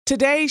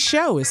Today's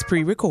show is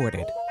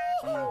pre-recorded.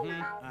 Y'all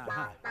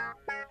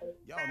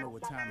know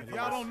what time it is.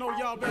 Y'all don't know,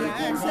 y'all better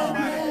ask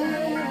somebody.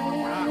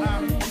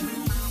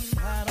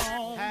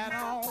 Hat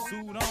on,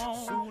 suit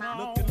on,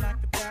 looking like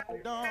the Dapper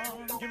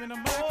Dawn, giving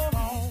them all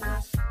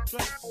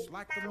dressed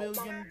like $1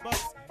 million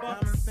bucks,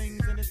 diamond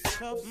things in its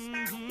cuffs.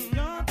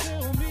 Y'all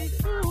tell me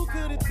who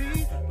could it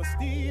be but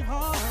Steve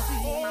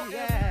Harvey?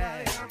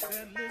 Yeah,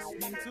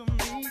 listening to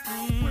me.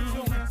 Put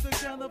your hands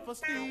together for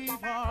Steve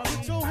Harvey.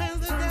 Put your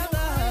hands together.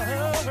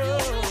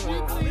 Steve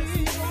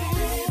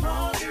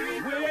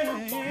Harvey.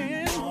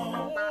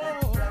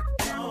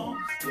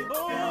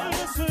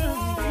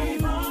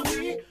 Steve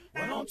Harvey.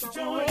 Why don't you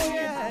join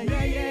in?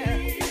 Yeah.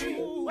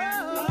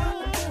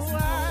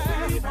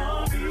 Steve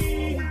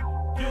Harvey.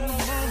 Get on,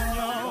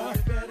 y'all.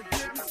 Better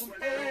give me some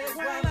eggs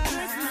while I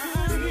listen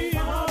to Steve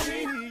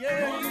Harvey. Why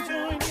don't you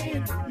join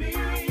in with me?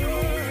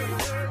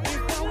 If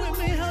you're with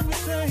me, help me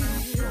say,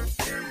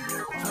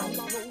 turn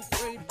your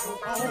radio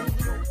on.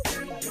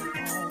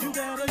 You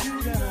gotta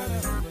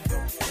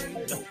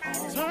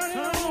turn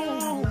it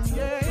on,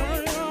 yeah.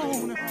 Turn it on.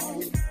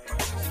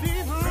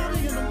 Steve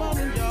Harvey in the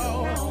morning,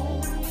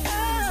 y'all.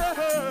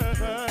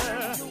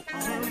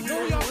 Turn so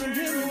y'all can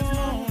hear me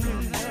on.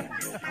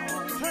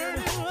 Turn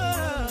it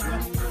up.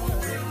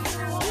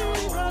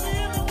 Steve Harvey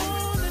in the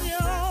morning,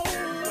 y'all.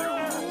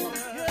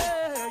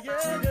 Yeah.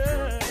 Turn your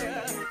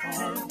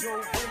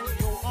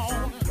radio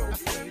on.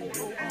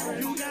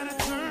 You gotta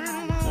turn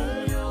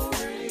your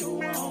radio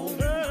on.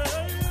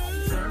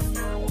 Turn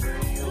your radio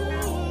on.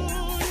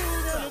 You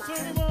gotta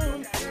turn it on.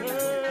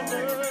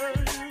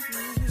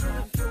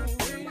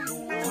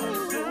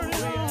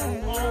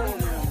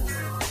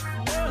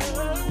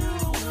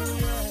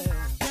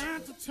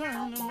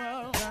 Turn them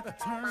up.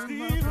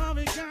 Steve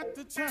Harvey got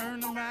to turn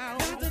them out.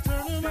 Got to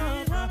turn them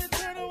out. Steve Harvey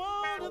turn them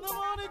on in the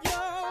morning,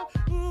 y'all.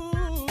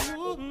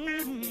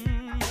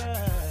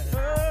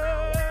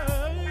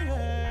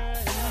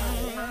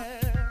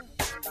 Yeah.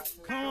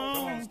 Come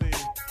on,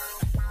 Steve.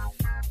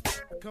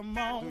 Come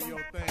on. Do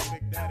your thing,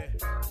 Big Daddy.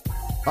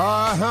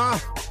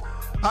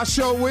 I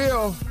sure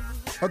will.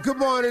 Good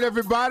morning,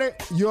 everybody.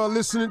 You're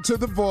listening to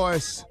The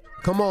Voice.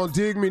 Come on,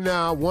 dig me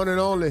now. One and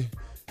only.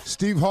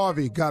 Steve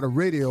Harvey got a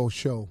radio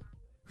show.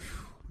 Whew,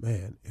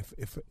 man,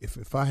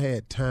 if I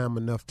had time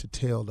enough to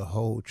tell the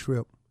whole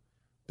trip,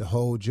 the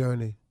whole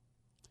journey,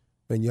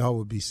 then y'all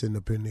would be sitting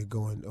up in there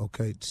going,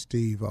 okay,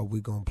 Steve, are we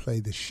going to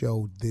play the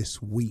show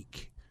this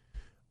week?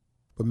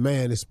 But,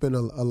 man, it's been a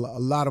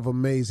lot of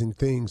amazing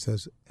things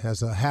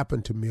has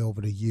happened to me over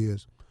the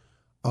years.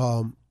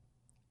 And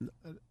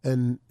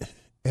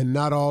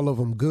not all of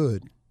them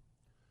good.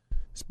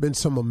 It's been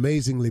some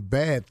amazingly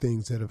bad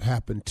things that have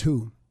happened,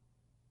 too.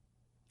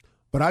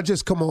 But I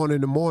just come on in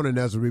the morning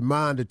as a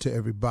reminder to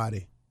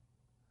everybody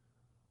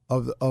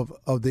of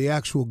the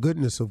actual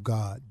goodness of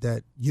God,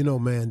 that, you know,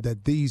 man,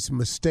 that these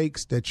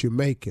mistakes that you're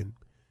making,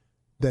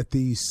 that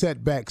these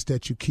setbacks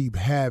that you keep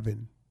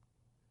having,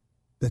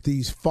 that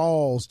these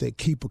falls that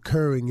keep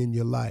occurring in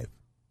your life,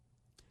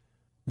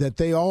 that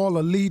they all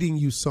are leading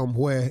you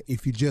somewhere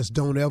if you just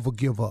don't ever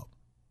give up.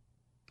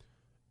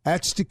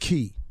 That's the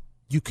key.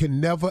 You can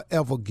never,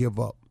 ever give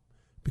up,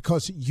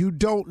 because you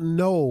don't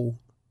know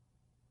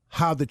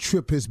how the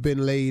trip has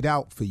been laid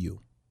out for you.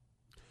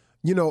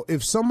 You know,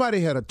 if somebody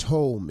had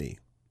told me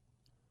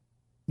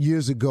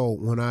years ago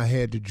when I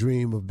had the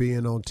dream of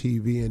being on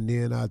TV, and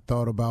then I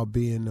thought about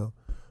being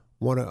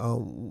one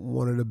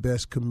of the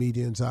best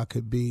comedians I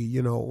could be,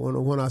 you know,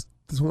 when I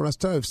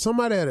started, if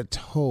somebody had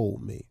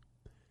told me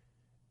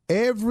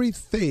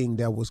everything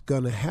that was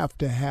going to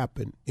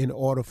happen in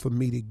order for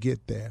me to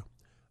get there,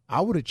 I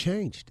would have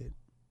changed it.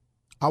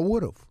 I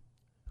would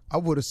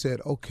have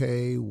said,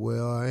 okay,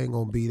 well, I ain't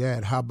going to be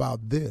that. How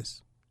about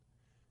this?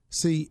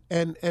 See,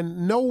 and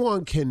no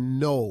one can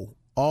know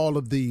all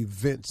of the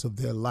events of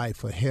their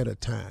life ahead of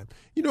time.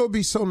 You know, it'd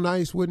be so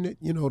nice, wouldn't it?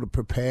 You know, to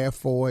prepare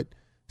for it,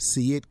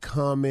 see it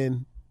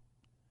coming,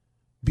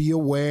 be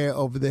aware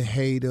of the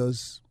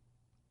haters,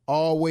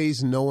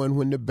 always knowing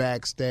when the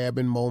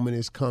backstabbing moment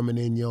is coming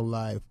in your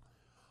life,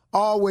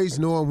 always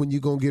knowing when you're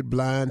going to get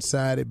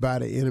blindsided by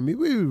the enemy. It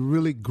would be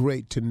really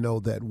great to know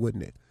that,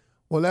 wouldn't it?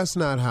 Well, that's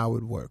not how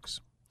it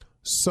works.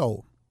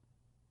 So,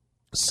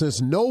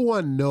 since no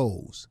one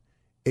knows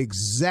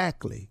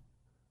exactly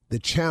the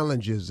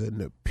challenges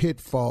and the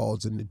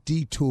pitfalls and the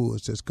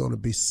detours that's going to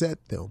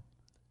beset them,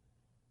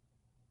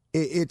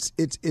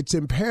 it's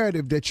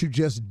imperative that you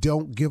just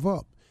don't give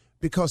up.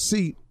 Because,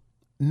 see,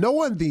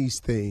 knowing these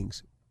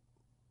things,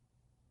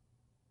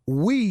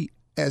 we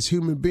as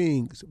human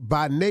beings,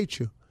 by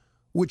nature,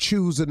 would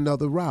choose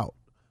another route.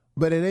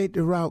 But it ain't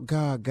the route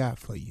God got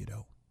for you,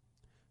 though.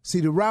 See,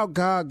 the route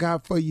God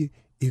got for you,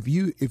 if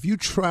you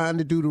trying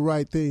to do the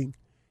right thing,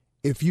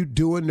 if you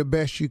doing the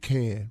best you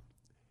can,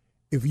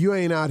 if you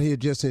ain't out here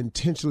just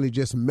intentionally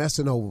just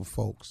messing over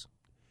folks,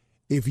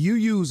 if you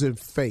using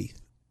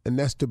faith, and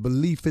that's the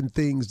belief in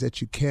things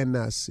that you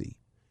cannot see,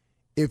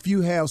 if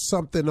you have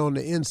something on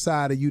the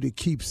inside of you that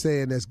keeps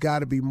saying there's got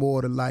to be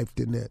more to life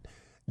than that,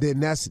 then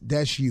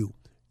that's you.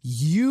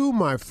 You,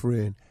 my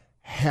friend,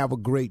 have a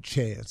great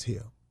chance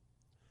here.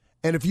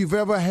 And if you've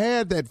ever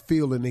had that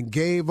feeling and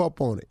gave up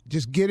on it,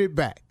 just get it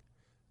back.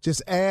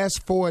 Just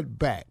ask for it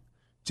back.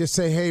 Just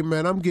say, hey,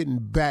 man, I'm getting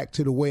back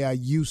to the way I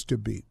used to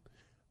be.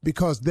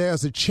 Because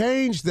there's a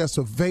change that's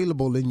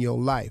available in your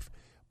life,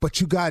 but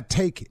you got to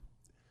take it.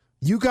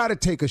 You got to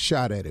take a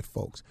shot at it,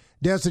 folks.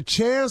 There's a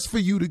chance for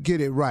you to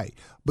get it right,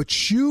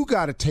 but you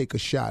got to take a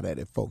shot at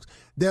it, folks.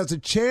 There's a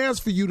chance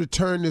for you to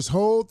turn this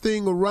whole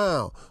thing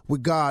around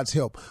with God's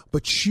help,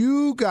 but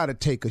you got to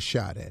take a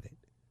shot at it.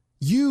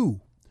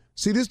 You.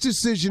 See, this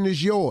decision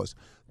is yours.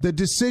 The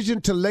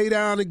decision to lay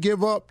down and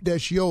give up,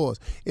 that's yours.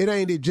 It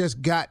ain't it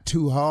just got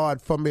too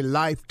hard for me,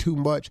 life too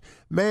much.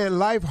 Man,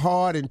 life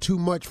hard and too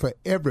much for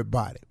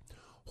everybody.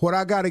 What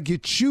I got to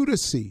get you to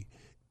see,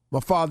 my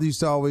father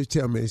used to always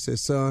tell me, he said,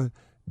 son,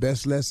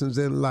 best lessons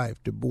in life,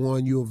 the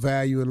one you'll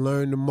value and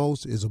learn the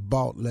most is a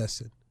bought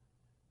lesson.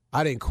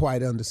 I didn't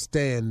quite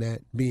understand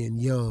that being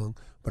young,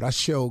 but I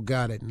sure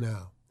got it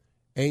now.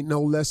 Ain't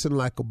no lesson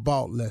like a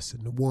bought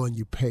lesson, the one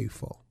you pay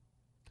for.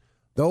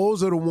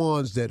 Those are the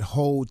ones that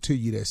hold to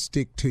you, that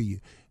stick to you,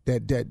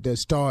 that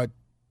start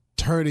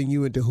turning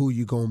you into who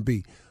you're going to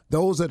be.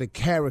 Those are the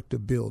character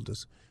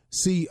builders.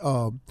 See,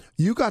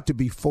 you got to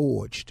be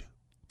forged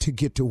to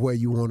get to where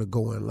you want to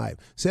go in life.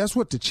 See, that's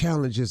what the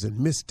challenges and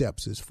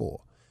missteps is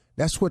for.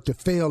 That's what the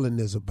failing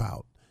is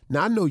about.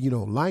 Now, I know you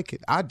don't like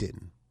it. I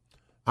didn't.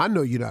 I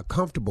know you're not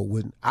comfortable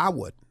with it. I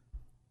wouldn't.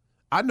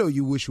 I know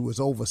you wish it was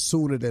over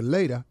sooner than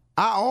later.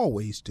 I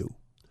always do.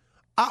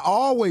 I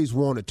always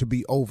want it to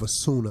be over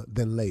sooner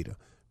than later,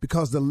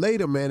 because the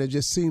later, man, it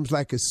just seems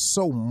like it's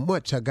so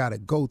much I got to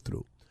go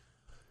through.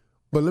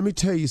 But let me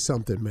tell you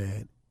something,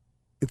 man.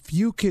 If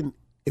you can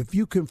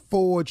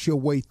forge your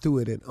way through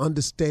it and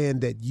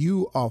understand that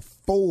you are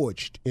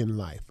forged in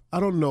life. I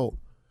don't know.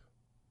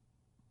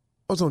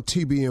 I was on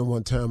TBN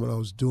one time when I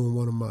was doing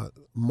one of my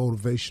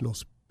motivational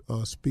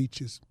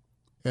speeches,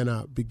 and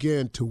I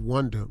began to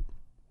wonder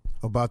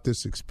about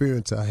this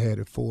experience I had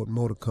at Ford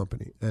Motor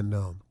Company. And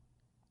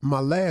my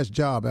last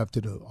job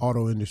after the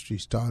auto industry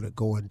started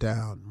going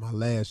down, my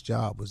last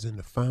job was in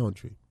the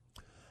foundry.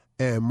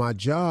 And my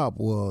job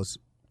was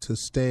to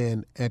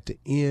stand at the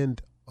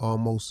end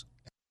almost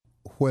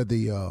where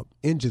the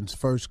engines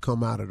first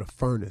come out of the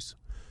furnace.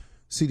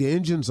 See, the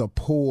engines are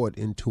poured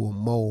into a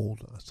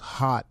mold. It's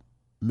hot,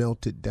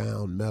 melted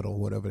down metal,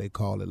 whatever they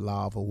call it,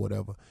 lava,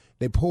 whatever.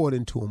 They pour it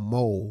into a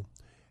mold,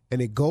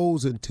 and it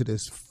goes into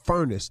this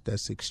furnace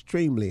that's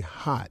extremely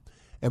hot.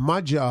 And my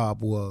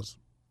job was,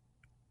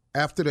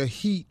 after the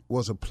heat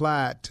was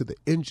applied to the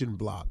engine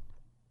block,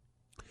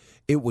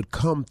 it would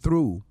come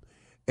through,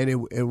 and it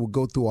would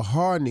go through a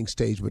hardening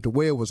stage. But the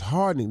way it was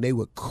hardening, they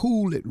would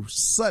cool it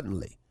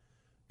suddenly.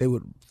 They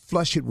would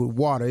flush it with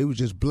water. It would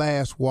just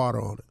blast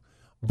water on it.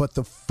 But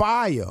the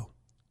fire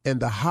and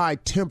the high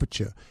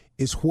temperature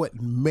is what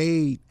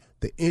made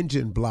the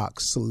engine block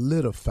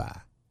solidify.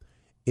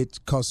 It's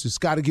because it's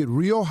got to get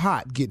real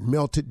hot, get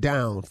melted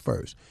down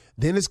first.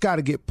 Then it's got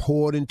to get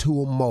poured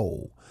into a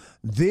mold.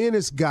 Then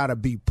it's got to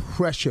be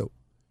pressure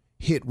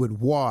hit with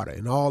water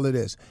and all of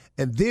this.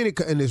 And then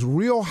it's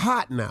real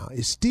hot now.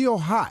 It's still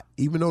hot,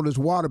 even though there's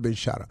water been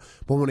shot up.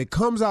 But when it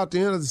comes out the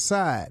end of the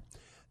side,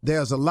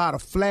 there's a lot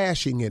of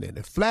flashing in it.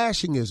 And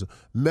flashing is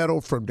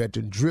metal from that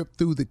to drip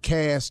through the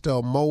cast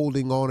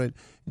molding on it,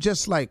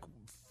 just like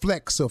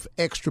flecks of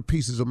extra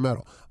pieces of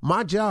metal.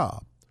 My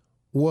job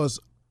was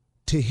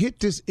to hit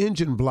this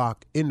engine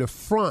block in the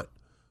front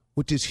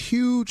with this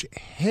huge,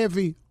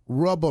 heavy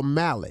rubber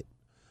mallet,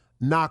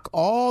 knock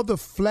all the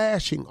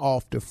flashing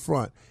off the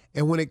front,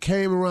 and when it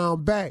came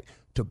around back,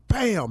 to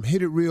bam,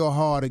 hit it real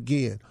hard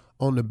again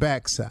on the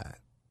backside.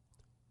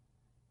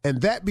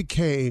 And that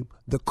became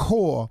the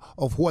core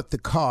of what the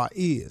car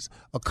is.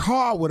 A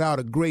car without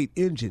a great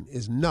engine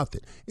is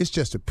nothing. It's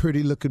just a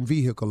pretty looking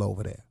vehicle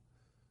over there.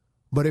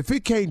 But if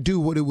it can't do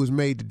what it was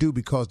made to do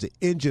because the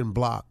engine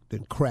block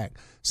then cracked.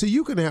 See,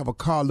 you can have a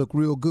car look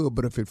real good,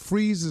 but if it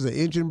freezes, an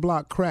engine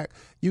block crack,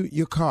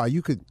 your car,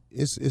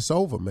 it's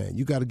over, man.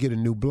 You got to get a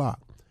new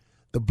block.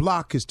 The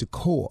block is the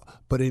core.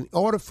 But in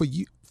order for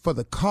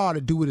the car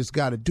to do what it's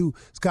got to do,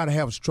 it's got to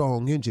have a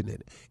strong engine in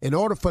it. In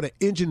order for the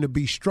engine to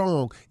be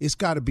strong, it's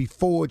got to be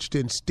forged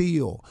in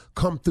steel,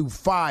 come through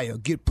fire,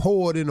 get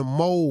poured in a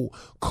mold,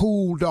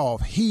 cooled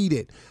off,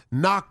 heated,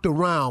 knocked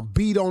around,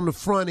 beat on the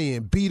front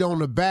end, beat on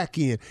the back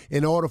end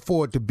in order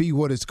for it to be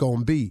what it's going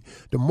to be.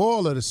 The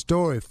moral of the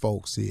story,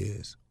 folks,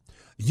 is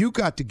you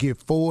got to get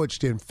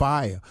forged in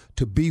fire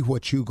to be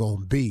what you're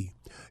going to be.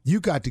 You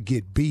got to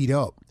get beat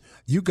up.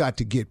 You got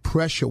to get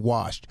pressure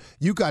washed.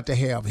 You got to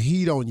have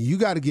heat on you. You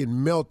got to get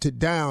melted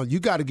down. You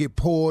got to get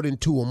poured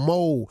into a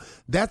mold.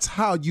 That's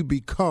how you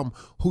become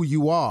who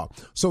you are.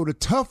 So the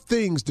tough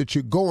things that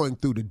you're going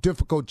through, the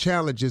difficult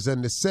challenges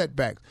and the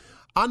setbacks.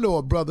 I know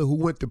a brother who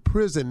went to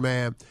prison,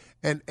 man,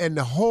 and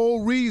the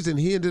whole reason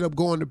he ended up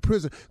going to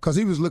prison because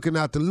he was looking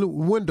out the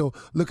window,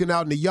 looking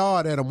out in the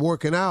yard at him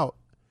working out.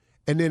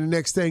 And then the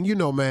next thing you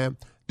know, man,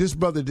 this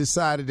brother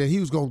decided that he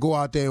was going to go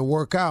out there and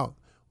work out.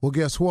 Well,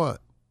 guess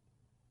what?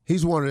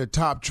 He's one of the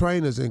top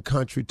trainers in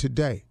country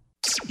today.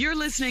 You're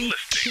listening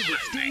to the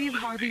Steve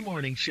Harvey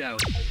Morning Show.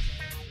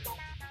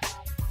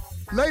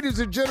 Ladies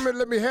and gentlemen,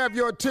 let me have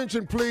your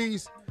attention,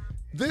 please.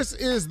 This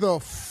is the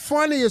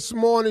funniest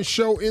morning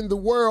show in the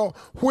world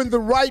when the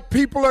right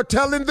people are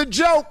telling the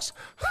jokes.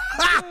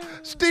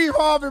 Steve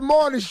Harvey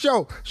Morning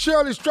Show.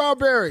 Shirley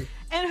Strawberry.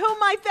 And who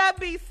might that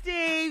be,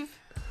 Steve?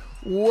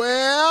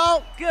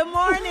 Well, Good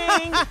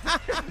morning.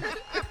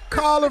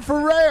 Carla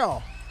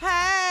Farrell.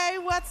 Hey,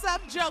 what's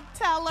up, joke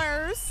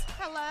tellers?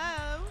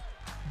 Hello.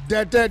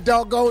 That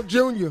doggone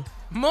Junior.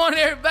 Morning,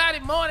 everybody.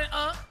 Morning,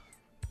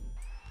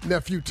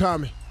 Nephew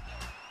Tommy.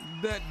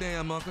 That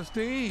damn Uncle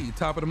Steve.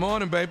 Top of the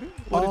morning, baby.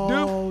 What it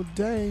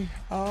do?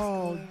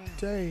 All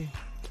day.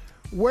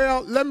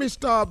 Well, let me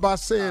start by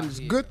saying it's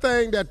a good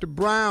thing that the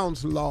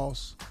Browns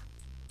lost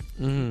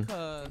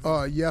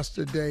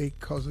yesterday,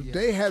 because if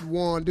they had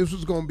won, this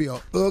was going to be an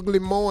ugly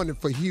morning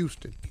for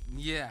Houston.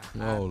 Yeah.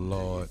 Oh,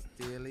 Lord.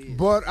 Still is.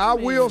 But I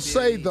will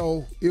say,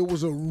 though, it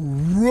was a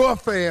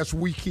rough-ass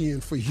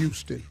weekend for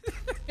Houston.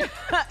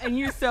 And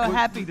you're so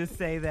happy to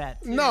say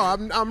that. No,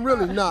 I'm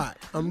really not.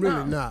 I'm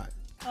really not.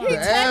 He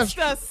texted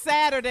us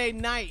Saturday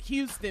night,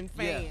 Houston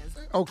fans.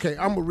 Okay,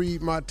 I'm going to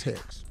read my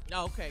text.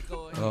 Okay,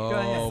 go ahead. Oh, Go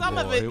ahead. Some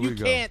boy, of it here you we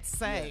go. can't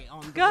say.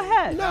 On the Go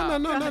ahead.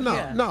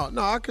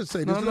 No, I can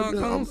say this.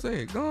 Don't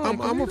say it. Go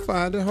on. I'm going to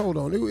find it. Hold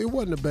on. It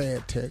wasn't a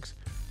bad text.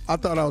 I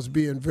thought I was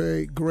being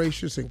very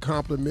gracious and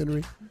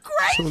complimentary.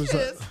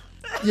 Gracious?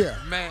 Yeah.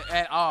 Man,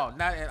 at all.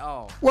 Not at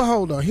all. Well,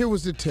 hold on. Here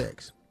was the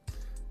text.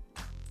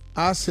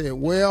 I said,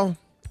 well,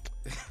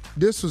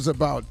 this was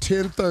about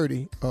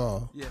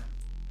 10:30 Yeah.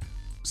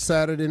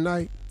 Saturday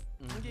night.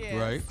 Yeah.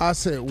 Right. I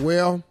said,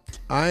 well,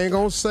 I ain't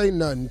going to say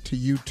nothing to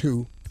you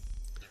two,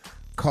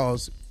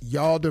 because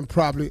y'all done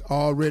probably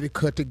already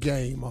cut the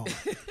game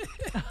off.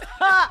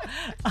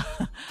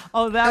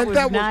 Oh, that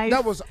was nice.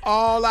 That was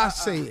all I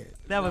said.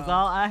 That was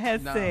all I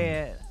had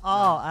said.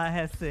 All I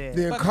had said.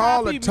 Then But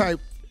Carla happy-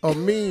 typed a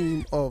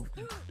meme of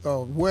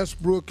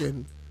Westbrook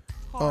and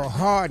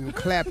Harden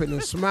clapping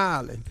and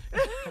smiling.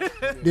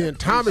 Then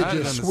Tommy I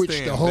just switched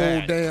the understand whole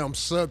that. damn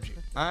subject.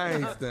 I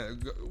ain't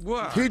stand.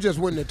 What? He just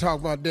went and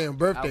talked about damn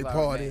birthday I was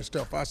party mad. and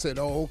stuff. I said,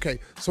 oh, okay.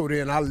 So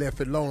then I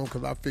left it alone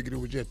because I figured it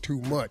was just too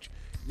much.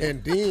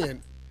 And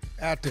then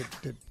after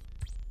the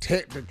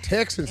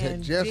Texans had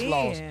And just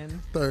lost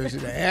then- Thursday,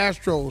 the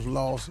Astros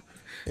lost,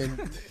 and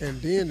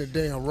then the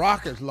damn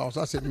Rockets lost.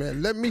 I said,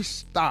 man, let me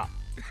stop.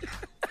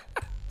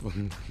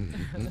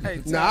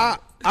 Hey, Now,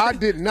 I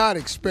did not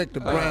expect the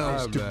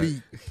Browns to bet.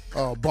 beat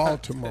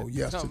Baltimore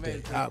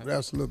yesterday.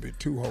 That's a little bit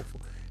too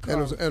hopeful. And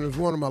it was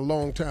one of my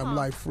longtime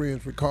life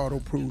friends, Ricardo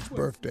Prude's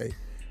birthday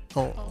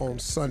on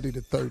Sunday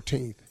the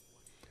 13th.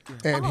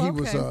 And he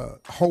was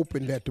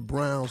hoping that the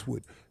Browns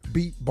would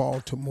beat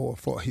Baltimore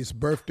for his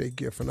birthday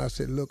gift. And I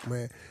said, look,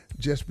 man,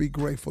 just be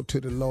grateful to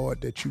the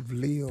Lord that you've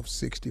lived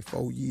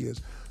 64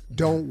 years.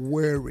 Don't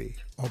worry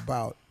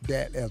about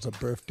that as a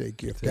birthday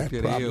gift. Take That's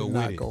that L probably with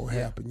not it. going to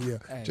happen.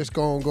 Yeah. Just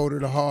go and go to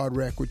the Hard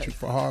Rock with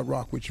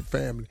your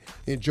family.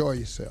 Enjoy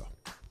yourself.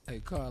 Hey,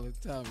 Carla,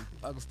 tell me.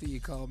 Uncle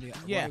Steve called me.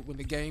 Yeah. Right when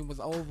the game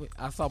was over,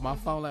 I saw my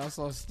phone. I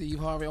saw Steve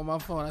Harvey on my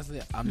phone. I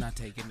said, I'm not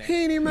taking that.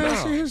 He ain't even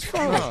answer his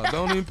phone. No,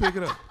 don't even pick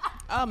it up.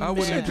 I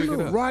wouldn't even pick it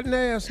Little up. rotten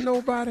ass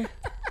nobody.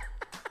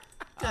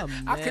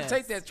 I could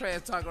take that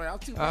trash talk right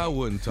out too. I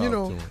wouldn't talk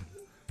to him.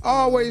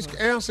 Always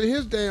answer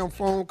his damn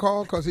phone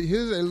call, because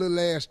his little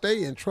ass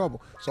stay in trouble.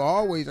 So I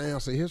always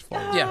answer his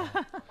phone. Yeah.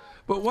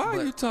 But why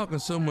are you talking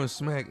so much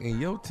smack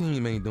and your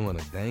team ain't doing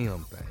a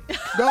damn thing?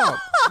 Dog,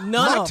 None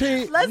my of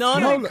team. Let's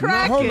None get of it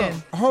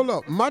cracking. Hold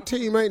up. My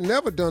team ain't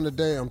never done a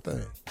damn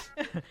thing.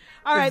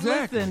 All right,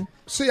 Exactly. listen.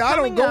 See, I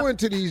don't Coming go up-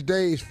 into these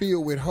days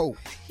filled with hope.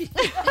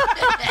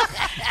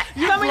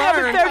 Coming up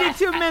at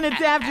 32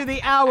 minutes after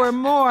the hour,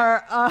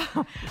 more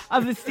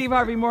of the Steve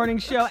Harvey Morning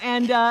Show.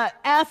 And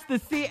Ask the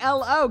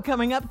CLO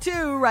coming up,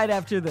 too, right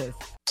after this.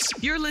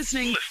 You're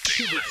listening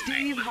to the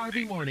Steve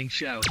Harvey Morning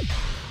Show.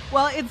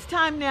 Well, it's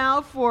time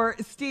now for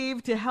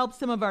Steve to help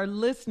some of our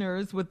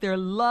listeners with their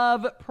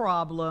love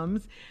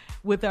problems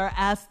with our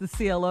Ask the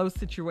CLO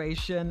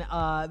situation,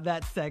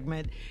 that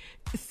segment.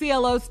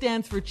 CLO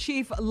stands for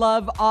Chief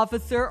Love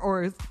Officer,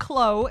 or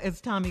CLO,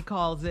 as Tommy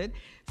calls it.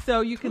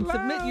 So you can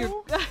submit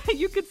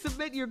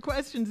your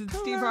questions at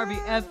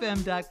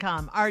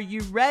steveharveyfm.com. Are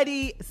you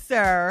ready,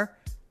 sir?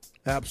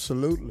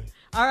 Absolutely.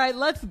 All right,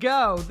 let's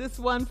go. This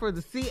one for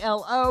the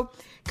CLO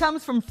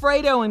comes from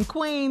Fredo in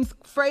Queens.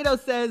 Fredo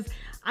says,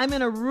 I'm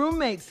in a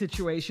roommate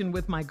situation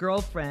with my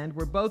girlfriend.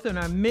 We're both in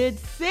our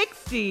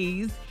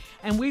mid-60s,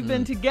 and we've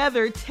been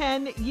together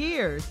 10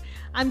 years.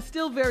 I'm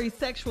still very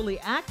sexually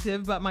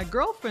active, but my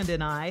girlfriend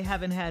and I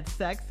haven't had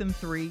sex in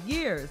 3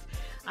 years.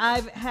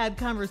 I've had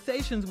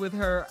conversations with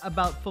her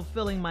about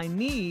fulfilling my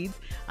needs.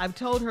 I've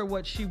told her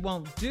what she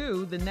won't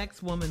do, the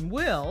next woman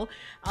will.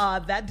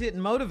 That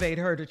didn't motivate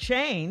her to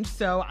change,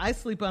 so I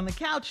sleep on the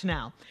couch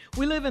now.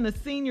 We live in a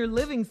senior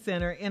living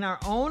center in our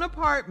own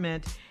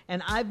apartment,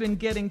 and I've been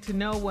getting to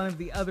know one of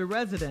the other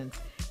residents.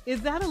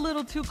 Is that a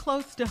little too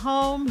close to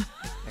home?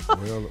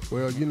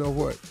 Well, you know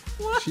what?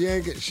 She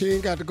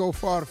ain't got to go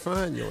far to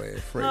find your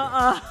ass,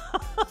 Fredo.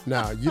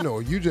 Now,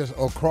 you just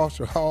across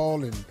the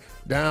hall and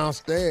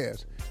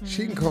downstairs.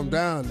 She can come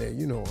down there.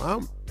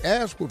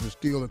 Ass whooping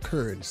still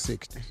occur in the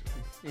 60s.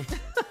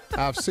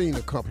 I've seen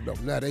a couple of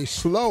them. Now, they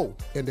slow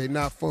and they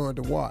not fun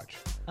to watch.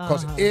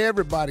 Because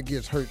everybody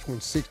gets hurt when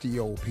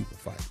 60-year-old people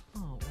fight.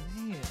 Oh,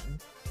 man.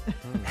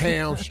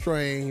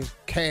 Hamstrings,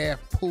 calf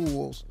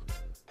pulls,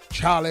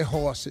 Charlie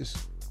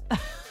horses,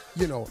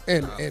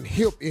 and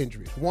hip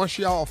injuries. Once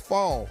y'all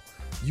fall,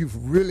 you've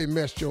really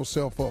messed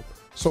yourself up.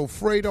 So,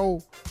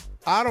 Fredo,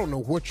 I don't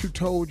know what you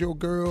told your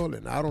girl,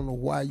 and I don't know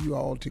why you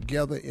all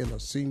together in a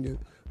senior.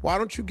 Why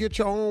don't you get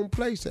your own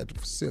place at the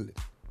facility?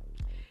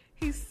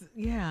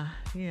 Yeah.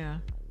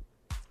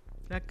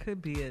 That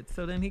could be it.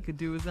 So then he could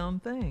do his own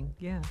thing.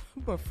 Yeah.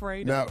 But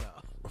Fredo. Now,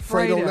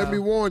 Fredo, let me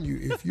warn you.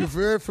 If you're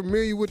very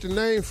familiar with the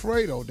name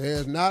Fredo,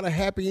 there's not a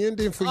happy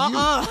ending for you. You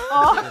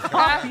saw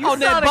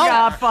the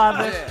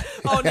Godfather.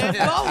 On that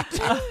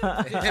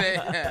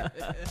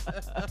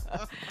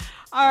boat.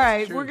 All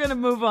right, we're going to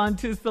move on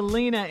to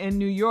Selena in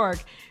New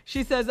York.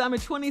 She says, I'm a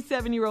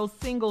 27-year-old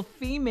single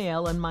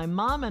female, and my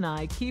mom and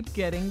I keep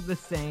meeting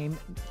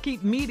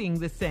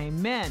the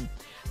same men.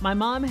 My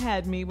mom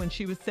had me when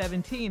she was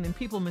 17, and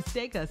people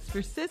mistake us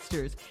for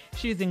sisters.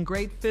 She's in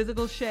great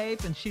physical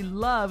shape, and she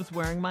loves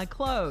wearing my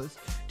clothes.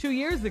 2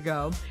 years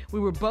ago,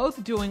 we were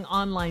both doing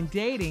online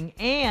dating,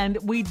 and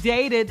we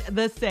dated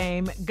the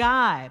same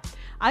guy.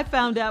 I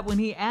found out when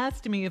he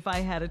asked me if I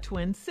had a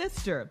twin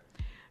sister.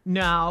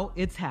 Now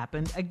it's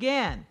happened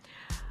again.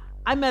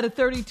 I met a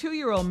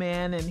 32-year-old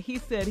man, and he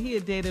said he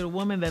had dated a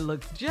woman that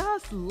looks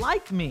just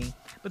like me,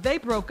 but they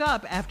broke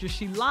up after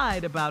she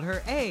lied about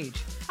her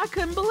age. I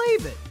couldn't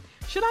believe it.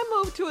 Should I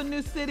move to a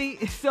new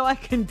city so I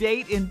can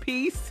date in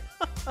peace?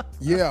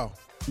 Yeah.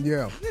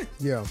 Because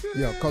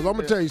I'm going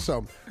to tell you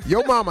something.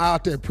 Your mama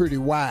out there pretty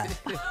wide.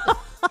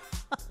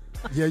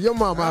 Yeah, your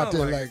mama out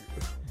there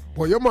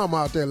your mama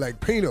out there like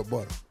peanut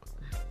butter.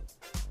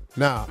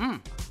 Now,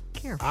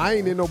 Careful. I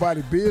ain't in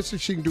nobody's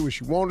business. She can do what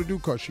she want to do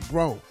because she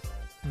grown.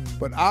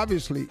 But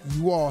obviously,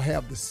 you all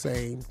have the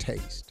same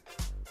taste.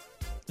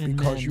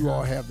 Because you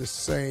all have the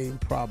same,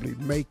 probably,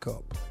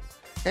 makeup.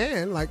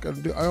 And like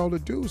all the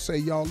dudes say,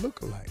 y'all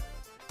look alike.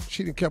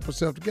 She done kept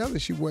herself together.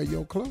 She wear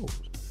your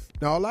clothes.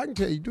 Now, all I can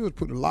tell you do is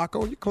put a lock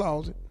on your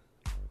closet.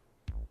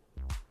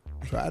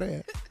 Try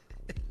that.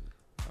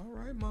 All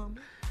right, mama.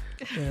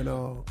 And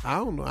I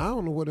don't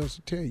know what else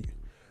to tell you.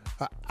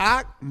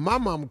 My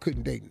mama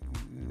couldn't date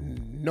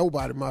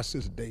nobody my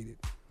sister dated.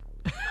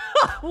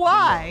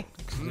 Why?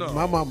 No.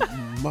 My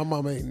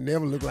mama ain't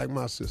never looked like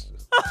my sister.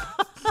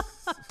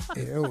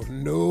 And there was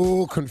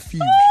no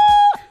confusion.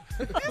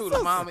 Who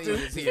the mama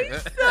is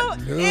here? So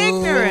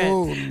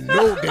ignorant.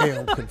 No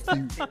damn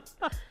confusion.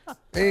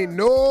 Ain't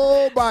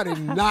nobody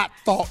not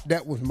thought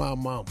that was my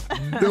mama.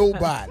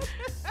 Nobody.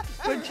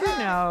 But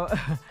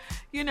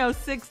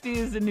 60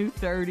 is the new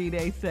 30,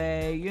 they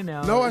say.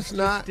 No, it's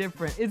not.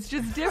 Different. It's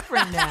just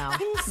different now.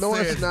 No,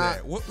 Says it's not.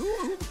 that?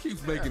 Who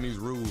keeps making these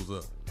rules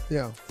up?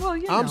 Yeah. Well,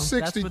 I'm that's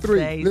what 63.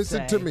 they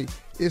Listen say. to me.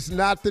 It's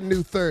not the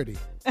new 30.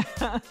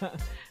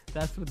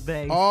 That's what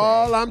they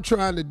All say. I'm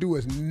trying to do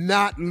is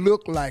not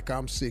look like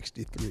I'm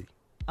 63.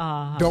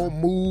 Don't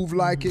move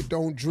like it.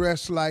 Don't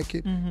dress like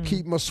it.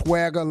 Keep my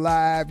swagger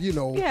alive.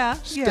 Yeah.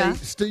 Keep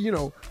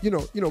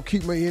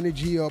my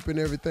energy up and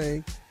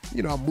everything.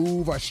 I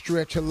move. I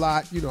stretch a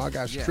lot. I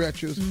got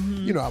stretchers.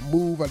 I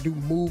move. I do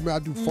movement. I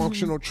do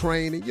functional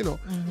training.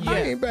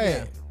 I ain't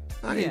bad.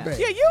 I ain't bad.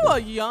 Yeah, you are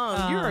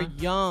young. You're a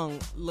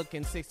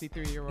young-looking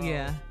 63-year-old.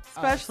 Yeah,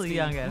 especially Steve.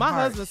 young at My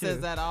heart, husband too. says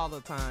that all the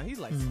time. He's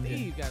like,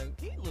 Steve,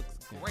 he looks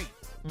great.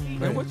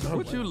 Man,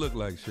 what you look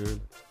like, Shirley?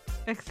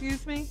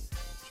 Excuse me?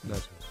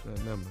 Never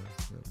mind.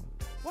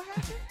 What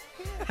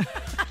happened?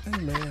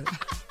 Hey, man.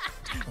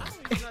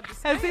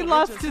 Has he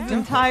lost his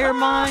entire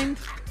mind?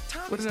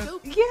 What is that?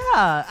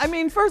 Yeah. I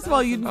mean, first of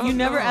all, you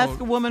never no. ask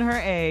a woman her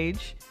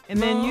age.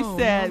 And then you No,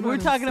 said, no, we're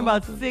I'm talking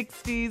about insulting.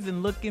 60s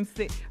and looking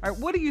sick.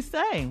 What are you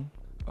saying?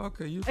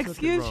 Okay, you took it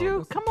Excuse wrong. you?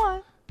 That's- Come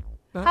on.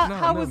 No,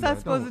 How no, was no, I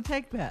supposed don't. to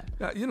take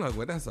that? You know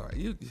what? That's all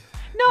right.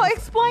 No,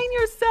 explain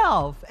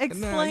yourself.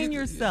 Explain you-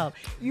 yourself.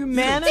 You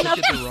man took enough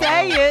it to the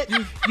say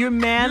wrong- it. You're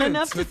man you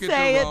enough to took it the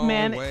say it. wrong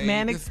Man, way.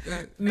 man, This-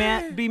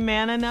 be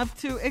man enough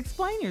to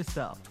explain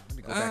yourself. Let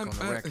me go back on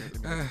the record. Let me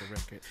go back on the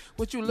record.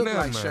 What you look Never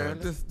like, mind.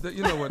 Shirley?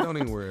 You know what? Don't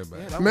even worry about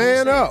it. I'm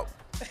Man gonna up.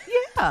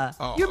 Yeah,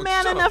 Oh, you're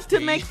man shut enough up, to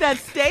Steve. make that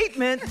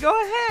statement. Go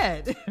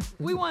ahead.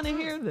 We want to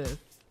hear this.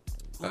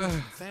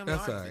 Family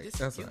That's all argument. right. This is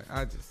That's all right.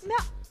 I just.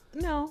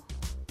 No.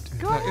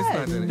 Go No, it's not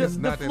ahead. that- The, it's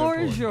the not that floor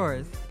is important.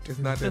 yours. It's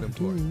not that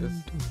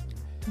important.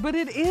 But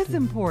it is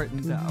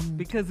important, though,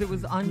 because it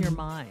was on your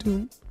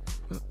mind.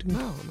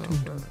 No.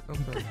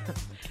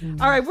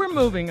 All right, we're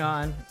moving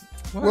on.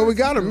 Well, we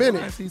got a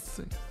minute. Why is he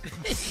singing?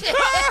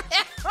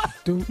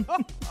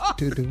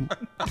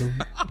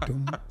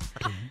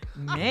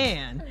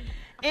 Man.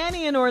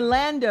 Annie in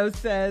Orlando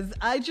says,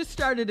 I just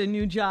started a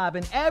new job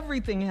and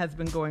everything has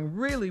been going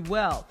really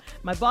well.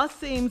 My boss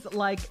seems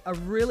like a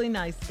really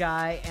nice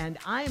guy and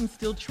I am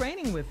still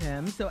training with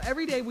him. So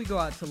every day we go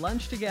out to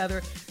lunch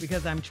together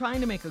because I'm trying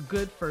to make a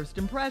good first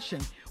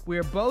impression.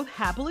 We're both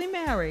happily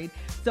married,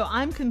 so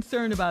I'm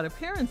concerned about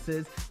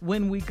appearances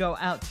when we go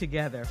out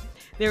together.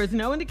 There is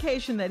no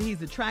indication that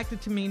he's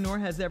attracted to me nor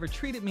has ever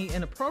treated me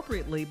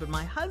inappropriately, but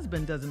my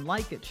husband doesn't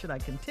like it. Should I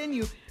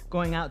continue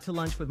going out to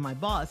lunch with my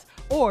boss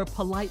or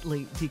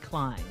politely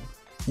decline?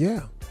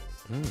 Yeah.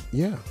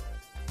 Yeah.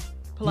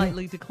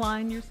 Politely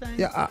decline, you're saying?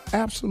 Yeah,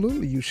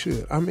 absolutely you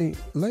should. I mean,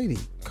 lady,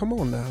 come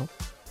on now.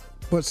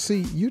 But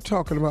see, you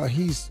talking about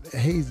he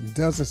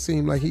doesn't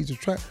seem like he's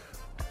attracted.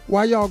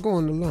 Why y'all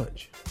going to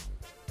lunch?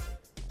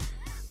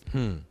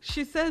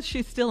 She says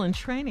she's still in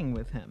training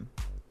with him.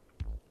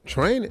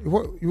 Training?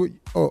 What?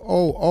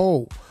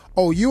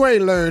 Oh, you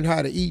ain't learned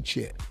how to eat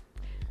yet.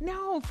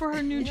 No, for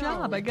her new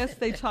job. I guess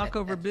they talk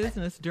over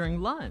business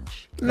during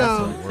lunch. No.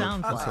 That's what it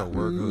sounds That's a like.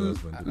 work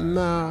husband.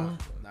 No.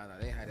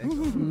 They had that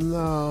going.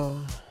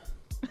 No.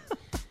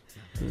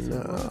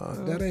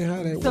 No, that ain't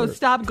how that So works.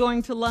 stop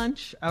going to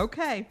lunch?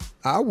 Okay.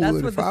 I would That's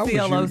what if the I was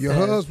CLO you. Your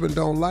says. husband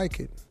don't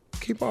like it.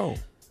 Keep on.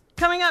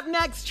 Coming up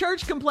next,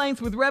 church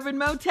complaints with Reverend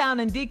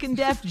Motown and Deacon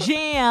Def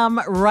Jam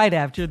right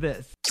after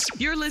this.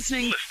 You're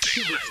listening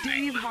to the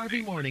Steve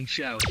Harvey Morning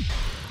Show.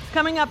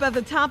 Coming up at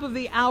the top of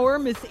the hour,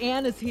 Miss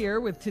Ann is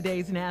here with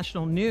today's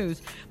national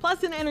news.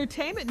 Plus, in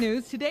entertainment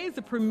news, today is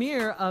the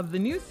premiere of the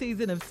new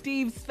season of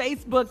Steve's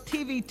Facebook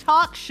TV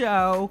talk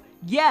show.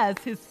 Yes,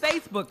 his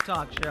Facebook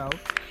talk show.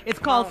 It's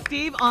called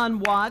Steve on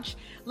Watch.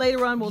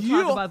 Later on, we'll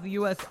talk about the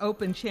U.S.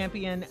 Open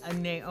champion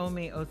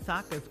Naomi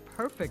Osaka's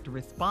perfect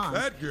response.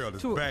 That girl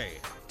is bad.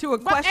 To a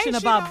question ain't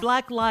she about though?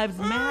 Black Lives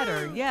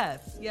Matter.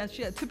 Yes.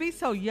 To be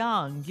so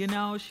young,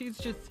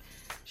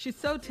 she's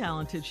so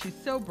talented. She's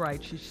so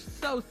bright. She's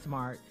so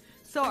smart,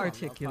 so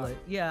articulate.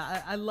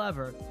 Yeah, I love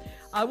her.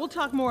 We'll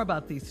talk more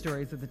about these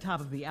stories at the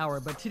top of the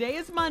hour, but today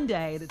is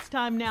Monday, and it's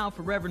time now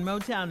for Reverend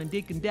Motown and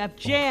Deacon Def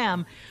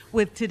Jam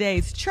with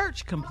today's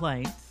church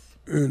complaints.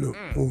 And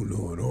oh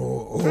Lord,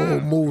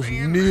 almost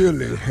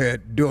nearly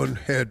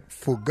had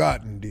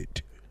forgotten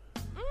it.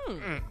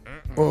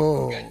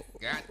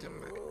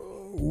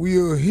 We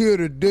are here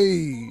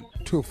today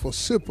to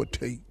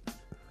facilitate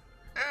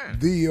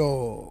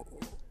the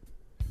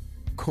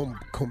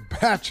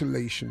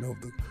compatulation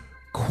of the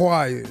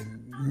choir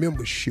and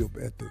membership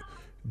at the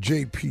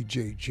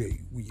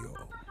JPJJ. We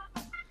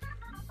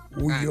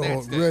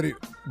are ready.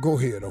 Go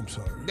ahead. I'm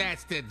sorry.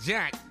 That's the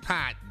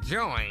jackpot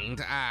joint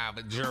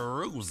of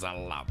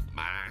Jerusalem.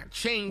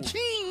 Ching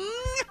ching.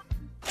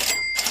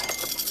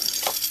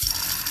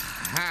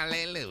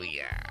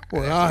 Hallelujah.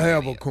 Well, I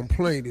have a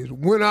complaint. Is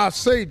when I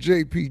say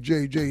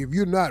JPJJ, if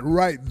you're not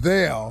right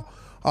there,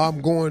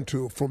 I'm going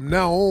to, from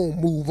now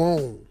on, move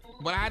on.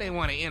 Well, I didn't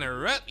want to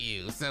interrupt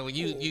you, so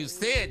you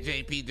said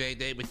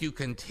JPJJ, but you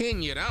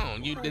continued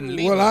on. You didn't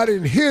leave. Well, I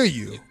didn't hear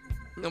you.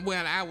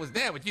 Well, I was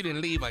there, but you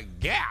didn't leave a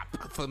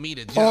gap for me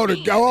to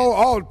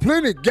jump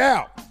Plenty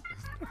gap.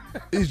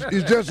 It's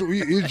just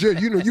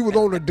you was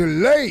on a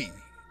delay.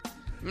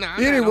 No,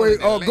 I'm Anyway,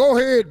 not on a delay. go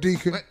ahead,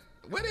 Deacon.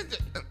 What is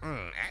it? All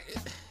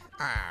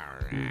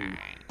right.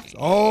 It's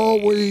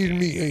always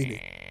me, ain't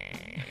it?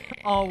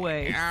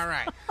 Always. All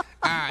right.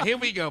 Here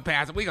we go,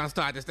 Pastor. We're going to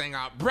start this thing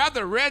off.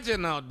 Brother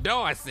Reginald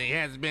Dorsey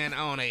has been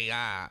on a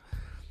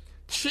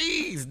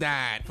cheese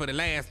diet for the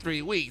last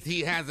 3 weeks.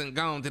 He hasn't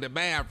gone to the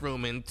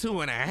bathroom in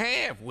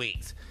 2.5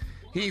 weeks.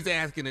 He's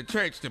asking the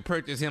church to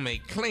purchase him a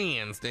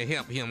cleanse to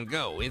help him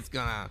go. It's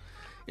gonna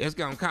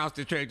cost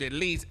the church at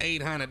least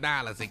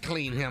 $800 to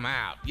clean him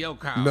out. Your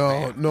call.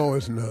 No,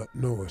 it's not.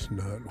 No, it's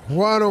not.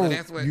 Why don't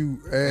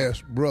you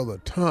ask Brother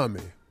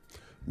Tommy,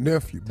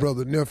 nephew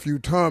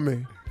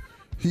Tommy?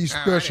 He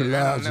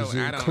specializes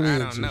in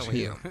cleanses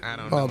here.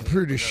 I'm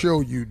pretty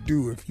sure you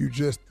do if you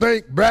just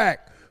think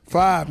back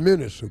 5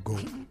 minutes ago.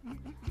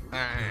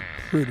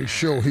 Pretty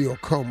sure he'll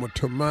come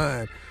to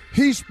mind.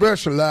 He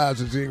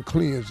specializes in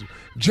cleansing.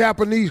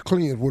 Japanese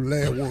cleanse was the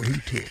last one he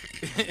took.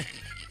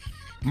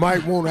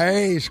 Might want to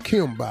ask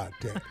him about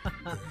that.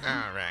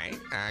 All right.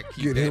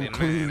 Get him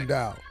cleaned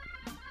out.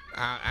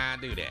 I'll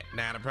do that.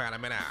 Not a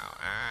problem at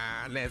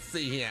all. Let's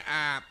see here.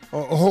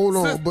 Hold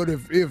on, but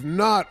if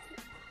not,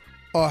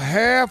 a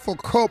half a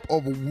cup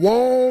of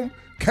warm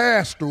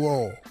castor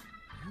oil.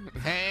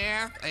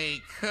 Half a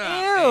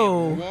cup Ew.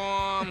 of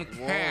warm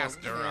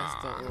castor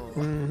oil.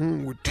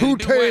 Mm-hmm. With 2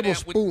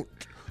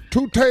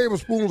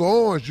 tablespoons of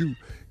orange juice.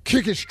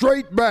 Kick it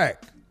straight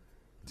back.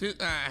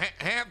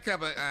 Half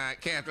cup of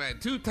castor oil,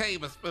 2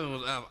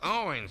 tablespoons of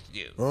orange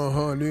juice.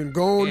 And then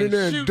go on in And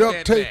there and shoot duct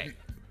that tape back. it.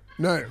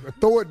 Now,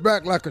 throw it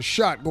back like a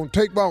shot. Gonna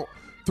take about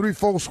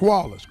 3-4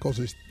 swallows because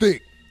it's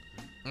thick.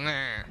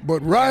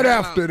 But right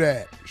after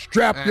that,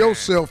 strap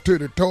yourself to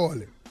the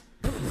toilet.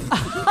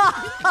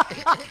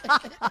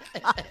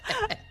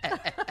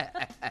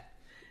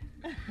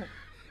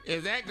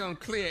 Is that gonna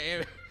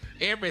clear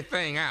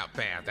everything out,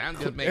 Pastor? I'm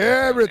just making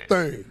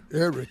Everything.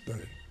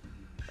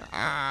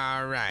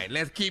 All right,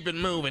 let's keep it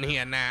moving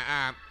here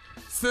now.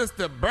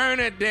 Sister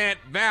Bernadette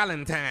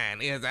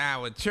Valentine is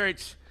our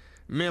church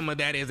member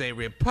that is a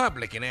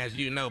Republican, as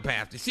you know,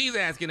 Pastor. She's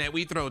asking that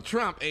we throw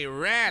Trump a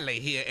rally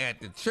here at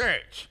the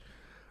church.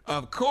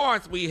 Of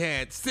course, we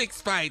had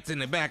 6 fights in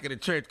the back of the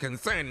church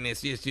concerning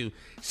this issue.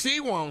 She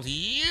wants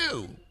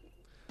you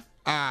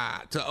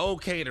to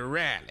okay the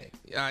rally.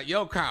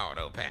 Your call,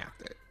 though,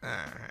 Pastor.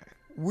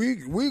 We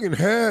can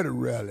have the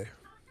rally,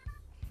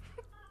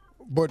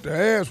 but the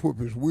ass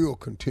whoopings will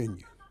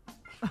continue.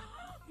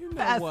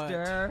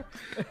 Pastor.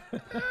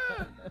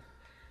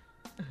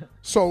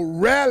 So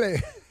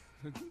rally,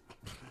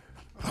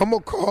 I'm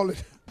going to call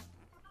it.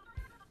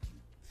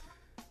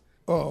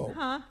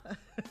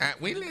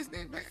 We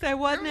listening. Say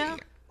what now?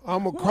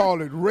 I'm going to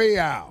call it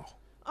Real.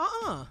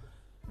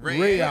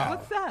 Real.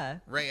 What's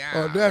that?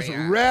 Real. That's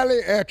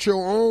rally at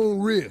your own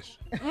risk.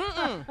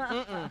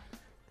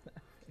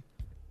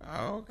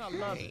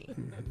 Okay.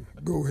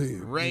 Go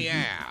ahead. Real.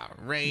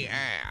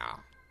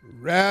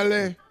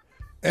 Rally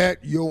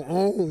at your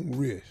own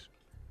risk.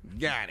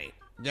 Got it.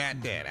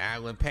 Got that. I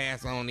will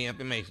pass on the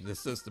information to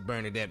Sister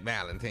Bernadette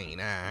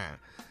Valentine.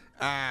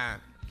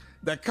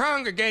 The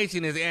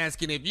congregation is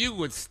asking if you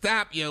would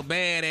stop your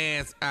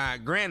badass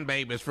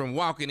grandbabies from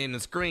walking in the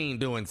screen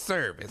during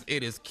service.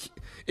 It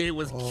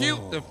was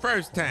cute the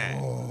first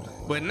time,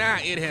 but now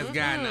it has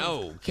gotten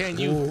old. Can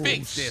you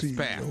fix this,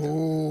 Pastor?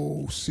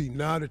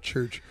 Now the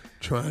church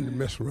trying to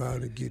mess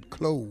around and get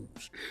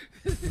closed.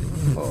 The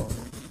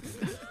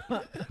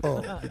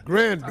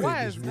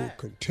grandbabies will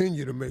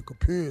continue to make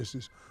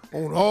appearances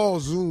on all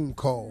Zoom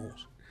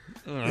calls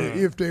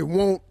if they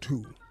want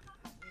to.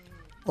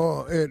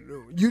 And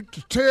you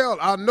tell,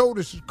 I know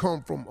this has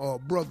come from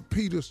Brother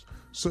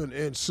Peterson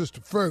and Sister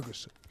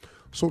Ferguson.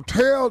 So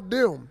tell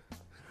them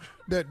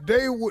that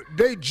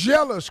they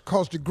jealous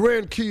because the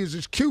grandkids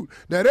is cute.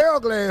 Now, their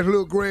ugly ass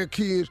little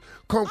grandkids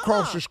come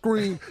across the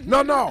screen.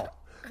 No,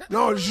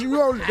 you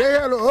know, they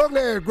had an ugly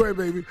ass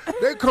grandbaby.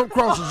 They come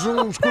across the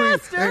Zoom screen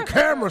and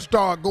cameras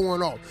start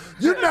going off.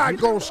 You're not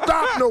going to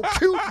stop no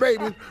cute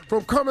babies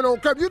from coming on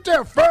camera. You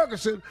tell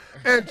Ferguson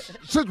and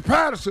Sister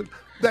Patterson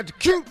that the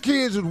cute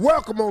kids is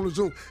welcome on the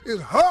Zoom.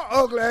 It's her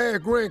ugly ass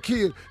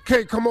grandkids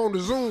can't come on the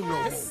Zoom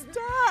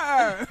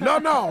no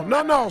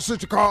more. No,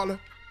 Sister Carla.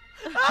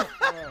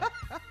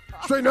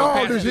 Straighten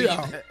all this here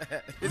out.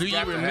 Do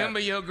you remember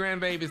your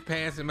grandbabies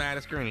passing by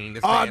the screen?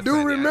 I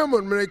do remember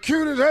them. They're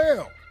cute as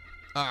hell.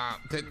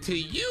 To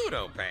you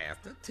though,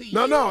 Pastor.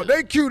 No,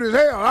 they cute as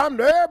hell.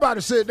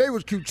 Everybody said they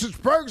was cute. Sister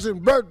Ferguson,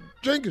 Brother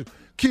Jenkins,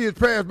 kids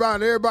passed by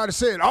and everybody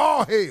said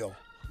all hell.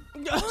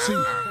 See,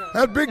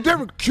 that's a big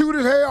difference. Cute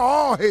as hell,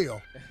 all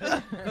hell.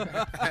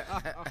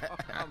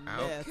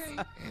 Okay.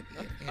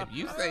 If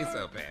you say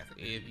so, Pastor.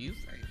 If you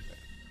say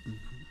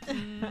so.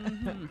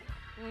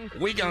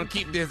 We gonna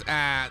keep this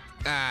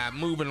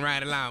moving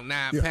right along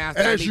now,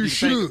 Pastor. As you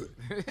should.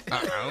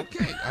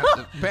 Okay,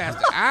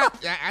 Pastor.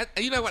 I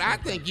you know what? I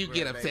think you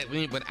get upset with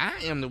me, but I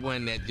am the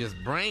one that just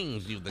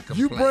brings you the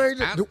complaint. You bring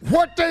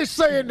what they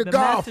say in the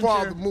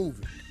Godfather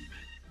movie.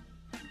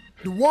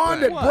 The one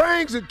that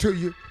brings it to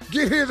you,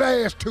 get his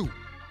ass too.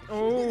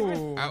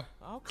 Kill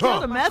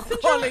the messenger?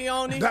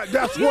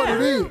 That's what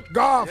it is.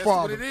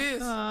 Godfather.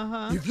 That's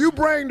what it is. If you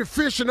bring the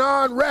fish and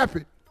unwrap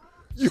it,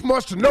 you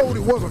must have known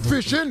there was a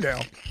fish in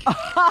there.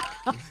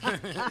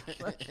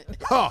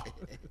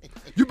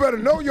 You better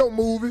know your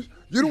movies.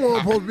 You don't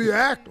want supposed to be an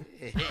actor.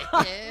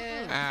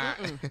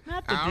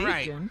 Not the all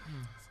right. deacon.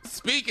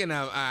 Speaking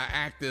of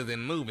actors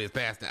and movies,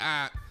 Pastor,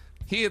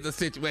 here's the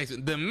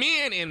situation. The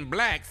men in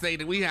black say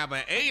that we have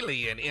an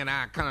alien in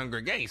our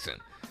congregation.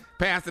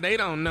 Pastor, they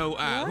don't know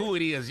who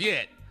it is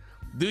yet.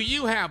 Do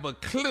you have a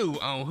clue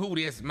on who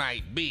this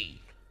might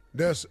be?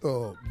 That's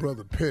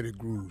Brother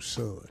Pettigrew's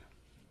son.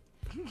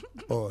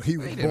 He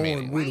was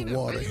born with a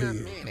water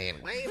head.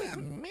 Wait a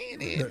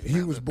minute.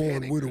 He was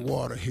born with a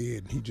water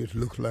head. He just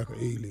looks like an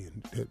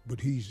alien,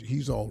 but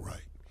he's all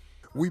right.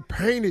 We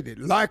painted it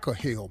like a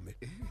helmet.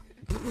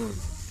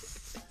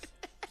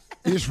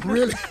 It's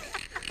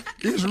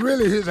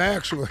really his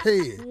actual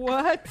head.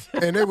 What?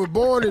 And they were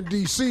born in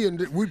D.C.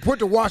 and we put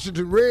the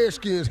Washington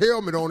Redskins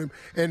helmet on him,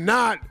 and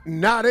now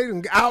they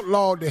done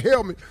outlawed the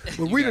helmet,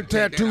 but we done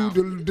tattooed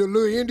the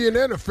little Indian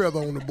and a feather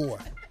on the boy.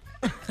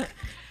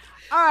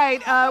 All right,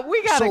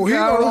 we gotta go. So he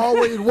gonna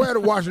always wear the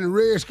Washington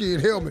Redskin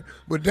helmet,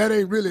 but that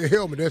ain't really a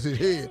helmet. That's his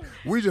head.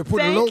 We just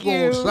put the logo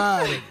on the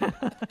side.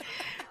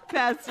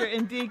 Pastor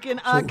and Deacon.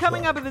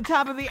 Coming up at the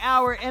top of the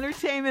hour,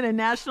 entertainment and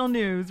national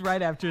news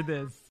right after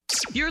this.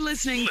 You're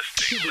listening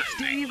to the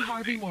Steve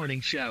Harvey Morning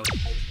Show.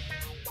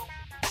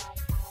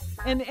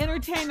 In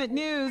entertainment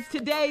news,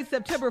 today,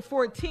 September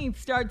 14th,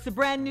 starts a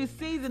brand new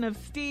season of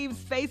Steve's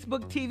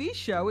Facebook TV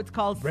show. It's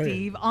called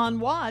Steve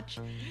on Watch.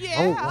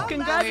 Yeah.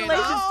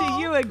 Congratulations to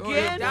you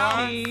again,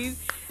 Steve.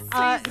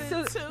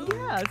 Season 2.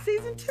 Yeah,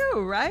 season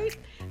 2, right?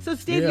 So,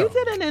 Steve, Yeah. you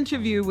did an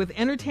interview with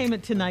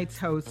Entertainment Tonight's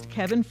host,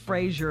 Kevin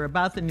Frazier,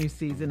 about the new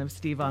season of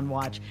Steve on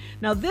Watch.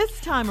 Now,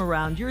 this time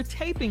around, you're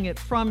taping it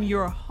from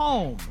your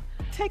home.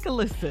 Take a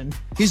listen.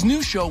 His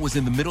new show was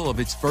in the middle of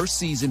its first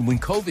season when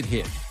COVID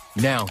hit.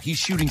 Now he's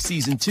shooting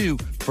season 2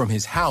 from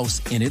his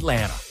house in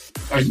Atlanta.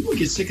 Are you going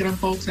to get sick of them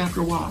folks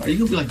after a while? Are you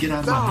going to be like, get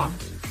out of my house?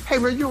 Hey,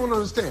 man, you don't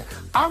understand.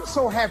 I'm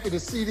so happy to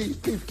see these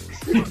people.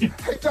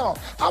 Hey, dog,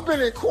 I've been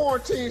in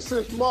quarantine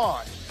since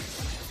March.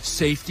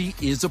 Safety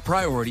is a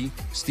priority.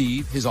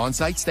 Steve, his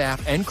on-site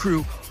staff, and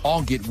crew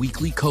all get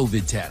weekly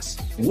COVID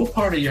tests. What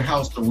part of your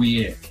house are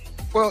we in?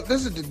 Well,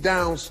 this is the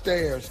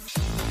downstairs.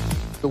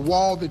 The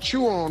wall that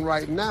you're on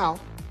right now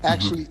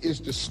actually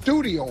is the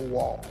studio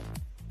wall.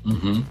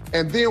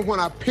 And then when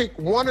I pick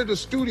one of the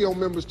studio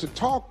members to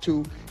talk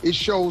to, it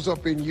shows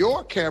up in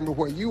your camera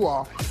where you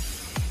are.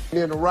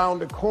 And then around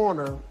the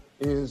corner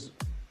is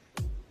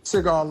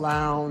cigar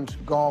lounge,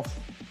 golf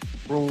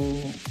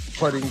room,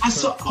 putting. I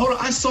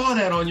saw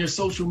that on your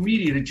social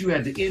media that you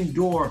had the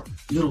indoor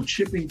little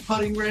chipping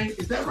putting range.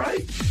 Is that right?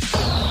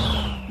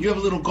 You have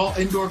a little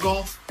indoor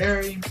golf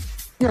area?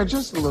 Yeah,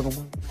 just a little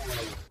one.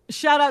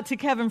 Shout out to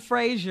Kevin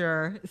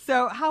Frazier.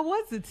 So, how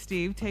was it,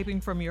 Steve,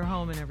 taping from your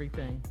home and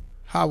everything?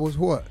 How was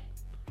what?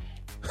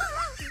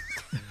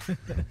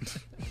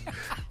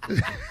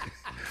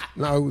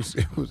 No, it was.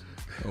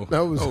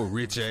 Oh,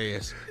 rich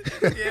ass.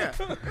 Yeah.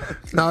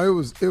 No,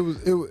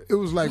 it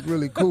was like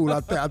really cool.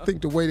 I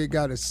think the way they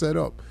got it set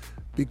up,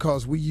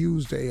 because we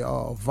used a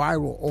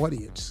viral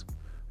audience,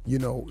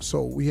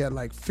 so we had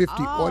like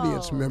 50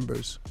 audience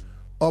members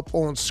up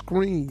on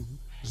screen,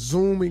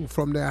 zooming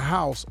from their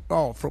house,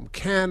 from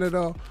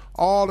Canada,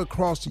 all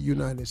across the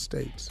United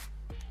States.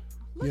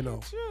 So you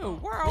like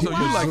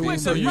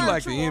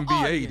the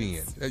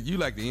NBA then? You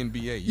like the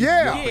NBA?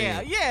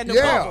 Yeah, in the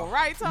bubble,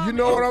 right, Tommy? You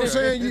know what I'm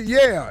saying?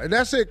 Yeah, and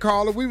that's it,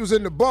 Carla. We was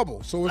in the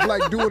bubble, so it's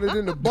like doing it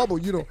in the bubble,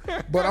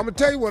 But I'm gonna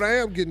tell you what, I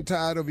am getting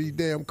tired of these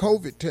damn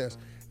COVID tests.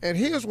 And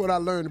here's what I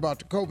learned about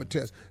the COVID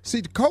test. See,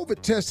 the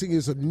COVID testing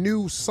is a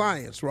new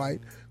science,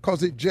 right?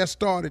 Because it just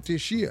started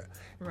this year.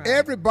 Right.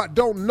 Everybody,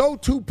 don't know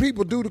two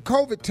people do the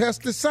COVID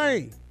test the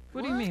same.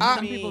 What do you mean?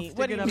 Some people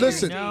stick it up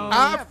listen, your nose.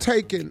 I've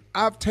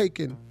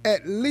taken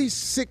at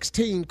least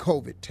 16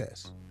 COVID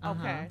tests.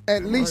 Okay.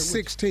 At least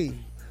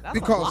 16. That's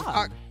because a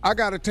lot. I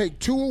got to take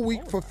 2 a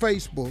week for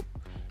Facebook,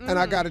 and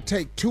I got to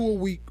take 2 a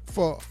week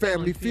for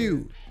Family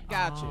Feud.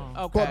 Gotcha.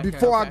 Okay. But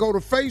before I go to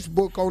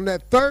Facebook on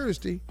that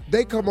Thursday,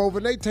 they come over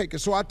and they take it.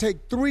 So I take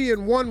 3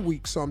 in 1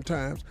 week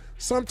sometimes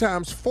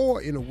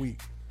 4 in a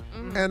week.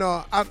 And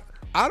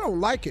I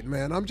don't like it,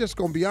 man. I'm just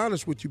going to be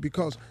honest with you,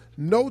 because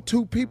no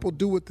two people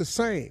do it the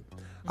same.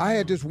 I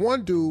had this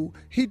one dude,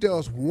 he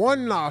does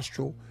one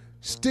nostril,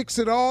 sticks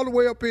it all the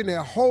way up in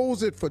there,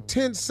 holds it for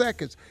 10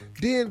 seconds,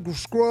 then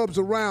scrubs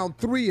around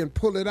 3 and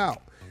pull it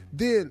out.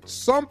 Then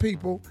some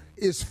people,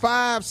 it's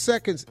 5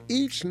 seconds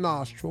each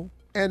nostril,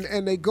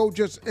 and they go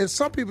and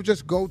some people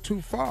just go too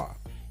far.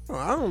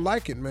 I don't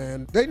like it,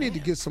 man. They need to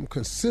get some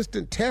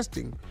consistent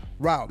testing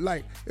route.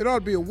 Like, it ought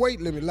to be a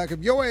weight limit. Like, if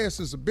your ass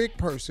is a big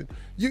person,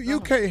 you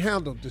can't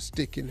handle the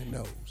stick in the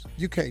nose.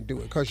 You can't do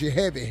it because you're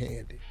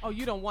heavy-handed. Oh,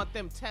 you don't want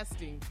them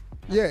testing.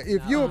 Yeah,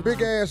 if you're a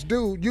big-ass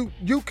dude, you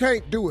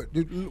can't do it.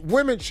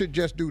 Women should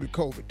just do the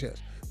COVID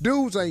test.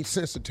 Dudes ain't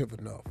sensitive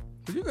enough.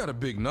 But you got a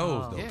big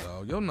nose, though,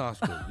 dog. Your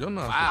nostril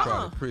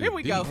probably pretty Here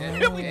we deep. go.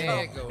 Here we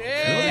go.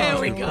 Your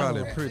nostril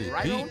probably pretty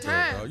Right deep, on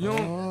time. though,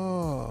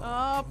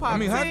 dog. Patti. I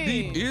mean, how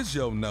deep is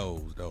your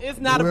nose, though? It's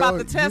not about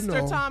the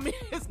tester, Tommy.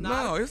 It's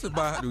not. No, it's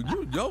about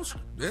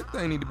that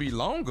thing need to be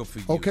longer for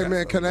you. Okay,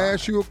 man, can I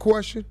ask you a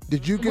question?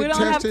 Did you get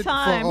tested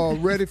for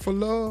Ready for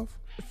Love?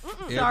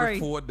 Every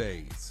 4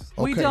 days.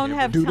 Okay. We don't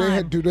have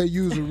time. Do they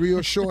use a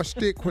real short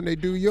stick when they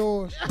do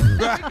yours?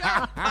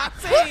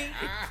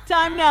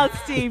 Time now,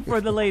 Steve,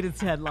 for the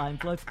latest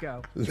headlines. Let's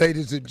go.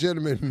 Ladies and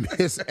gentlemen,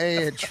 Miss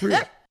Ann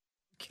Tripp.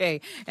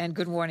 Okay, and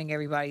good morning,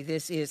 everybody.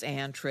 This is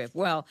Ann Tripp.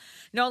 Well,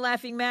 no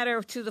laughing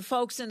matter to the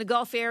folks in the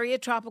Gulf area.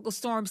 Tropical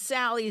Storm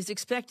Sally is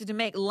expected to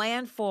make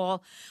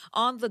landfall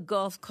on the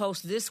Gulf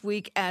Coast this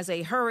week as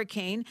a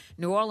hurricane.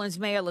 New Orleans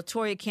Mayor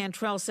LaToya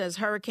Cantrell says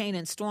hurricane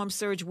and storm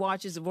surge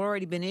watches have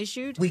already been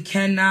issued. We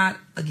cannot,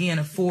 again,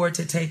 afford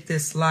to take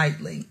this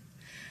lightly.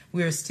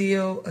 We are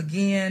still,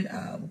 again,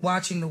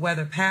 watching the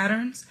weather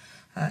patterns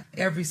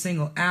every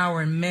single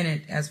hour and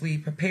minute as we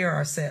prepare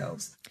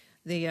ourselves.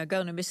 The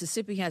governor of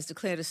Mississippi has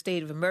declared a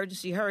state of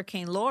emergency.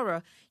 Hurricane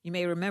Laura, you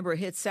may remember,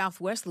 hit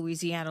southwest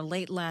Louisiana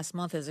late last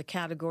month as a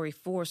Category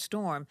 4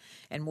 storm,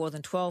 and more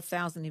than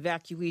 12,000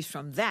 evacuees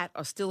from that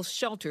are still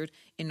sheltered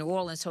in New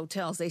Orleans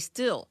hotels. They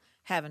still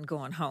haven't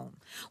gone home.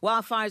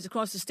 Wildfires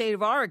across the state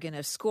of Oregon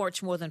have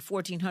scorched more than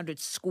 1,400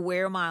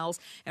 square miles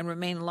and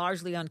remain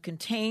largely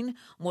uncontained.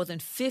 More than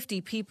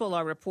 50 people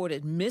are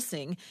reported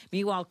missing.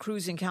 Meanwhile,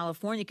 crews in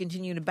California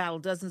continue to battle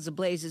dozens of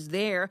blazes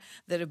there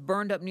that have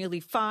burned up nearly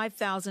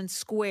 5,000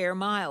 square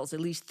miles. At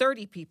least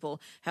 30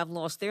 people have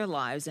lost their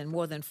lives, and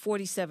more than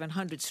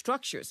 4,700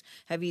 structures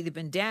have either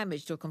been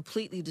damaged or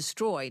completely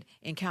destroyed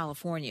in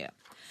California.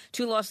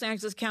 2 Los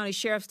Angeles County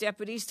Sheriff's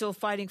deputies still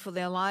fighting for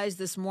their lives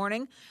this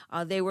morning.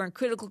 They were in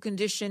critical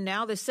condition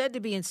now. They're said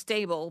to be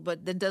unstable,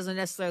 but that doesn't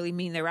necessarily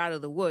mean they're out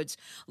of the woods.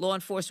 Law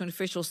enforcement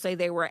officials say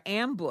they were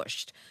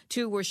ambushed.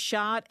 2 were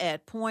shot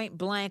at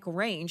point-blank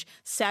range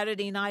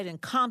Saturday night in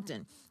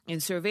Compton. In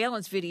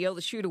surveillance video,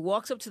 the shooter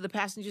walks up to the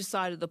passenger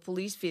side of the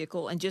police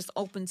vehicle and just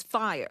opens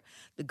fire.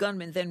 The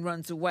gunman then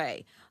runs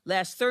away.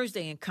 Last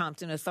Thursday in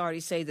Compton,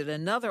 authorities say that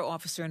another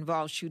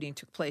officer-involved shooting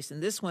took place.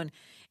 In this one,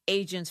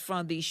 agents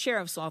from the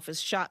sheriff's office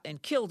shot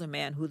and killed a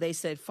man who they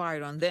said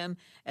fired on them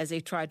as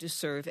they tried to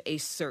serve a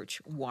search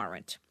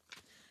warrant.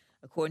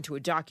 According to a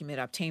document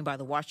obtained by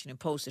the Washington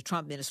Post, the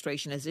Trump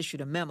administration has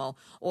issued a memo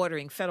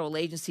ordering federal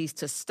agencies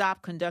to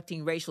stop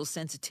conducting racial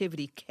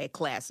sensitivity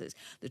classes.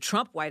 The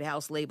Trump White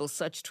House labels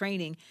such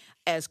training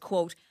as,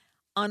 quote,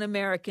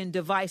 un-American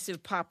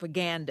divisive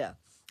propaganda.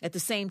 At the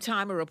same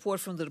time, a report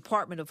from the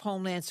Department of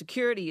Homeland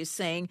Security is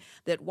saying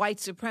that white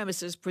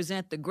supremacists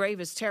present the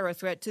gravest terror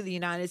threat to the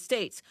United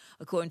States.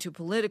 According to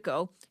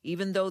Politico,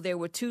 even though there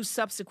were 2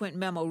 subsequent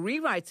memo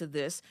rewrites of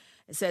this,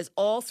 it says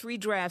all 3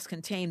 drafts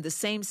contain the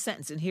same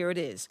sentence, and here it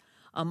is.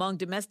 Among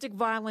domestic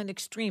violent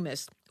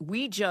extremists,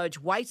 we judge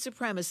white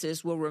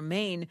supremacists will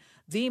remain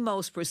the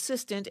most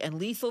persistent and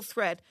lethal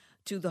threat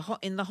to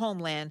in the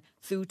homeland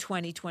through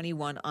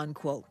 2021,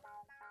 unquote.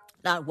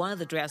 Not one of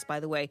the drafts, by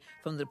the way,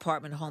 from the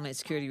Department of Homeland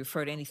Security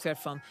referred to any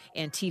threat from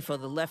Antifa,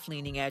 the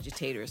left-leaning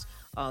agitators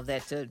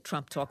that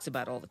Trump talks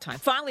about all the time.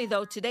 Finally,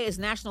 though, today is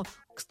National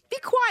Be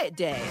Quiet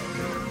Day.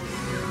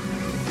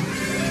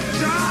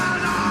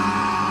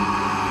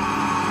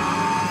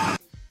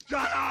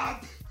 Shut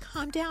up!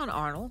 Calm down,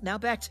 Arnold. Now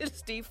back to the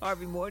Steve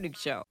Harvey Morning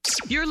Show.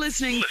 You're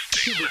listening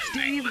to the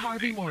Steve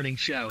Harvey Morning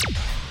Show.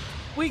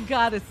 We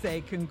gotta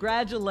say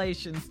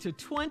congratulations to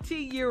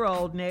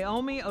 20-year-old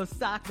Naomi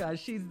Osaka.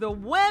 She's the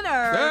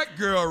winner. That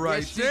girl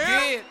right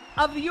there.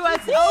 Of the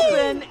U.S.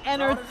 Open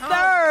and her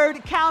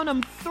third, count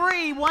 'em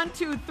 3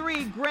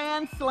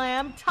 Grand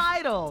Slam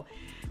title.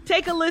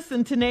 Take a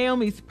listen to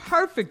Naomi's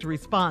perfect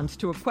response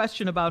to a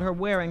question about her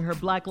wearing her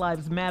Black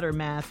Lives Matter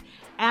mask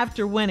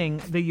after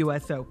winning the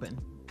U.S. Open.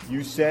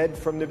 You said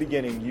from the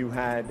beginning you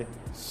had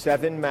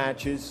 7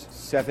 matches,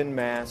 7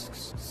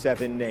 masks,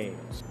 7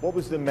 names. What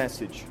was the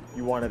message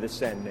you wanted to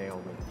send,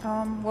 Naomi?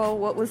 Well,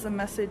 what was the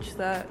message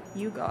that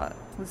you got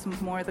was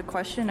more the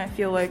question. I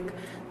feel like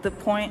the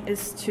point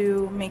is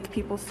to make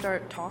people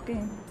start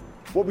talking.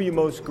 What were you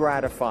most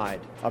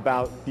gratified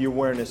about the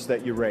awareness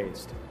that you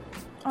raised?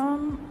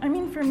 I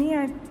mean, for me,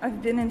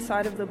 I've been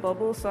inside of the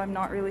bubble, so I'm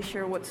not really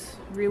sure what's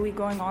really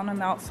going on in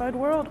the outside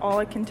world. All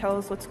I can tell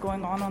is what's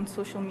going on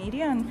social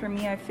media, and for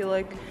me, I feel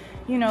like,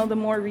 you know, the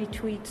more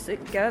retweets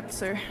it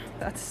gets, or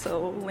that's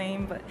so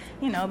lame, but,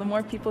 you know, the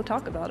more people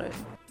talk about it.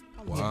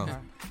 Wow.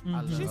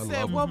 She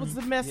said, "What was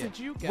the message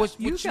you got?" What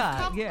you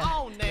got? Come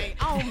on,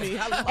 Naomi.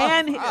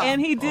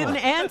 And he didn't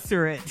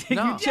answer it.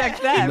 No. You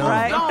checked that, No.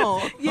 right?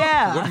 No.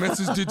 Yeah. What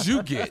message did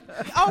you get?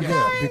 Okay.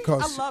 Yeah,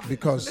 I love it.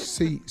 because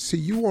see,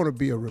 you want to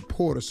be a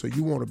reporter, so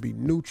you want to be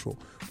neutral,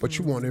 but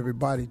you want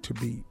everybody to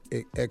be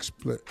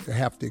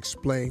have to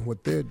explain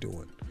what they're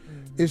doing.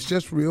 It's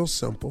just real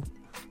simple.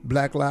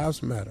 Black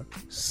Lives Matter.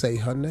 Say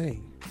her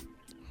name.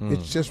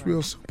 It's just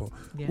real simple.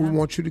 Yeah. We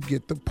want you to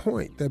get the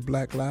point that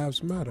Black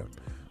Lives Matter.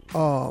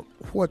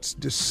 What's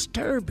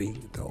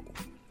disturbing, though,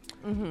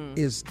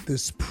 is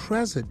this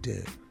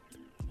president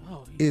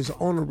is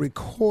on a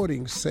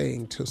recording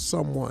saying to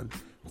someone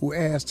who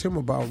asked him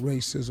about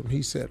racism,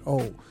 he said,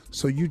 "Oh,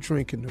 so you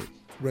drinking the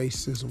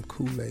racism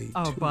Kool-Aid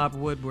Oh, too?" Bob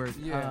Woodward.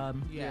 Yeah.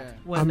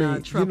 When I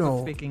mean, Trump you know,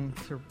 was speaking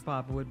to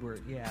Bob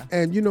Woodward, yeah.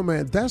 And you know,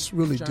 man, that's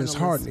really Journalists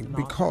disheartening and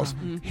all. because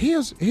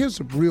here's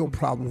a real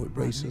problem with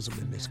racism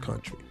in this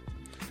country.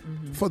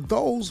 For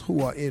those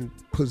who are in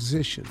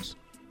positions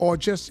or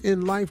just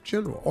in life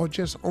general or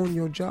just on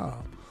your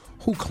job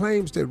who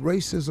claims that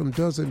racism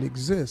doesn't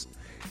exist,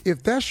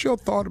 if that's your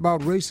thought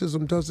about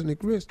racism doesn't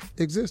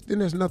exist, then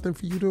there's nothing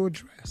for you to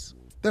address.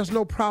 There's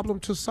no problem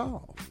to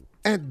solve.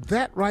 And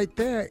that right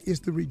there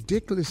is the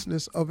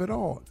ridiculousness of it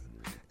all.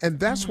 And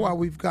that's why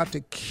we've got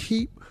to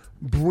keep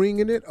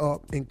bringing it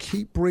up and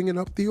keep bringing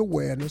up the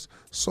awareness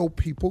so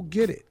people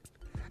get it.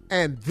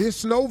 And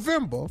this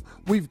November,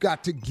 we've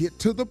got to get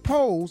to the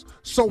polls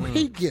so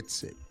he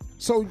gets it.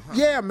 So,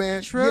 yeah,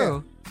 man.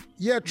 True.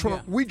 Yeah,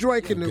 Trump, we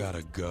drinking You the...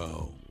 gotta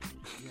go.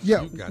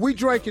 Yeah, You got we to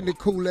drinking go. the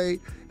Kool-Aid,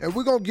 and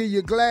we're going to give you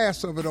a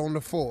glass of it on the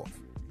 4th.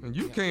 And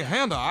you can't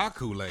handle our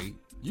Kool-Aid.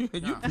 You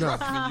trust me, you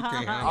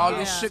can't handle All it.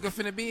 this sugar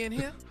finna be in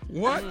here?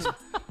 What?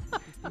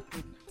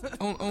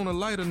 on a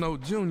lighter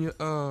note, Junior,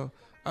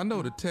 I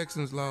know the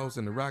Texans lost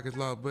and the Rockets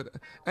lost, but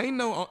ain't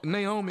no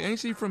Naomi. Ain't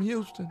she from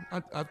Houston?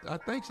 I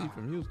think she's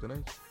from Houston,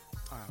 ain't she?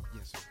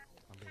 Yes, sir.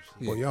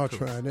 Well, y'all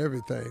trying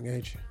everything,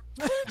 ain't you?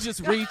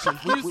 Just reaching.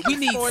 We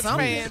need sports some.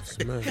 fans.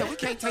 Yeah, we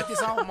can't take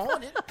this all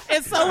morning.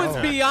 And so is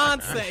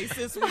Beyonce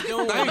since we're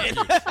doing it.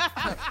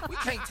 We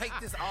can't take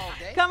this all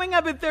day. Coming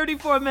up at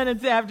 34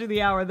 minutes after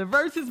the hour, the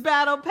Verzuz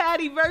battle,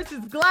 Patti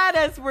versus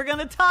Gladys. We're going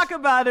to talk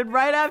about it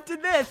right after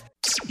this.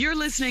 You're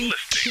listening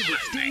to the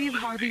Steve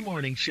Harvey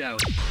Morning Show.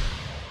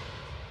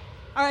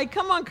 All right,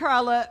 come on,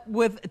 Carla.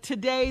 With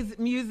today's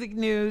music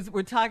news,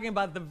 we're talking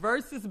about the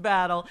Verzuz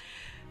battle,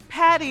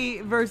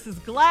 Patti versus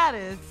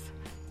Gladys.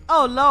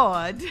 Oh,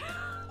 Lord.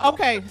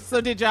 Okay, so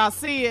did y'all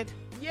see it?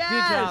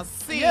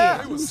 Yes. Did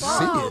y'all see it?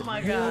 Oh,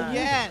 my God.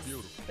 Yes.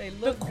 They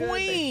look the good.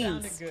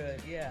 queens. They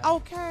sounded good. Yeah.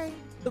 Okay.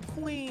 The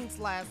queens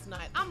last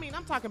night. I mean,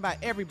 I'm talking about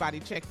everybody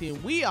checked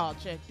in. We all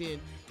checked in.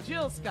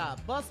 Jill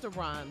Scott, Busta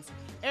Rhymes,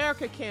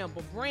 Erica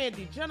Campbell,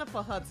 Brandy,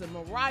 Jennifer Hudson,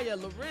 Mariah,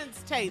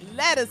 Lorenz Tate,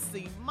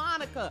 Lettucey,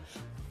 Monica,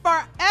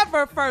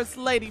 forever First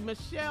Lady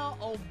Michelle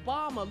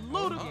Obama,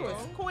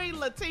 Ludacris, Queen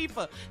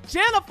Latifah,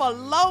 Jennifer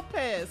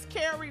Lopez,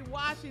 Kerry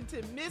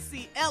Washington,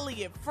 Missy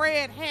Elliott,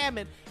 Fred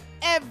Hammond,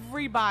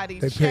 everybody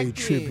They checked paid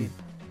tribute. in.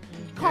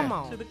 Come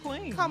on. To the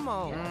queen. Come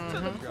on.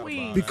 To the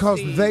queen. Because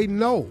Steve. they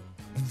know.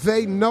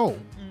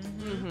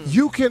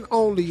 You can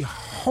only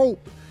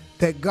hope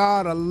that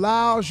God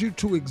allows you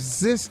to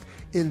exist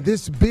in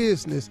this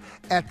business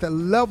at the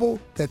level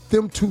that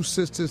them two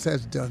sisters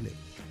has done it.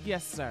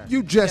 Yes, sir.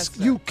 You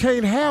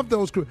can't have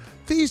those.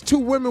 These two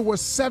women were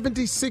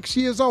 76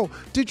 years old.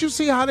 Did you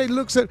see how they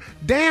look?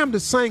 Damn the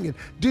singing.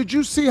 Did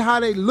you see how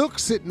they look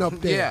sitting up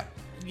there?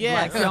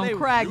 Yeah. Yes. Like on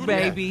crack,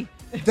 baby.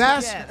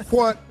 That's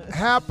what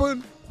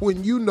happened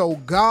when you know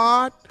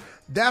God.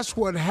 That's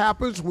what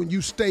happens when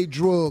you stay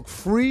drug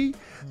free.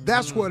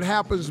 That's what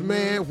happens,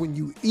 man, when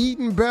you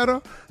eating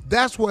better.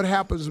 That's what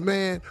happens,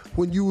 man,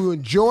 when you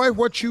enjoy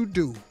what you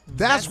do.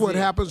 That's what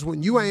happens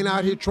when you ain't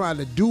out here trying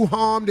to do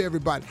harm to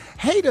everybody.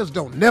 Haters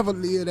don't never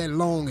live that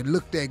long and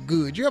look that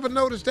good. You ever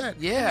notice that?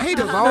 Yeah.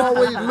 Haters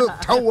always look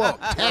toe up,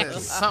 tacky.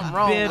 Something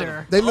wrong with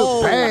them. They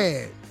look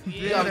bad.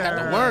 You don't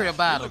got to worry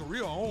about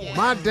them.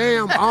 My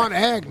damn Aunt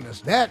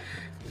Agnes, that...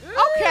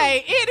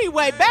 Okay,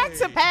 anyway, back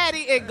to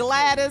Patti and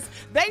Gladys.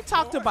 They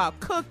talked about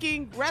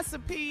cooking,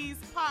 recipes,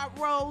 pot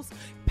roast.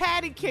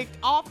 Patti kicked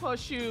off her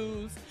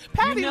shoes.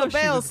 Patti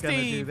LaBelle,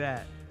 Steve,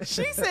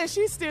 she said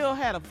she still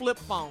had a flip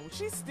phone.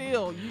 She doesn't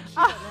have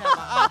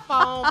an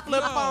iPhone,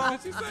 flip phone.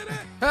 Did she say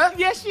that? Huh?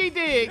 Yes, she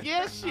did.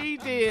 Yes, she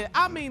did.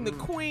 I mean, the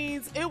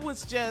queens, it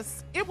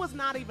was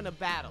not even a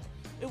battle.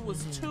 It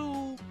was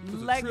two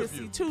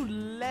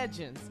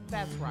legends.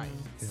 That's right.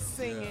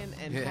 Singing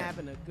and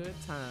having a good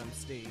time,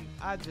 Steve.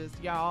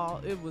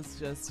 It was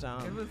just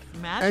it was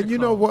magical. And you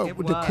know what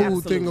the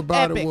cool thing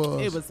about epic. it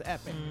was? It was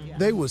epic. Yeah.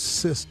 They were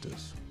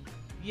sisters.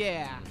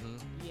 Yeah.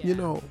 You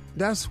know,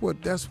 that's what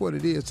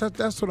it is.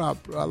 That's what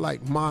I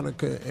like.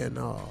 Monica and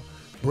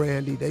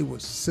Brandy, they were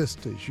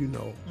sisters, you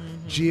know.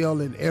 Jill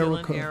and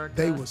Erica,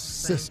 they were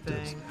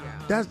sisters.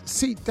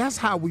 That's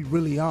how we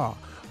really are.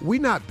 We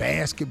not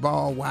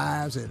basketball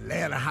wives and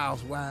ladder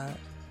house wives.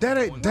 That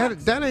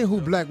ain't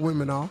who black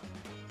women are.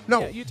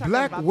 No, you're talking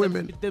black about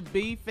women. The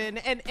beef and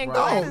Right.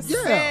 Gladys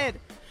Yeah.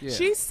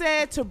 she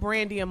said to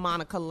Brandy and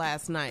Monica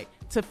last night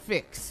to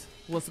fix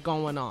what's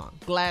going on.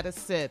 Gladys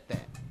said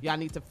that. Y'all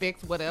need to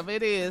fix whatever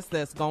it is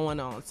that's going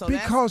on. So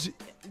Because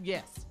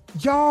yes.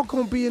 Y'all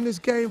gonna be in this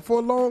game for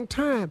a long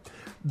time.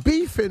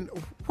 Beefing,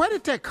 where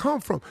did that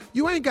come from?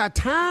 You ain't got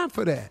time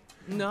for that.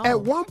 No.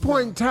 At one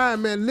point in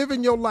time, man,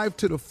 living your life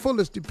to the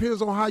fullest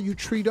depends on how you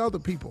treat other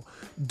people.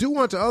 Do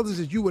unto others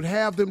as you would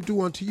have them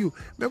do unto you.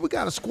 Man, we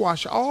got to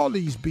squash all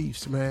these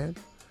beefs, man.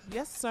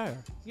 Yes, sir.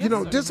 You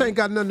know, this ain't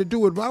got nothing to do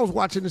with it. I was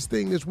watching this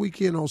thing this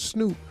weekend on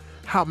Snoop,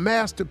 how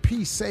Master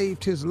P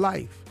saved his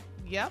life.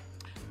 Yep.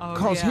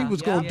 Because he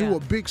was going to do a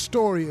big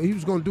story. He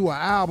was going to do an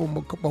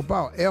album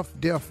about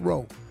Death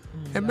Row.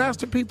 And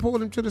Master P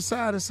pulled him to the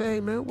side and said, hey,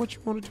 man, what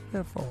you want to do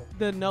that for?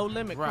 The No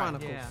Limit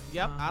Chronicles. Yeah.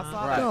 Yep, I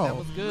saw that. No. That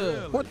was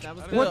good.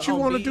 What you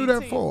want to do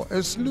that BET. for?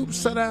 And Snoop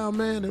sat down,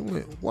 man, and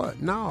went,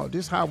 what? No,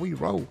 this how we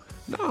roll.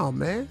 No,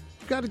 man.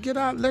 You got to get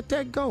out and let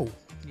that go.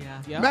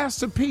 Yeah. Yep.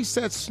 Master P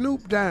sat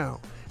Snoop down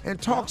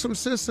and talked some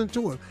sense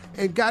into him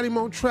and got him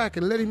on track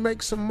and let him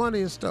make some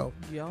money and stuff.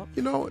 Yep.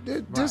 You know,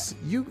 that's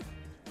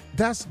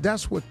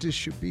what this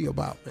should be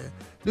about, man.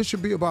 This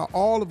should be about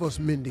all of us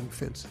mending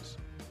fences.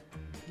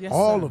 Yes,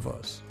 all sir. of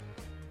us.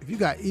 If you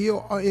got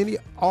ill or any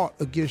art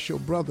against your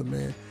brother,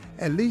 man,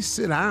 at least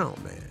sit down,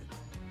 man.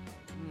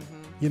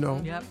 You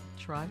know? Yep.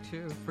 Try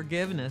to.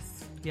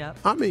 Forgiveness. Yep.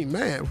 I mean,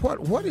 man,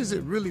 what is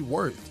it really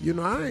worth? You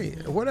know,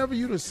 whatever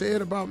you done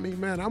said about me,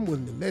 man, I'm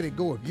willing to let it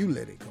go if you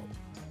let it go.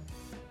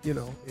 You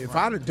know, if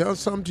I'd have done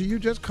something to you,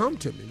 just come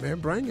to me, man.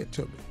 Bring it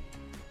to me.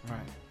 Right.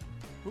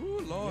 Ooh,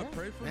 Lord,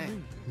 pray for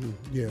me.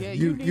 Yeah,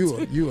 you you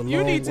a long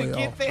you need to way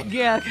get off. there.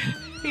 Yeah.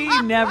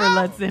 He never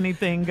lets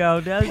anything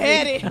go, does he?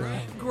 Petty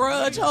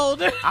grudge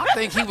holder. I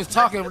think he was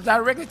talking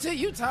directly to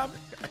you, Tommy.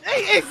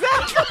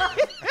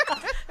 Exactly.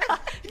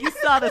 You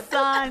saw the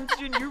signs,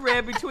 Junior. You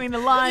read between the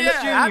lines,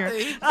 Yeah,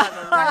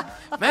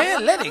 Junior.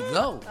 Man, let it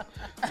go.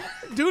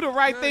 Do the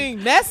right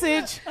thing.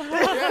 Message.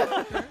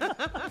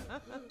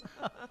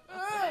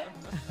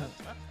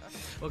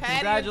 Well, Patty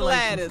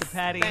congratulations and Gladys. to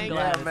Patty Thank and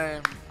Gladys, you,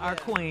 man. our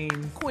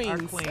queens. Our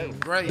queens.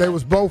 Great. They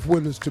was both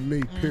winners to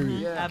me,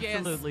 period. Yeah.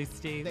 Absolutely,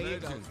 Steve. There you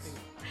go, Steve.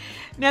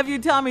 Nephew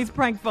Tommy's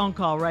prank phone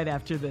call right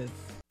after this.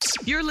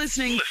 You're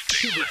listening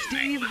to the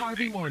Steve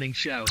Harvey Morning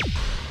Show.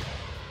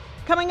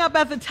 Coming up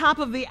at the top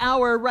of the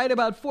hour, right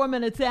about 4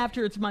 minutes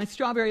after, it's my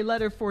strawberry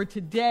letter for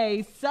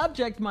today.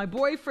 Subject, my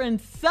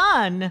boyfriend's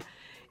son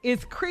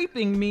is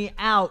creeping me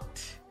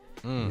out.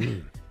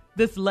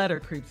 This letter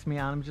creeps me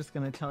out. I'm just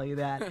going to tell you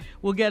that.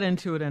 We'll get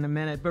into it in a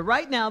minute. But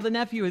right now, the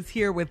nephew is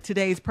here with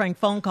today's prank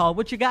phone call.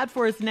 What you got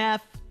for us,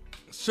 Neff?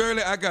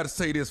 Shirley, I got to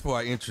say this before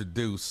I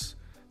introduce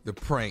the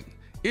prank.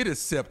 It is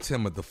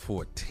September the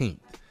 14th.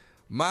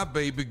 My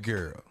baby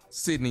girl,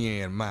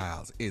 Sydney Ann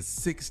Miles, is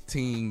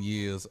 16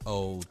 years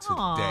old today.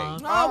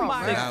 Aww. Oh,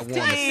 my And I want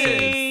to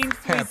say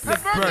happy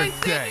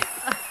birthday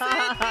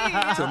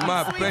to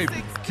my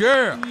baby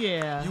girl.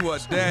 Yeah. You are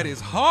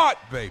daddy's heart,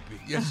 baby.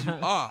 Yes, you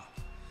are.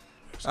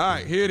 All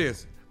right, here it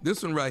is.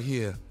 This one right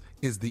here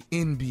is the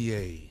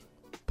NBA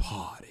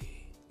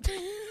party.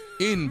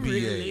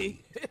 NBA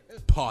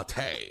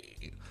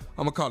party.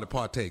 I'm going to call it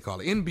party. Call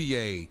it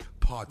NBA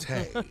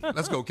party.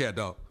 Let's go, cat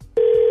dog.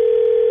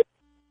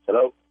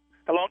 Hello?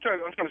 Hello,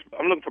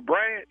 I'm looking for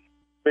Brad.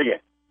 Speaking.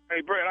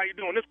 Hey, Brad, how you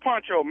doing? This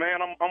Poncho, man.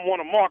 I'm one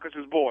of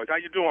Marcus's boys. How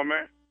you doing,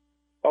 man?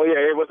 Oh, yeah.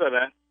 Hey, what's up,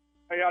 man?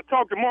 Hey, I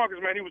talked to Marcus,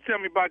 man. He was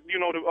telling me about,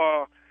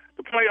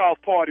 the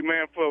playoff party,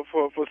 man, for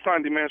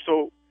Sunday, man.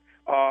 So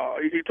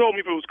he told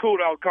me if it was cool,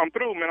 I would come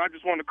through, man. I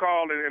just wanted to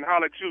call and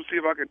holler at you, see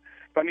if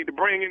I need to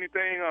bring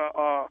anything,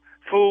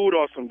 food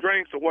or some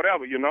drinks or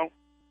whatever, you know.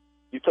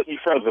 You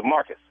friends with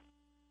Marcus?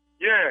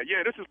 Yeah.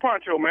 This is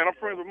Poncho, man. I'm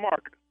friends with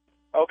Marcus.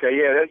 Okay,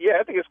 yeah,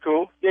 I think it's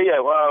cool.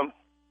 Yeah.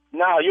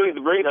 No, you don't need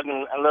to bring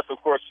nothing unless,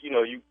 of course, you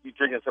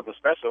drinking something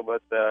special.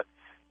 But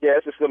yeah,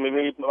 it's just gonna be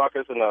me,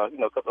 Marcus, and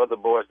a couple other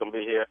boys gonna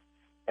be here,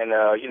 and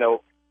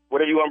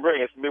whatever you want to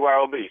bring, it's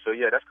BYOB. So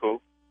yeah, that's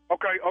cool.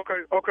 Okay.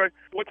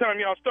 What time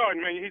y'all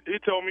starting, man? He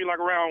told me like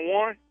around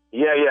 1.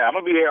 Yeah, I'm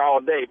gonna be here all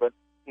day, but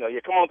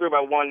come on through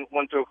about 1,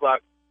 2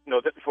 o'clock.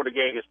 Just before the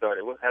game gets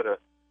started. We'll have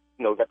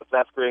got the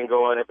flat screen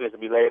going. Everything's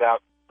gonna be laid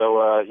out.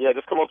 So yeah,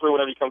 just come on through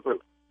whenever you come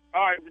through.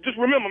 All right, just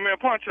remember, man,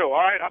 Poncho.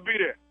 All right, I'll be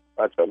there.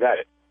 All right, so got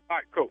it. All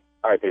right, cool.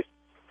 All right, peace.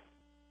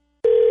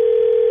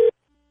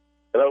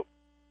 Hello.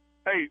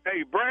 Hey,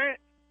 Brad.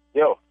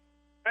 Yo.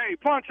 Hey,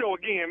 Poncho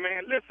again,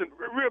 man. Listen,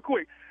 real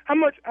quick. How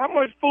much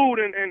food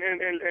and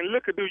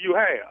liquor do you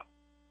have?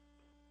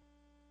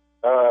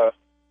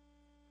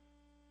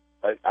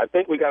 I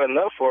think we got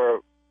enough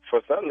for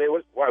Sunday.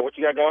 What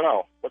you got going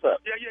on? What's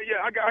up?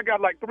 Yeah. I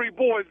got like 3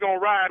 boys gonna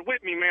ride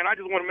with me, man. I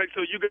just want to make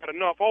sure you got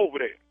enough over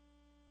there.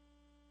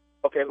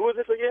 Okay, who is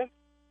this again?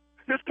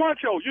 This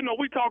Poncho.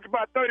 We talked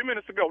about 30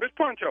 minutes ago. This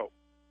Poncho.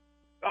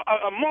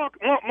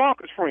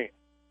 Marcus' friend.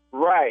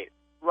 Right.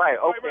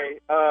 Okay.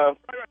 Right.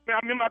 Man, I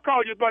remember I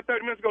called you about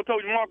 30 minutes ago.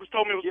 Told you Marcus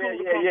told me it was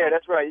cool. Yeah.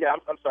 That's right. Yeah,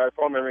 I'm sorry.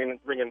 Phone been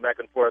ringing back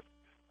and forth.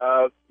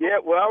 Yeah.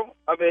 Well,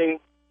 I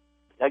mean,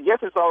 I guess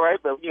it's all right,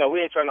 but we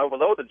ain't trying to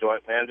overload the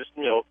joint, man. Just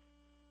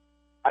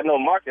I know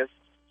Marcus,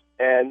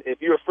 and if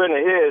you're a friend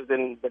of his,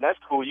 then that's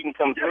cool. You can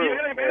come through.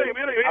 Yeah,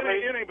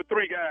 it ain't but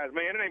 3 guys,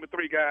 man. It ain't but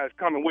 3 guys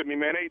coming with me,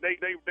 man.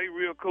 They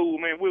real cool,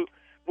 man. We'll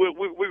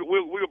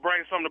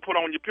bring something to put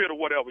on your pit or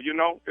whatever.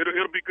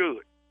 It'll be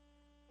good.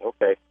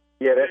 Okay.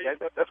 Yeah,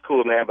 that's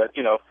cool, man. But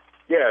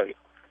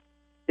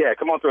yeah.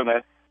 Come on through,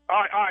 man.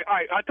 All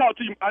right. I talk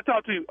to you. All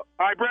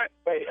right, Brett.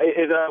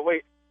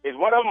 Wait, is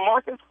one of them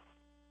Marcus?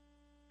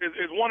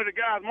 Is one of the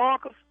guys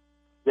Marcus?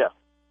 Yeah.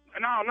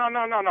 No.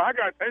 I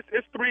got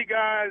it's 3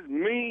 guys.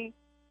 Me,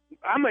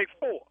 I make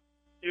 4.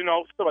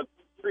 So like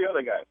 3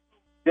 other guys.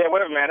 Yeah,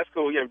 whatever, man. That's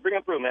cool. Yeah, bring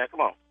them through, man.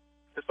 Come on.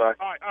 That's fine.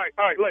 All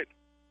right. Later.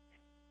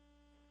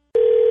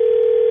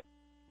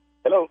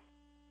 Hello.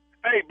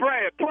 Hey,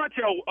 Brad,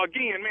 Poncho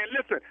again, man.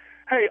 Listen,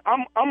 hey,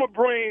 I'm gonna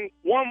bring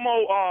one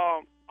more.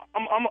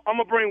 I'm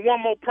gonna bring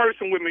one more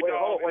person with me,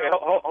 dog.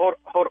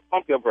 Hold.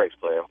 Pump your brakes,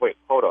 player. Wait,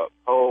 hold up.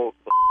 Hold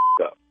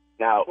the up.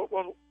 Now,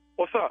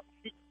 what's up?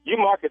 You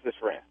Marcus'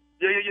 friend.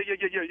 Yeah.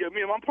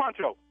 Me and I'm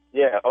Poncho.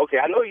 Yeah, okay.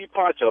 I know you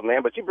Poncho,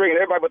 man, but you bringing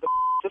everybody but the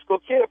Cisco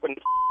kid up, and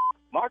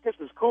Marcus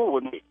is cool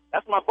with me.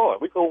 That's my boy.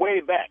 We go way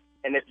back.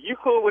 And if you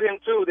cool with him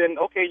too, then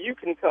okay, you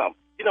can come.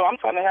 I'm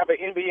trying to have an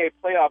NBA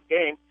playoff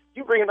game.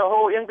 You bringing the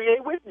whole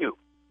NBA with you.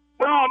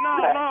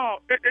 No.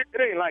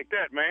 It ain't like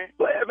that, man.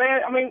 But,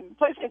 man, I mean, the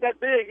place ain't that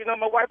big.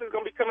 My wife is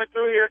going to be coming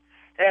through here,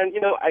 and,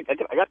 I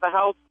got the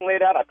house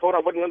laid out. I told her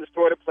I wasn't going to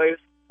destroy the place.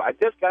 I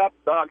just got out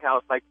the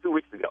doghouse like 2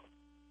 weeks ago.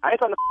 I ain't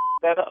trying to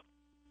that up.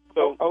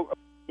 So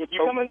if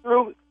you coming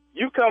through,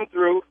 you come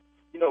through,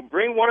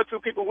 bring 1 or 2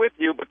 people with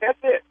you, but that's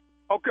it.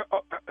 Okay.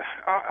 All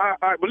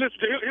right, but listen,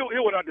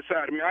 here's what I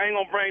decided, man. I ain't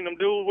going to bring them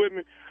dudes with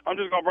me. I'm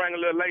just going to bring a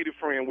little lady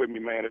friend with me,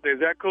 man. Is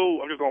that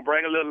cool? I'm just going to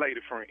bring a little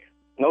lady friend.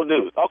 No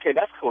dudes. Okay,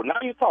 that's cool. Now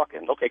you're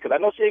talking. Okay, because I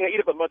know she ain't gonna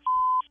eat up a bunch of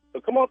so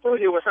come on through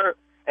here with her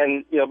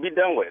and be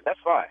done with it. That's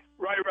fine.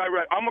 Right.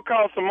 I'm gonna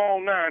call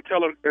Simone now and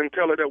tell her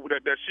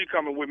that she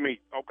coming with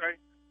me. Okay.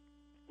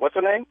 What's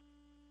her name?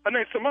 Her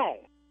name's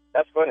Simone.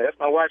 That's funny. That's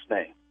my wife's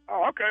name.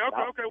 Oh, okay.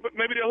 But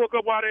maybe they'll hook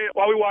up while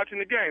we watching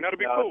the game. That'll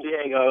be cool. She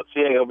ain't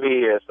gonna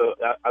be here. So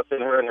I'll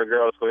send her and her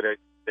girls with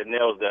their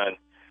nails done.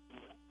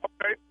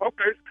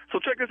 Okay. So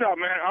check this out,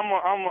 man. I'm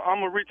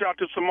gonna reach out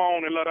to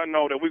Simone and let her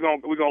know that we're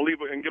gonna leave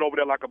her and get over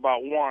there like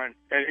about 1.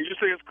 And you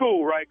say it's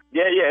cool, right?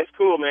 Yeah, it's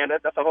cool, man.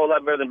 That's a whole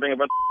lot better than bringing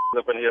a bunch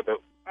of up in here.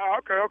 But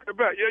okay,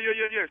 bet.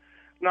 Yeah.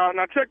 Now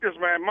check this,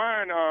 man.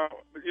 Mine,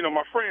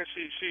 my friend,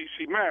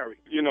 she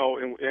married,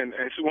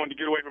 and she wanted to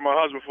get away from her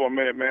husband for a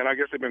minute, man. I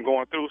guess they've been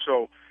going through,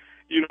 so,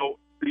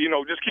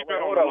 just keep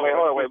that on.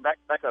 Hold on.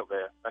 Back up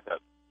there. Back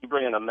up. You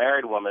bring in a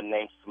married woman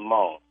named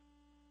Simone.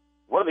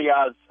 What are the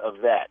odds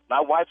of that?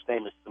 My wife's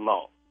name is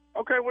Simone.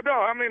 Okay, well,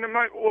 no, I mean,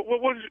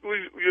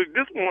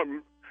 this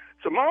one,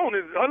 Simone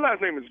is, her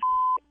last name is.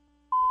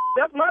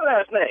 That's my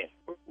last name.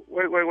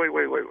 Wait. Hold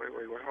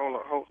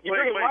on.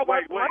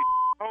 Wait.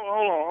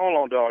 Hold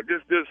on, dog.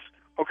 This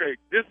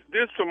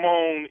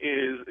Simone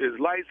is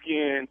light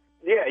skinned.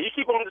 Yeah, you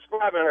keep on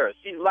describing her.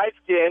 She's light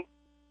skinned,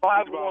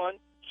 5'1",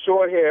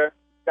 short hair,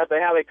 got the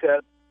alley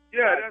cut.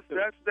 Yeah,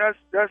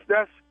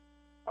 that's.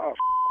 Oh,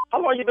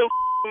 how long you been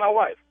with my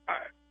wife?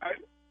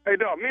 Hey,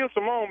 dog, me and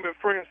Simone been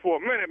friends for a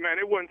minute, man.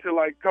 It wasn't until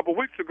like a couple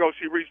weeks ago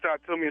she reached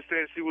out to me and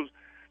said she was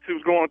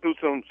going through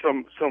some.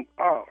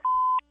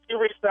 She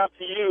reached out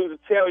to you to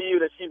tell you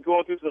that she's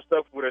going through some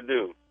stuff with her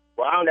dude.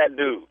 Well, I'm that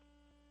dude.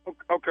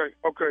 Okay.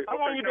 How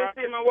long you been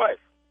seeing my wife?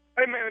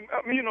 Hey, man,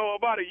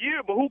 about a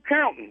year, but who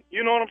counting?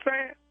 You know what I'm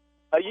saying?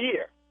 A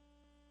year.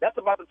 That's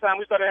about the time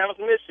we started having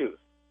some issues.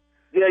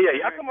 Yeah.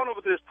 Y'all come on over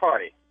to this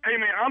party. Hey,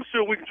 man, I'm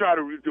sure we can try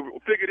to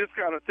figure this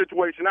kind of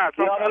situation out.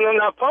 No.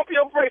 Pump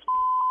your brakes.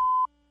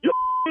 You're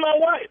my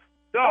wife.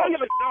 I don't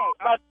give a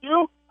about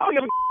you. I don't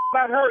give a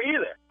about her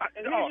either.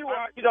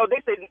 They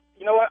say,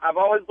 you know what? I've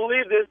always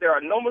believed this. There are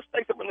no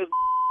mistakes up in this.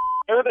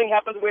 Everything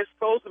happens the way it's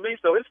supposed to be.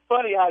 So it's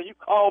funny how you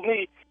call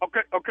me.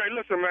 Okay.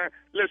 Listen, man.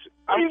 Listen.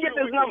 How do you get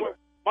this number?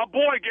 My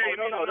boy gave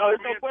me. No.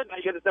 There's no question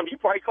how you get this number. You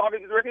probably called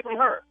me directly from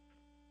her.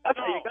 That's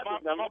how you got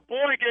this number. My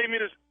boy gave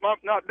me this.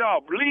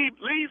 Dog, leave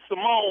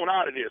Simone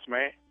out of this,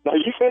 man. No,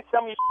 you can't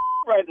tell me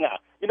right now.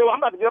 You know,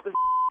 I'm about to get up this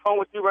phone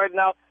with you right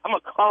now. I'm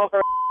gonna call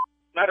her.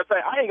 Matter of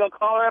fact, I ain't gonna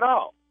call her at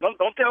all. Don't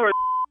tell her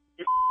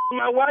you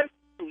my wife.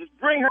 Just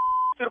bring her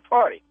to the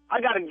party. I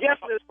got a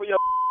guest list for your.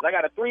 I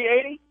got a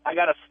 380. I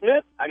got a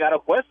Smith. I got a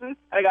Wesson.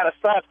 I got a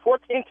size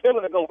 14 Timber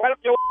that go right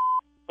up your.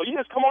 So you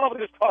just come on over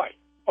to this party.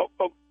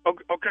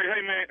 Okay.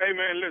 Hey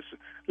man.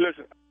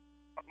 Listen.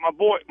 My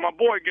boy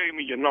gave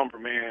me your number,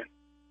 man.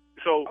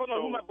 So I don't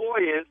know who my boy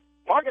is.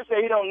 Marcus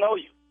said he don't know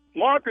you.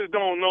 Marcus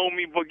don't know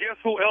me, but guess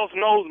who else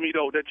knows me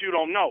though that you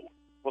don't know?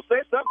 Well,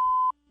 say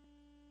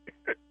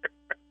something.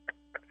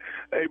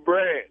 Hey,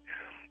 Brad,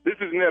 this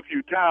is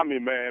nephew Tommy,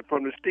 man,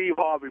 from the Steve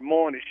Harvey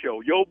Morning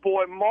Show. Your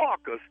boy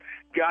Marcus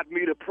got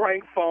me to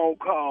prank phone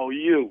call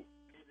you.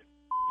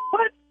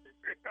 What?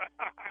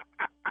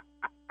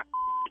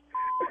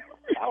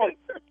 I don't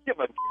give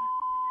a.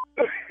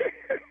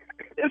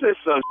 This is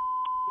some.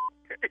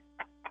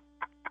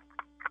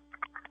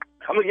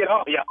 I'm gonna get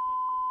all y'all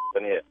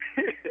in here.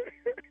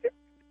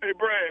 Hey,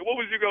 Brad, what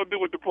was you gonna do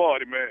with the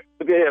party, man?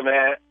 Look at here,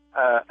 man.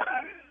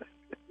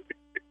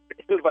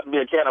 It was about to be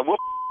a can of whoop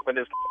for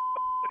this.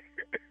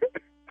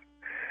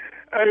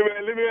 Hey,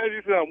 man, let me ask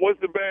you something. What's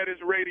the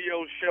baddest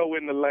radio show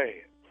in the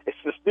land? It's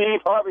the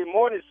Steve Harvey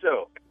Morning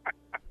Show.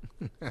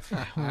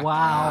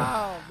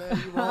 Wow. Oh, man,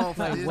 you wrong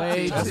for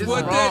this. That's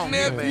what that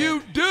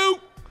nephew do.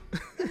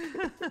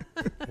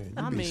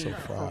 I mean,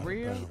 for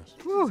real?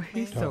 Whew,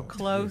 he's so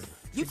close.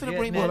 You finna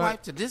bring my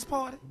wife to this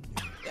party?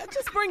 Yeah,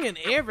 just bringing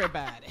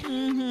everybody.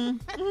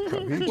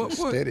 He's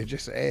steady,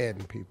 just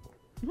adding people.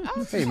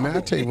 Hey, man,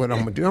 I tell you what I'm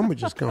going to do. I'm going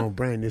to just go and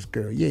bring this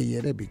girl. Yeah,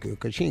 that'd be good,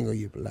 because she ain't going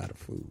to eat a lot of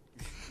food.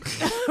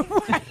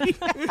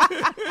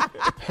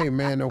 Hey,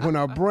 man, when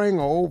I bring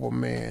her over,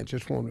 man,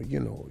 just want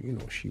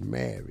to, she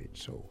married,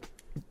 so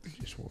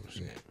just want to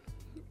say.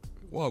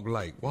 Walk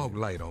light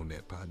on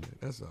that, partner.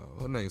 That's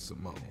all. Her name's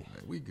Simone,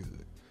 man. We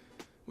good,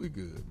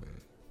 man.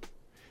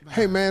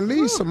 Hey, man,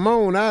 leave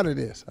Simone out of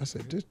this. I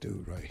said, this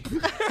dude right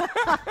here.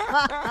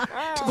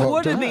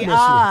 What are the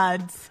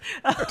odds?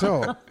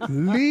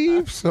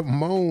 Leave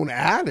Simone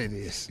out of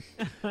this.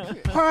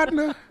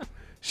 Partner,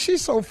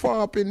 she's so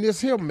far up in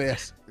this here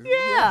mess.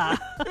 Yeah.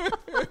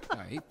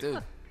 He do.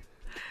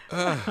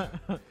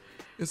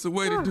 It's the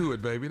way to do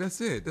it, baby. That's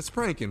it. That's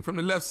pranking from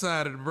the left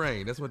side of the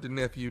brain. That's what the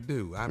nephew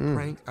do. I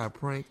prank.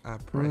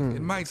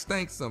 It might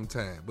stink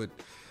sometime, but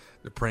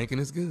the pranking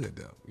is good,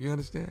 though. You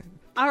understand?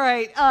 All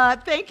right.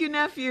 Thank you,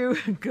 nephew.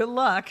 Good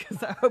luck,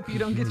 because I hope you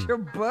don't get your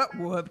butt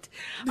whooped.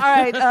 All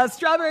right.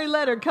 Strawberry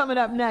Letter coming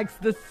up next.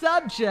 The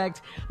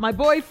subject, my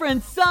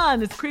boyfriend's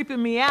son is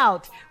creeping me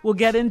out. We'll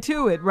get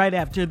into it right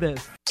after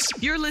this.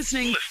 You're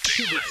listening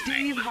to the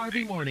Steve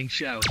Harvey Morning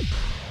Show.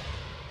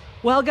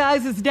 Well,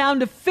 guys, it's down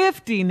to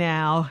 50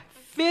 now.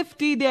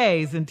 50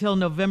 days until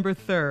November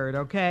 3rd,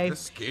 okay? That's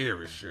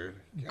scary, Shirley.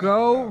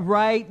 Go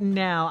right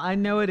now. I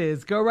know it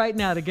is. Go right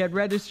now to get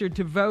registered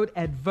to vote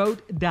at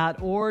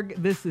vote.org.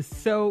 This is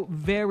so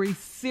very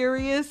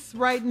serious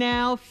right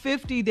now.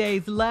 50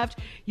 days left.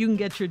 You can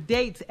get your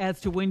dates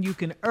as to when you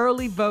can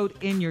early vote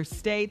in your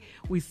state.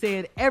 We say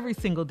it every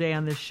single day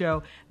on this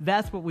show.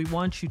 That's what we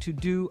want you to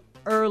do.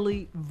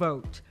 Early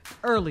vote.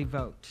 Early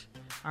vote.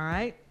 All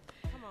right?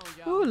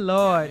 Oh,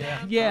 Lord.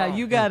 Yeah,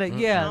 you got to,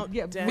 we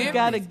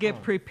got to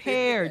get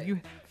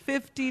prepared.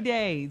 50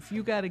 days.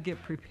 You got to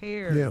get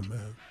prepared. Yeah,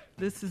 man.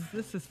 This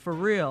is for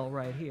real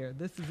right here.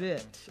 This is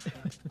it.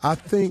 I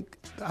think,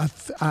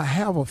 I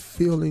have a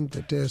feeling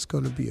that there's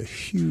going to be a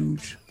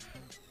huge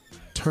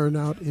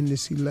turnout in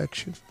this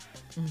election.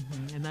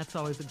 Mm-hmm. And that's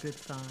always a good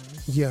sign.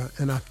 Yeah,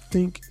 and I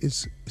think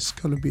it's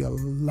going to be a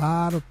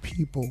lot of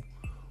people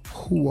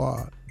who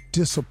are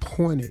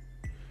disappointed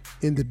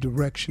in the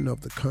direction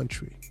of the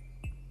country.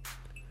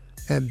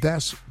 And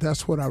that's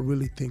what I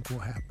really think will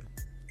happen.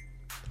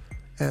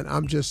 And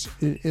I'm just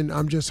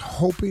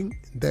hoping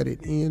that it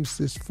ends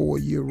this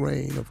 4-year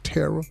reign of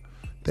terror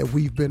that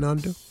we've been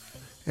under,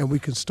 and we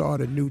can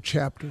start a new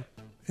chapter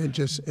and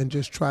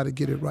just try to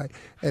get it right.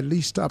 At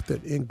least stop the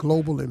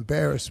global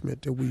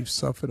embarrassment that we've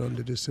suffered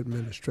under this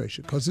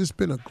administration, because it's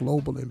been a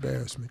global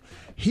embarrassment.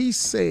 He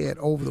said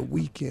over the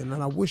weekend,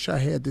 and I wish I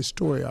had this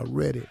story, I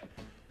read it.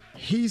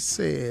 He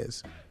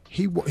says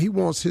he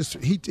wants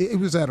he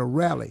was at a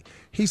rally.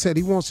 He said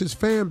he wants his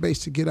fan base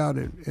to get out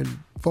and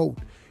vote.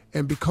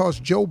 And because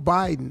Joe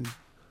Biden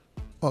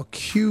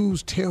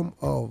accused him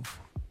of,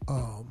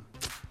 oh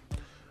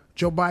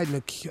man, I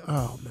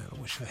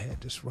wish I had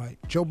this right.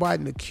 Joe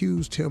Biden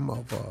accused him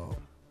of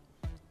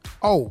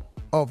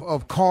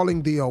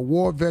calling the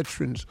war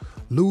veterans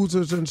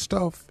losers and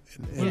stuff.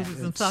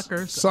 Losers and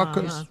suckers.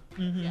 Suckers.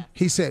 Mm-hmm.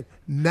 He said,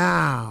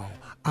 now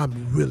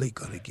I'm really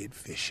going to get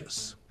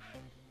vicious.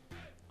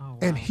 Oh, wow.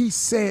 And he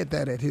said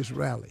that at his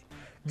rally.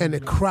 And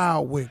the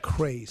crowd went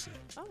crazy.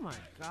 Oh, my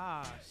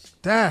gosh.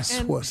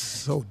 That's what's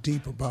so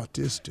deep about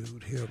this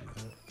dude here,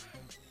 man.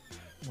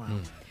 Wow.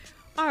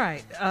 All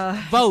right.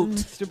 Vote.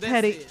 Mr.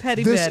 Petty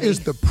This Betty.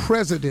 is the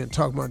president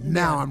talking about,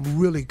 now I'm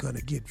really going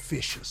to get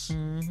vicious.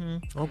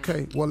 Mm-hmm.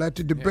 Okay. Well, at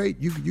the debate,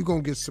 you're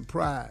going to get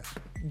surprised.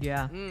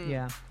 Yeah,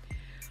 yeah.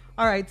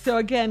 All right, so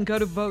again, go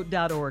to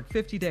vote.org.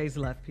 50 days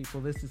left,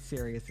 people. This is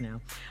serious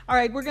now. All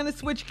right, we're going to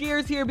switch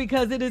gears here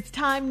because it is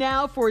time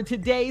now for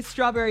today's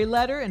Strawberry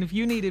Letter. And if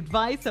you need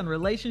advice on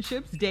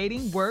relationships,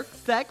 dating, work,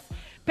 sex,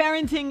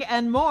 parenting,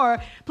 and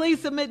more,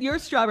 please submit your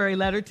Strawberry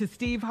Letter to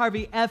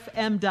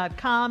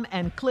steveharveyfm.com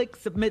and click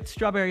Submit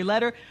Strawberry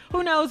Letter.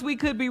 Who knows, we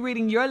could be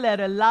reading your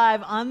letter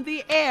live on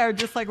the air,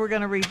 just like we're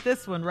going to read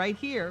this one right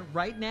here,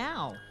 right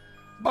now.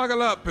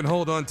 Buckle up and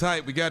hold on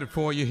tight. We got it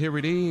for you. Here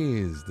it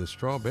is, the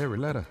Strawberry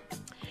Letter.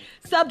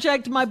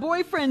 Subject, my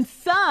boyfriend's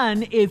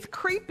son is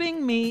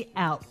creeping me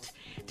out.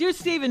 Dear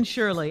Steve and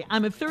Shirley,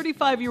 I'm a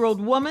 35-year-old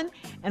woman,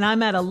 and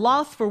I'm at a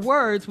loss for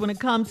words when it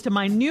comes to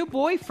my new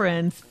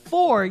boyfriend's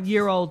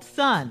 4-year-old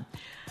son.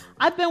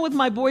 I've been with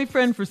my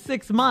boyfriend for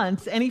 6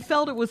 months, and he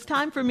felt it was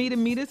time for me to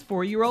meet his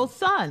 4-year-old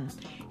son.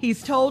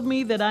 He's told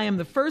me that I am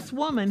the first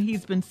woman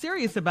he's been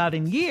serious about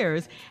in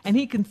years, and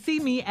he can see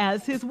me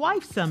as his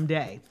wife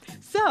someday.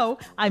 So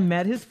I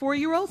met his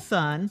 4-year-old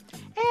son,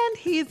 and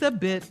he's a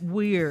bit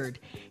weird.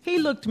 He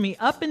looked me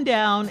up and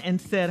down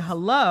and said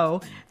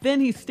hello,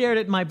 then he stared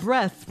at my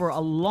breasts for a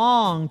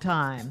long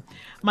time.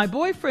 My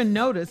boyfriend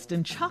noticed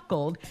and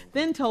chuckled,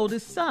 then told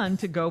his son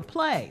to go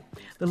play.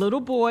 The little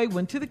boy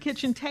went to the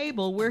kitchen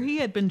table where he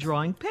had been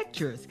drawing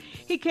pictures.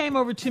 He came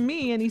over to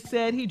me and he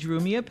said he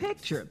drew me a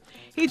picture.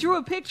 He drew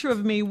a picture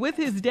of me with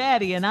his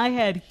daddy, and I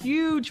had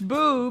huge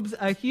boobs,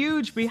 a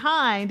huge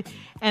behind,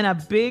 and a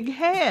big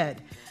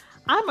head.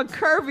 I'm a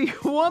curvy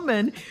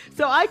woman,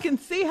 so I can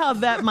see how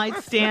that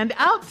might stand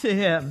out to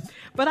him.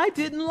 But I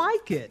didn't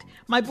like it.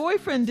 My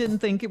boyfriend didn't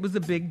think it was a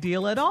big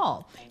deal at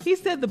all. He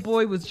said the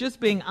boy was just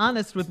being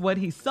honest with what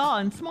he saw,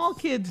 and small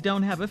kids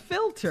don't have a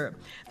filter.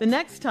 The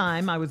next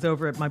time I was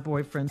over at my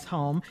boyfriend's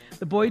home,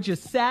 the boy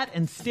just sat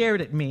and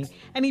stared at me,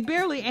 and he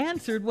barely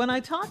answered when I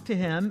talked to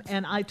him,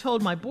 and I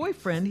told my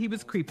boyfriend he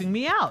was creeping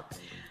me out.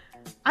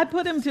 I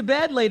put him to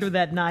bed later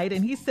that night,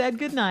 and he said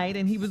goodnight,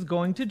 and he was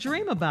going to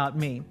dream about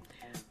me.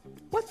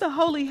 What the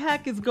holy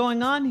heck is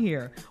going on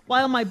here?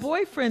 While my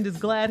boyfriend is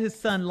glad his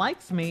son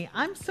likes me,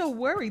 I'm so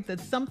worried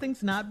that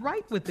something's not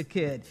right with the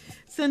kid.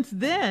 Since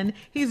then,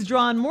 he's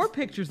drawn more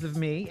pictures of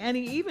me, and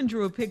he even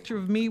drew a picture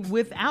of me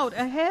without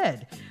a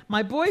head.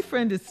 My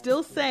boyfriend is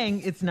still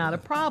saying it's not a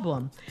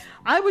problem.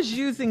 I was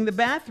using the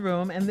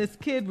bathroom, and this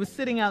kid was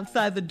sitting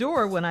outside the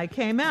door when I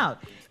came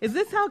out. Is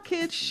this how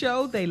kids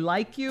show they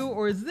like you,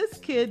 or is this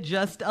kid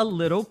just a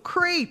little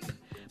creep?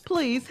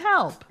 Please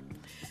help.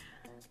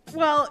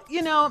 Well,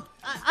 you know,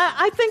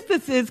 I think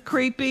this is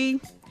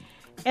creepy,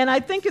 and I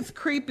think it's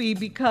creepy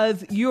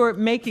because you're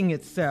making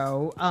it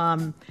so.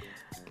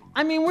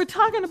 I mean, we're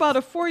talking about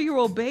a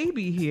 4-year-old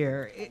baby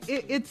here.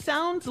 It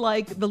sounds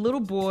like the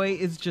little boy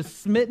is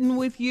just smitten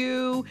with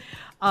you.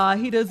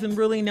 He doesn't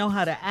really know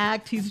how to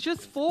act. He's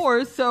just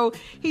 4, so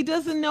he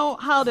doesn't know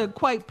how to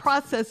quite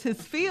process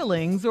his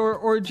feelings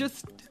or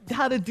just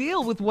how to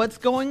deal with what's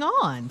going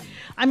on.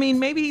 I mean,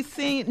 maybe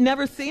he's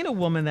never seen a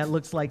woman that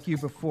looks like you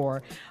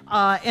before.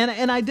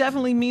 And I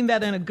definitely mean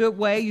that in a good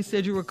way. You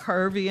said you were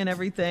curvy and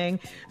everything.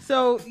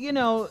 So,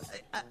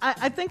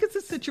 I think it's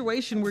a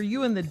situation where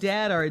you and the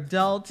dad are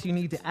adults. You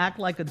need to act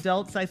like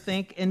adults, I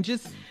think, and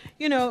just,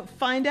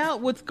 find out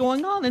what's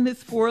going on in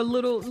his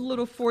little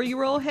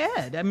 4-year-old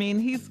head. I mean,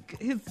 his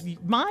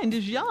mind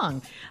is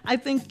young. I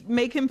think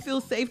make him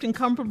feel safe and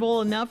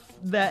comfortable enough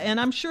and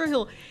I'm sure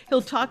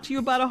he'll talk to you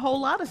about a whole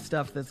lot of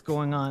stuff that's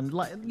going on,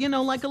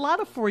 like a lot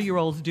of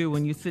 4-year-olds do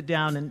when you sit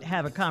down and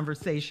have a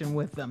conversation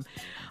with them.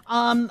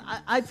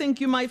 I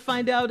think you might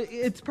find out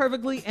it's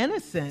perfectly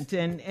innocent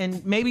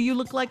and maybe you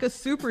look like a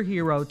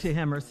superhero to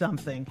him or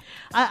something.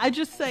 I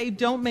just say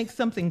don't make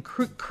something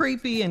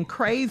creepy and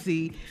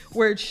crazy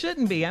where it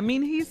shouldn't be. I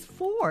mean, he's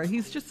 4.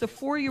 He's just a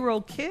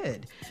 4-year-old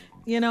kid.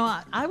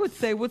 I would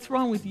say, what's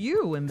wrong with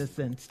you in this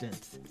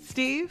instance?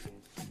 Steve?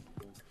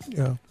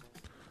 Yeah.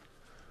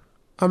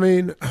 I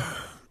mean,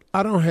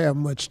 I don't have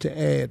much to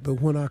add,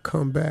 but when I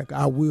come back,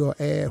 I will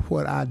add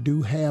what I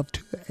do have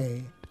to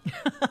add.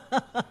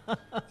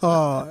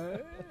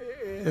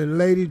 And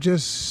lady,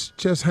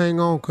 just hang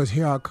on, because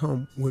here I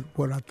come with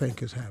what I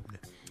think is happening.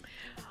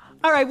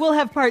 All right, we'll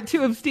have part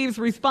 2 of Steve's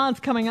response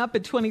coming up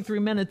at 23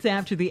 minutes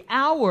after the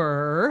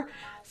hour.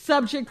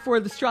 Subject for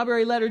the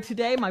Strawberry Letter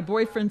today, my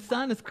boyfriend's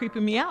son is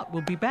creeping me out.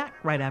 We'll be back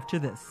right after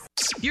this.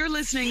 You're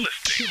listening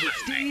to the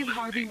Steve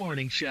Harvey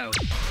Morning Show.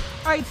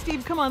 All right,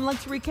 Steve, come on.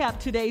 Let's recap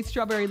today's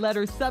Strawberry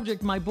Letter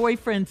subject. My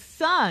boyfriend's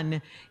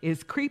son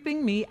is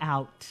creeping me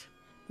out.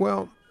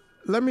 Well,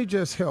 let me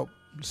just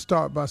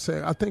start by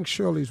saying I think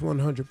Shirley's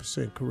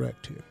 100%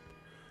 correct here.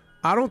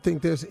 I don't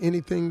think there's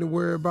anything to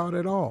worry about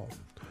at all.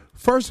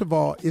 First of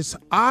all, it's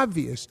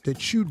obvious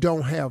that you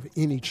don't have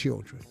any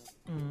children.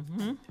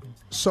 Mm-hmm.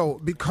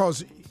 So,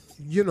 because,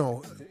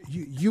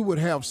 you would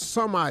have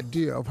some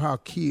idea of how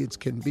kids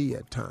can be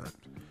at times.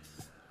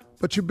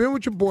 But you've been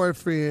with your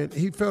boyfriend.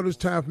 He felt it's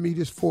time to meet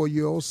his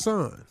 4-year-old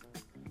son.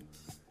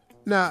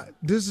 Now,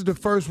 this is the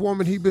first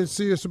woman he's been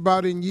serious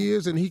about in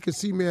years, and he could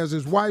see me as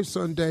his wife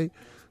someday.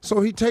 So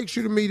he takes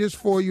you to meet his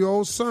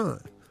 4-year-old son.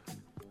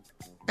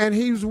 And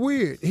he was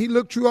weird. He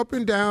looked you up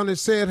and down and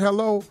said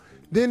hello.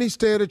 Then he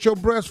stared at your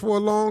breasts for a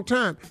long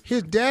time.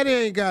 His daddy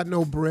ain't got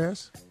no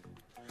breasts.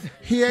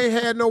 He ain't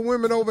had no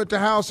women over at the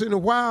house in a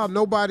while.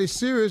 Nobody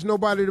serious.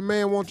 Nobody the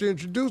man wants to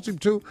introduce him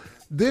to.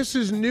 This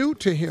is new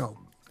to him.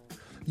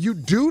 You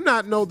do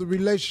not know the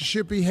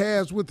relationship he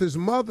has with his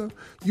mother.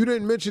 You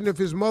didn't mention if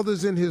his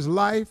mother's in his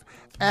life,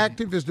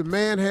 active, if the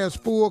man has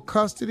full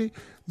custody.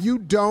 You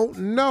don't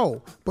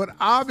know. But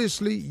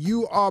obviously,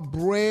 you are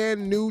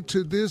brand new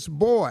to this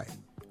boy.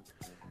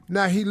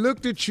 Now, he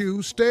looked at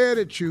you, stared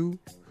at you,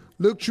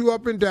 looked you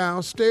up and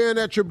down, staring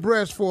at your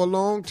breast for a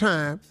long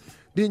time.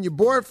 Then your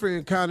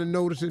boyfriend kind of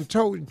noticed and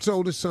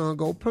told his son,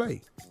 go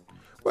play.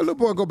 Well, little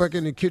boy go back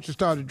in the kitchen,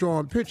 started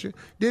drawing a picture.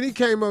 Then he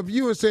came up to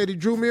you and said he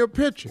drew me a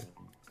picture.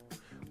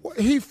 Well,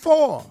 he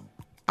 4.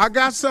 I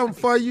got something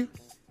for you.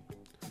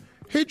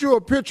 He drew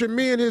a picture of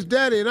me and his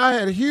daddy, and I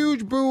had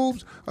huge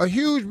boobs, a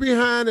huge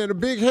behind, and a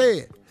big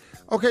head.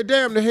 Okay,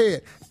 damn the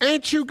head.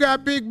 Ain't you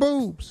got big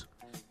boobs?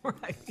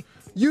 Right.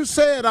 You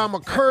said I'm a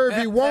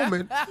curvy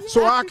woman,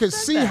 so I can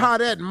see how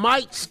that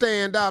might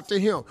stand out to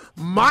him.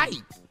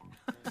 Might.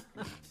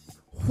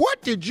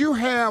 What did you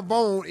have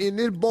on in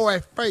this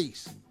boy's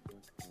face?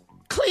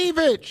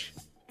 Cleavage.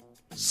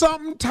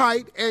 Something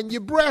tight, and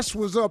your breast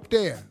was up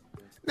there.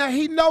 Now,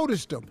 he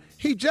noticed them.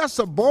 He just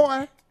a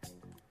boy.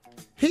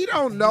 He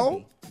don't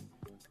know.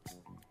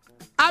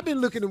 I've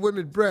been looking at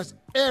women's breasts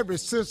ever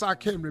since I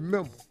can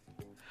remember.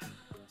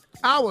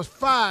 I was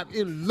 5,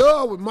 in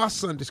love with my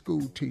Sunday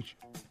school teacher.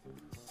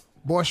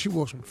 Boy, she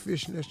wore some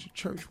fishnets to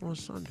church one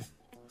Sunday.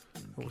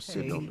 I was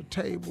sitting on the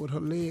table with her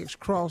legs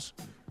crossed,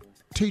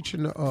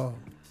 teaching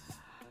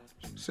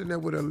sitting there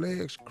with her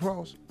legs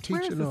crossed,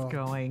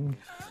 teaching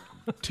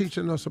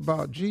teaching us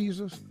about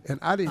Jesus, and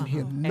I didn't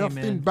hear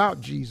nothing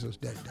about Jesus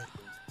that day.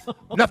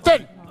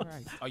 Nothing. All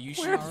right. Are you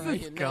sure?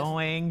 Where's this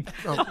going?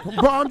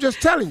 Well, I'm just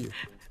telling you.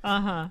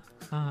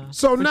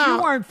 So but now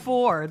you weren't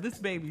 4. This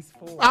baby's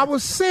 4. I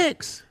was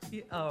 6.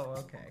 Oh,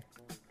 okay.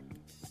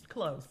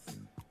 Close.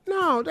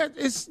 No,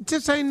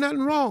 just ain't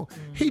nothing wrong.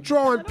 He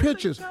drawing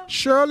pictures.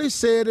 Shirley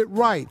said it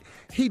right.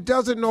 He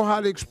doesn't know how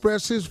to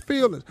express his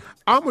feelings.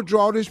 I'm going to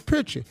draw this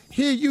picture.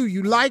 Here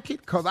you like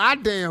it? Because I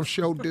damn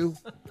sure do.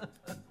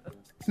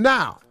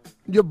 Now,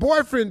 your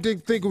boyfriend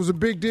didn't think it was a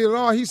big deal at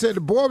all. He said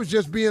the boy was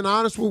just being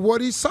honest with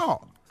what he saw.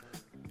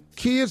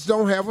 Kids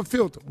don't have a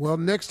filter. Well,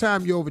 next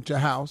time you're over at your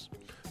house,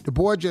 the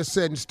boy just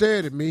sat and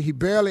stared at me. He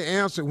barely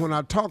answered when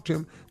I talked to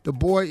him. The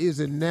boy is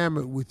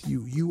enamored with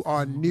you. You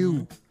are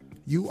new.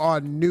 You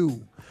are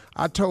new.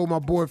 I told my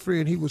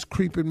boyfriend he was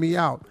creeping me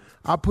out.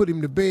 I put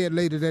him to bed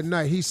later that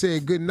night. He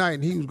said good night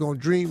and he was going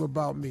to dream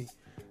about me.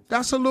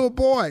 That's a little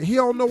boy. He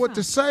don't know what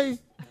to say.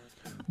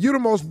 You're the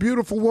most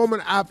beautiful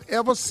woman I've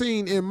ever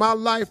seen in my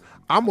life.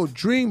 I'm going to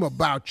dream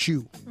about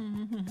you.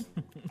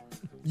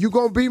 You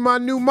going to be my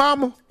new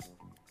mama?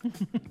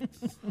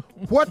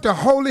 What the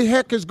holy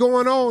heck is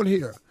going on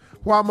here?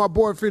 While my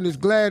boyfriend is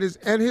Gladys,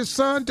 and his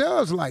son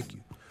does like you.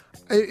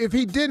 If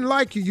he didn't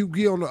like you, you'd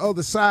be on the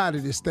other side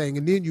of this thing,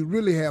 and then you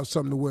really have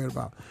something to worry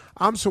about.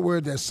 I'm so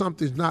worried that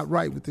something's not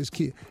right with this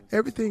kid.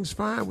 Everything's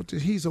fine with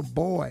this. He's a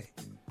boy.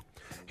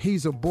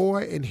 He's a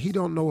boy, and he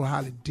don't know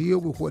how to deal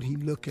with what he's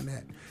looking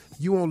at.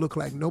 You won't look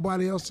like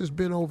nobody else that's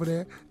been over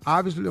there.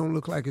 Obviously don't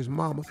look like his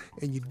mama,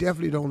 and you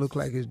definitely don't look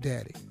like his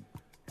daddy.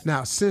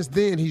 Now, since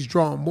then, he's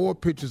drawn more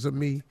pictures of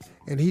me,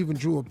 and he even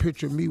drew a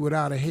picture of me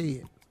without a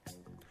head.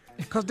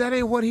 Because that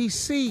ain't what he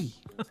see.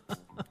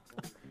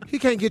 He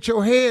can't get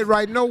your head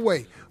right no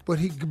way. But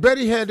he bet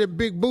he had that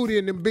big booty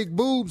and them big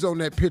boobs on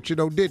that picture,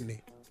 though, didn't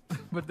he?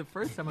 But the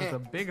first time it was a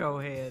big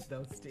old head,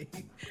 though, Steve.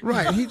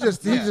 Right. He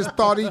just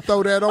thought he'd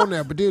throw that on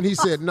there. But then he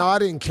said, no, I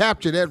didn't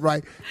capture that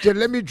right. Just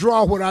let me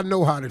draw what I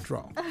know how to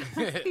draw.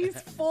 He's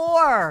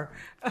 4.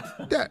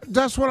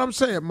 That's what I'm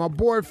saying. My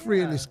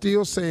boyfriend is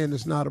still saying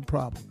it's not a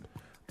problem.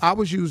 I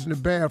was using the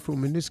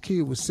bathroom, and this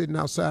kid was sitting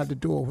outside the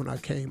door when I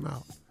came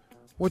out.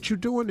 What you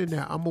doing in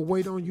there? I'm going to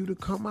wait on you to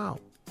come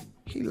out.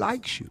 He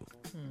likes you.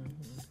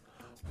 Mm-hmm.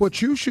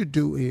 What you should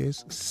do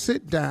is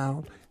sit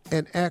down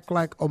and act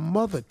like a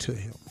mother to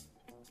him.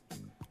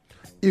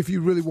 If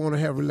you really want to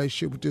have a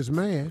relationship with this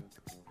man,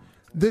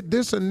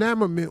 this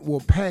enamorment will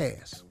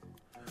pass.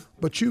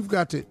 But you've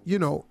got to,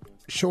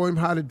 show him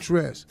how to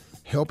dress,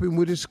 help him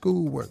with his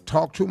schoolwork,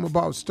 talk to him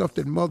about stuff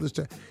that mothers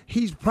do.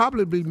 He's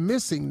probably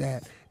missing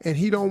that, and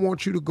he don't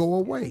want you to go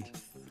away.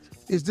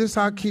 Is this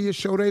how kids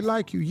show they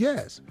like you?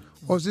 Yes.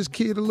 Or is this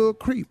kid a little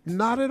creep?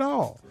 Not at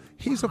all.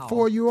 He's a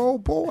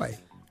 4-year-old boy.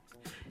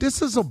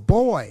 This is a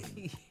boy.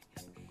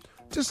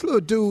 This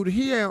little dude,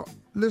 he ain't,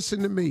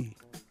 listen to me.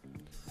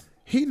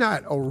 He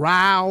not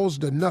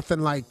aroused or nothing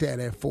like that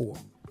at 4.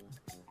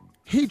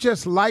 He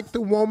just like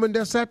the woman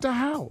that's at the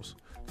house.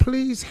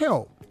 Please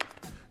help.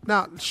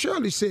 Now,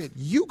 Shirley said,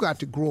 you got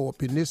to grow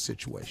up in this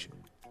situation.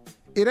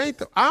 It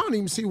ain't I don't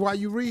even see why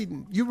you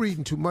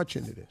reading too much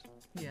into this.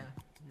 Yeah.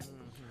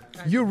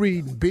 You're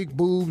reading big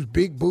boobs,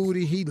 big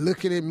booty. He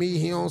looking at me.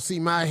 He don't see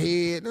my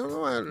head. No,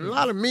 a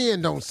lot of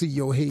men don't see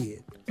your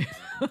head.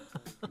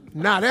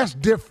 Now, that's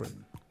different.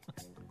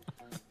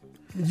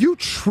 You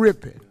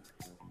tripping.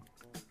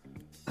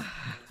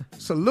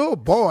 It's a little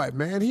boy,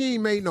 man. He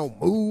ain't made no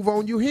move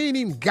on you. He ain't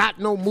even got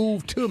no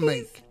move to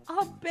make.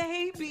 A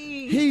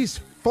baby. He's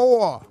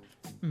 4.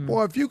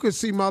 Boy, if you could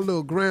see my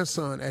little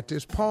grandson at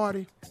this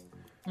party,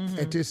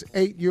 at this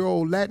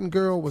 8-year-old Latin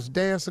girl was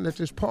dancing at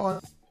this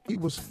party. He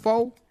was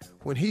 4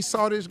 when he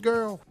saw this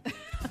girl.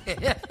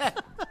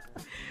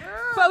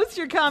 Post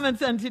your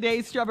comments on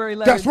today's Strawberry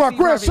Letter. That's my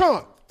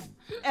grandson.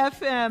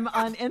 FM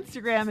on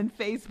Instagram and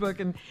Facebook.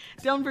 And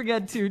don't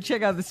forget to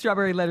check out the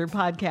Strawberry Letter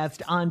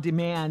podcast on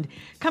demand.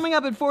 Coming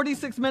up at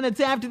 46 minutes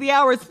after the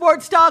hour,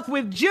 Sports Talk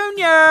with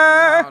Junior.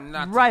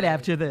 Right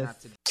after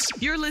this.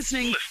 You're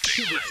listening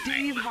to the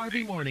Steve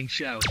Harvey Morning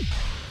Show.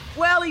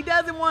 Well, he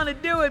doesn't want to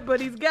do it, but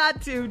he's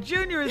got to.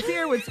 Junior is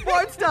here with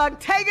Sports Talk.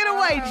 Take it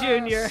away,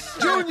 Junior.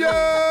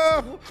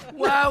 Junior!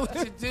 Why would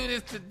you do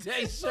this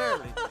today,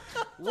 Shirley?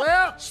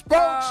 Well,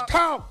 Sports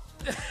Talk.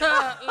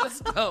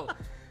 Let's go.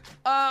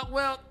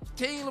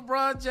 King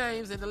LeBron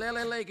James and the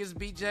LA Lakers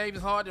beat James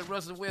Harden and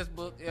Russell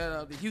Westbrook.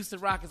 The Houston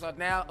Rockets are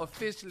now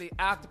officially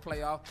out the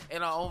playoff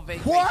and are on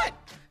vacation. What?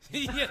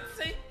 Yeah,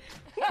 see?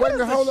 Wait a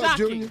minute, hold up,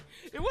 Junior.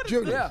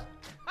 Junior.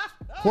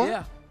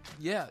 What?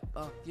 Yeah.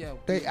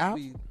 They out?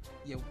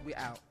 We're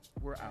out.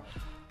 We're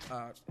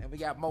out. And we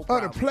got more The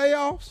problems.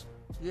 playoffs?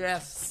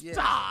 Yes.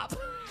 Stop.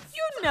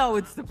 You know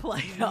it's the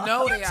playoffs. You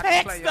know they out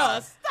the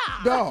playoffs.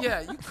 Stop. Dog.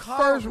 Yeah, you call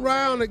First them,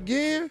 round man.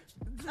 again?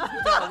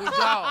 No, we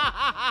gone.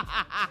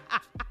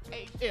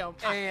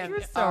 And,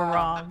 You're so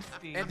wrong,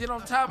 Steve. And then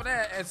on top of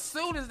that, as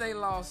soon as they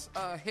lost,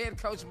 head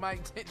coach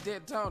Mike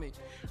D'Antoni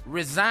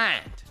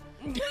resigned.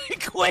 He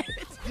quit.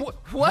 What?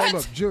 Hold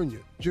up, Junior.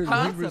 Huh? He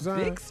That's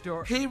resigned. a big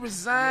story. He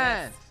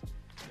resigned.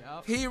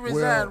 Yep. He resigned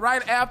Well-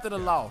 right after the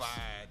loss.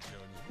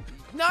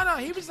 No,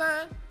 he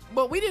resigned.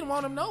 But we didn't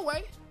want him no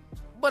way.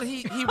 But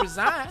he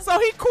resigned. So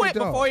he quit Hey,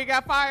 dog. before he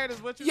got fired,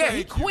 is what you Yeah, saying?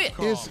 he quit.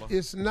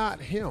 It's not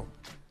him.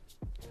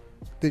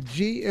 The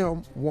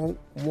GM won't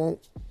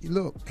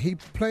look. He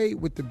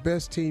played with the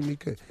best team he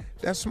could.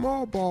 That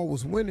small ball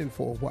was winning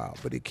for a while,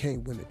 but it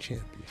can't win a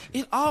championship.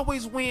 It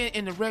always win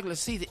in the regular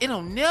season. It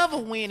don't never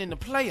win in the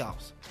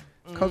playoffs.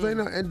 Cause they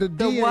not, and the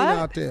D ain't what?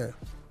 out there.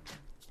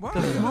 Why The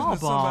are you listening small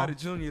to ball. somebody,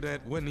 Junior,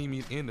 that wasn't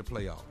even in the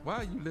playoffs? Why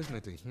are you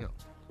listening to him?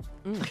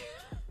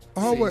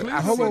 Oh wait,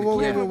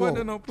 Cleveland wasn't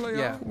in no playoffs.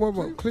 Yeah.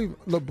 whoa,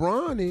 Cleveland.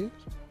 LeBron is.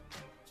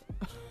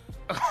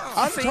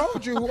 I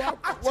told you who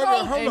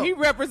I And he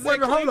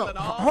represents Cleveland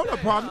all Hold up,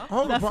 day, partner. huh?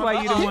 Hold up, That's partner.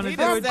 why you don't want to He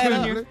do does it, that,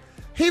 Junior. Cleveland.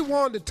 He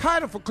won the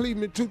title for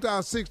Cleveland in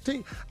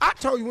 2016. I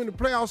told you when the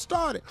playoffs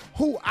started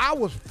who I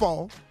was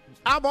for.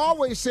 I've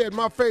always said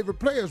my favorite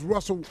player is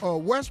Russell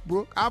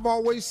Westbrook. I've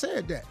always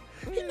said that.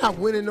 He's not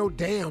winning no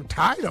damn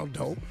title,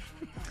 though.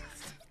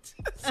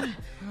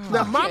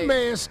 Now, my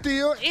man's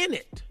still in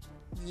it.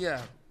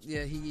 Yeah.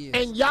 Yeah, he is.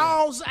 And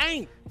y'all's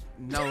ain't.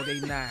 No, they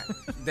not.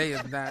 They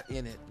is not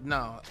in it.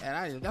 No,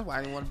 and that's why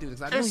I didn't want to do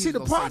this. I knew And he see, was the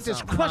gonna part say that's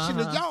something. crushing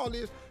to y'all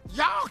is,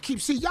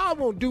 y'all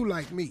won't do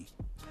like me.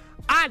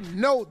 I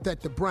know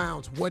that the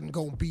Browns wasn't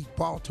going to beat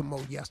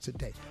Baltimore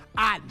yesterday.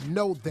 I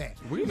know that.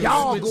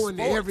 Y'all go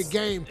into every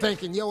game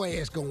thinking your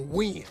ass going to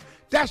win.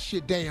 That's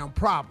your damn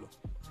problem.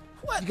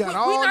 What? You got We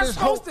all not this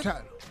supposed hope to-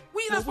 title.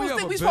 We not supposed to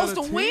think we have a supposed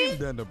to better team win.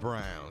 than the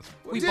Browns.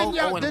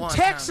 The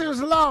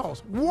Texans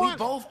lost. We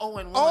both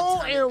 0-1.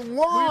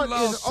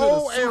 0-1 is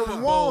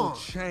 0-1.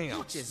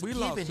 Champs. We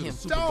lost to the him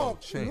Super Bowl Dog,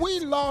 champs. we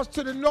lost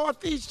to the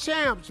Northeast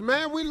champs,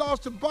 man. We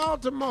lost to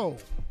Baltimore.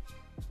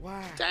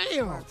 Wow.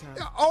 Damn.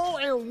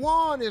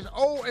 0-1 is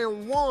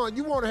 0-1.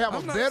 You want to have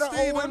a better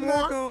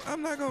 0-1?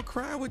 I'm not gonna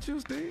cry with you,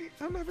 Steve.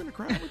 I'm not gonna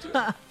cry with you.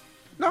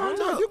 No,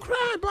 you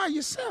crying by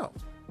yourself.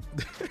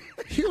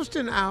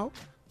 Houston out,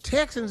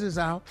 Texans is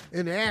out,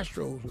 and the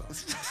Astros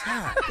lost.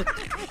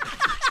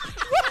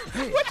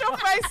 What your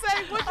face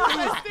say? What your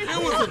face say?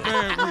 It was a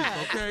bad week,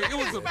 okay? It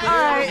was a All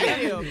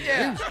bad right. week.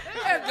 Yeah.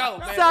 Let's go,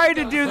 man. Sorry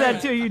to do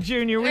that to you,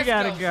 Junior. We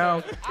got to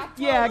go.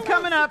 Yeah,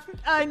 coming up,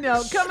 I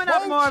know. Coming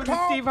up more of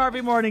the Steve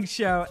Harvey Morning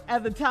Show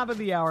at the top of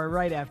the hour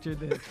right after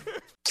this.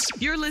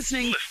 You're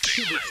listening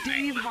to the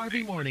Steve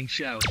Harvey Morning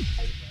Show.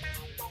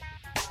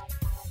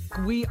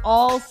 We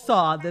all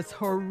saw this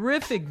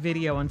horrific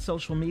video on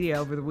social media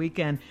over the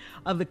weekend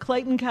of the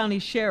Clayton County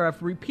Sheriff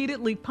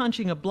repeatedly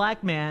punching a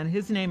black man.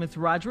 His name is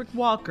Roderick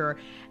Walker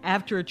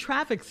after a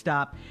traffic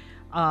stop.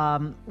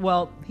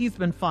 Well, he's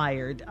been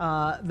fired.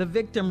 The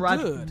victim,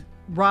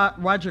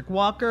 Roderick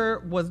Walker,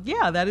 was,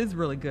 that is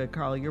really good,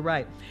 Carly, you're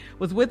right,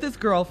 was with his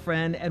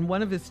girlfriend and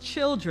one of his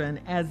children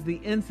as the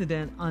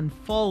incident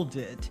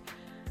unfolded.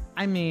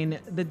 I mean,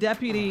 the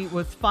deputy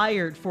was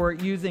fired for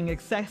using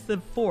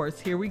excessive force.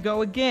 Here we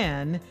go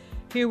again.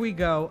 But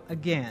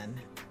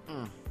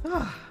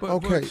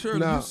Shirley,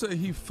 now- you say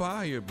he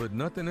fired, but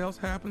nothing else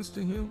happens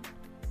to him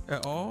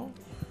at all?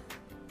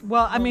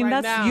 Well, I mean,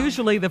 right that's now-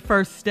 usually the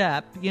first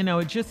step. You know,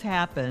 it just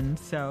happened,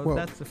 so Well,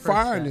 that's the first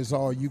firing step. is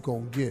all you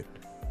gonna get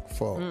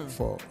for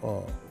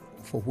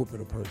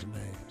whooping a person's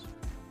ass.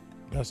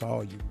 That's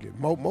all you can get.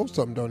 Most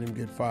of them don't even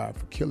get fired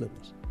for killing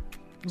us.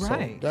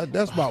 Right. So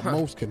that's about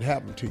most can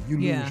happen to you. You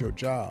Yeah. lose your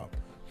job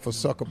for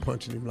sucker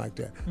punching him like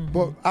that. Mm-hmm.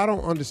 But I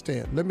don't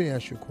understand. Let me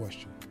ask you a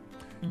question.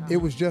 It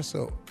was just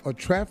a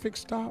traffic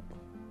stop?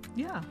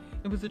 Yeah,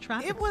 it was a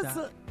traffic It was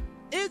stop.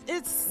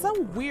 it's so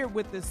weird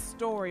with this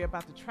story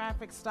about the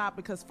traffic stop,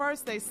 because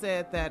first they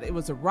said that it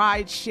was a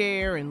ride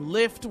share and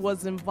Lyft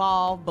was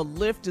involved, but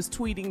Lyft is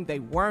tweeting they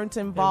weren't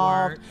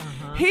involved.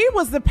 He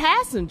was the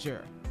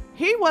passenger.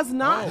 He was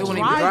not He wasn't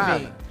even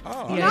driving.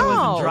 driving. Yeah, he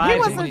wasn't driving. He He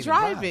wasn't wasn't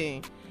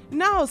driving.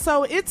 No,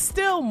 so it's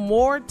still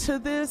more to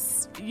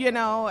this,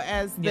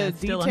 as the it's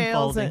still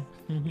details. And,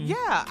 unfolding.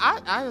 Yeah,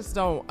 I just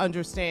don't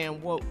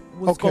understand what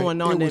was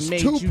going on it that was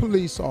made two you.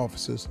 police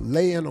officers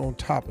laying on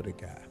top of the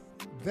guy.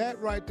 That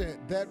right there,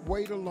 that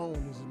weight alone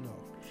is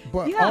enough.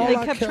 But Yeah, all they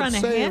I kept trying to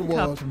saying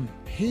handcuff was him.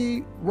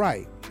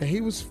 and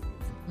he was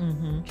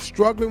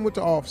struggling with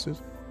the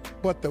officers,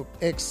 but the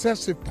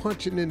excessive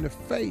punching in the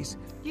face.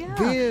 Yeah.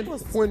 Then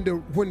when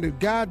the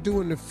guy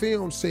doing the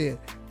film said,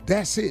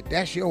 "That's it,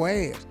 that's your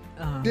ass,"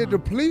 then the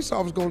police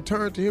officer gonna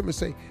turn to him and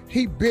say,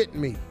 "He bit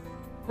me."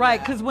 Right,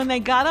 because when they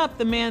got up,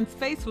 the man's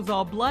face was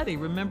all bloody.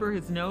 Remember,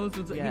 his nose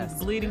was he Yes.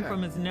 was bleeding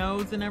from his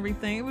nose and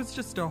everything. It was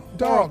just a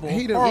Dog,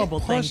 horrible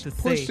thing to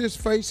pushed see. his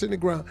face in the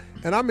ground.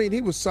 And I mean,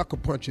 he was sucker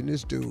punching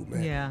this dude,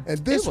 man. Yeah. And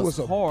this It was was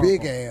a horrible.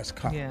 big ass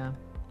cop. Yeah.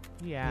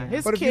 Yeah,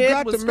 his But if you kid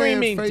got was the man's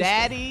screaming, face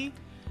down- "Daddy!"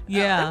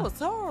 Yeah. It was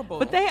horrible.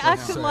 But they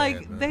acted sad,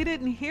 like man. they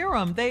didn't hear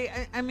him.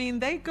 I mean,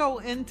 they go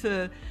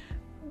into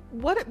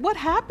what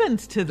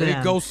happens to them?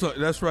 They go.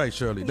 That's right,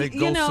 Shirley. They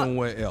go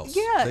somewhere else.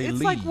 Yeah, They it's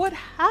leave. like what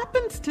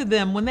happens to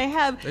them when they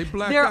have They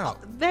black they're-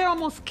 out. They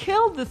almost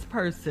killed this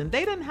person.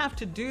 They didn't have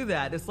to do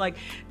that. It's like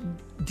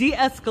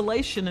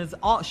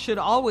de-escalation should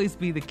always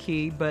be the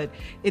key, but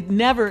it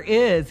never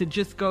is. It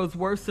just goes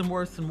worse and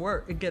worse and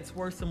worse. It gets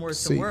worse and worse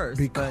See, and worse.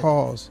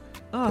 because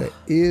Ugh. there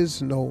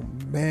is no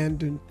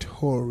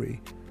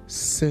mandatory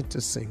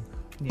sentencing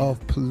of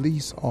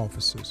police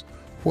officers.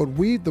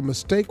 The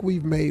mistake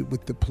we've made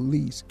with the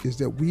police is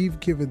that we've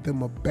given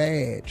them a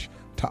badge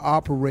to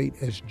operate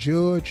as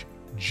judge,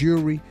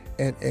 jury,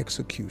 and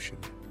executioner.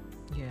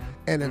 Yeah.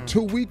 And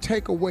until we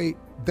take away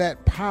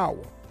that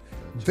power,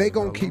 they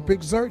gonna keep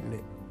exerting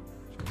it.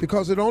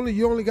 Because you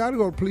only got to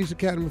go to police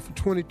academy for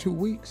 22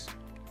 weeks.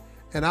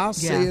 And I'll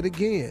say Yeah. it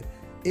again.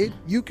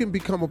 You can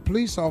become a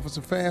police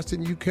officer faster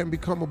than you can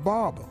become a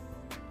barber.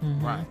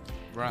 Right.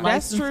 Right.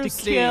 That's License true, to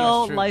Steve. kill,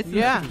 That's true. license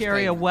Yeah. to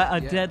carry a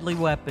deadly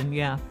weapon.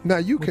 Yeah. Now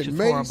you Which can is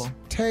mace, horrible.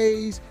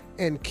 tase,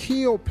 and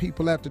kill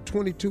people after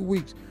 22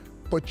 weeks.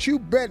 But you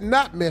better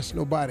not mess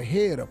nobody's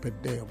head up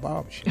at the damn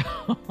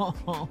barbershop.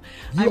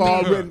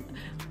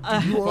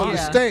 You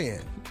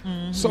understand.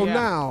 Mm-hmm. So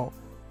now,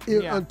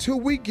 Yeah. until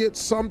we get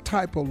some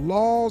type of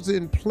laws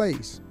in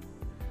place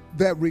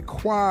that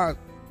require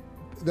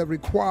that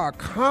require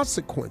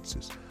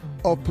consequences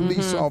of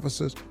police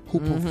officers who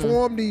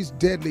perform these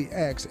deadly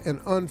acts and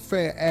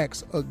unfair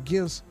acts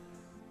against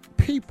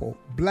people,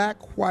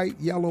 black, white,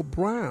 yellow,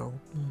 brown,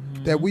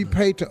 that we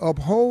pay to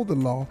uphold the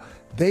law.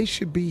 They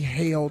should be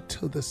held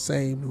to the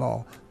same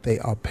law they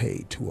are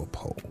paid to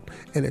uphold.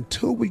 And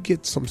until we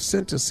get some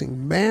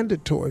sentencing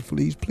mandatory for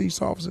these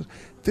police officers,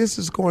 this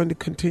is going to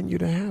continue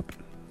to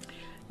happen.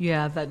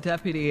 Yeah, that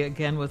deputy,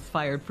 again, was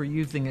fired for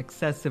using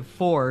excessive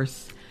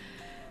force.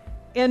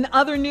 In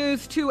other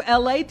news, 2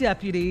 L.A.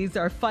 deputies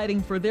are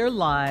fighting for their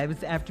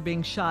lives after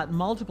being shot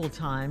multiple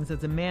times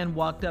as a man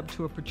walked up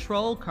to a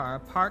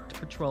parked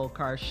patrol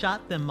car,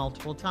 shot them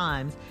multiple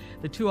times.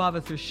 The 2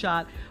 officers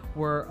shot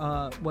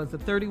was a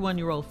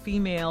 31-year-old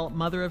female,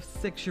 mother of a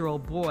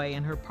 6-year-old boy,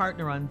 and her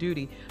partner on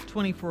duty,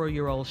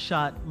 24-year-old,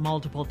 shot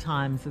multiple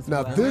times as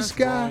well. Now, this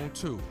guy,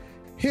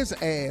 his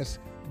ass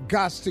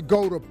got to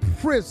go to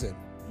prison.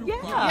 Yeah.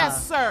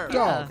 Yes, sir.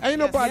 Dog, ain't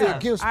nobody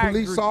against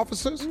police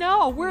officers.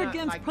 No, we're Not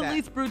against like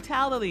police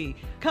brutality.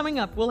 Coming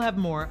up, we'll have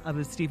more of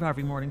the Steve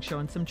Harvey Morning Show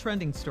and some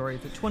trending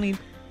stories at 20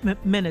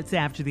 minutes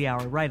after the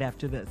hour, right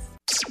after this.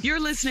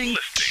 You're listening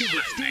to the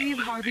Steve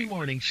Harvey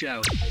Morning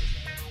Show.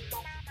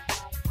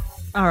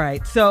 All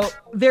right, so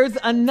there's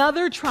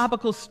another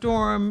tropical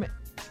storm,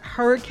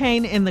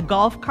 hurricane in the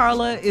Gulf.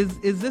 Carla, is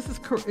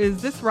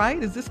this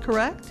right? Is this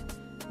correct?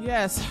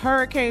 Yes,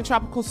 Hurricane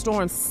Tropical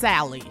Storm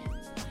Sally.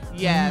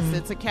 Yes,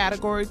 it's a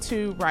Category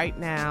 2 right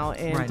now,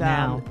 and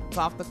it's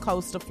off the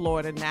coast of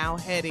Florida, now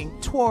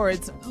heading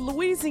towards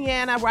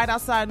Louisiana, right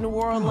outside New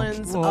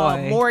Orleans,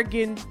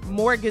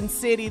 Morgan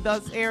City.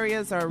 Those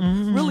areas are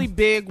really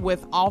big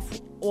with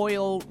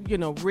oil,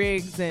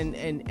 rigs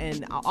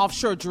and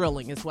offshore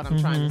drilling is what I'm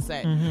trying to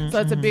say. So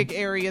it's a big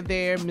area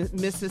there,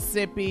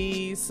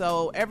 Mississippi.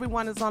 So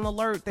everyone is on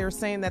alert. They're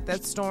saying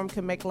that storm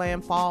can make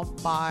landfall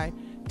by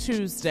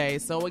Tuesday.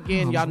 So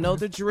again, y'all know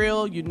the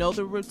drill, you know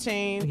the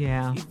routine.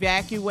 Yeah.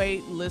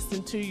 Evacuate,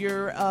 listen to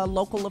your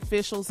local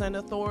officials and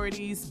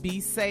authorities, be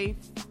safe,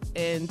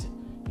 and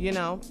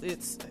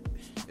it's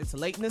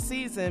late in the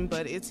season,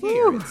 but it's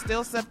here. It's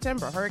still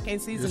September. Hurricane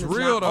season is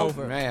not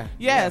over. Man.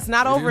 Yeah, it's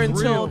not over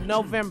until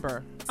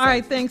November. All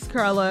right, thanks,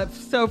 Carla.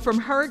 So from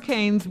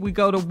hurricanes, we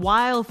go to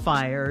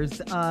wildfires.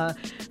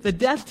 The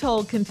death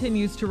toll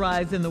continues to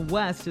rise in the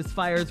West as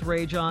fires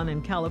rage on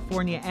in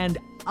California and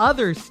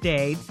other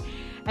states.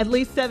 At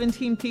least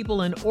 17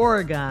 people in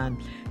Oregon,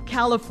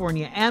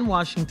 California, and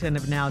Washington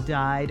have now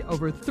died.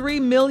 Over 3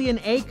 million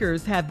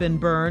acres have been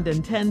burned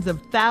and tens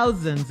of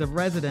thousands of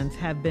residents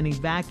have been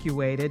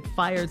evacuated.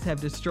 Fires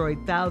have destroyed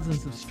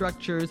thousands of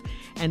structures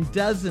and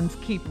dozens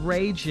keep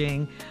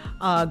raging.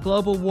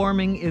 Global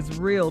warming is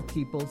real,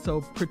 people,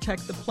 so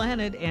protect the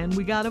planet and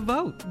we gotta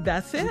vote.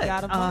 That's it. We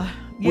gotta vote.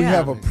 We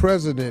have a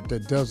president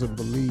that doesn't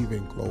believe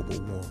in global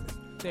warming.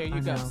 There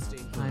you go,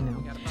 Steve. I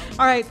know.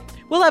 All right,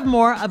 we'll have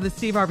more of the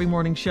Steve Harvey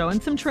Morning Show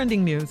and some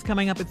trending news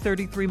coming up at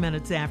 33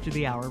 minutes after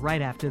the hour,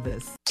 right after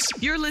this.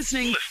 You're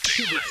listening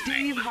to the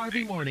Steve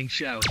Harvey Morning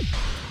Show.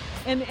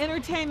 In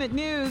entertainment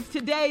news,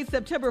 today,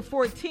 September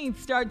 14th,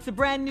 starts a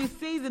brand new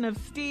season of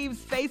Steve's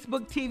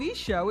Facebook TV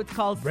show. It's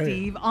called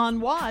Steve on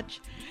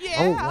Watch.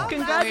 Yeah.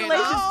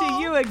 Congratulations to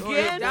you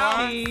again,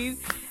 Steve.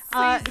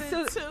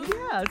 Season 2.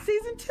 Yeah,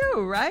 season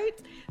 2, right?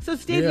 So,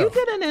 Steve, you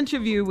did an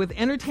interview with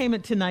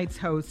Entertainment Tonight's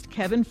host,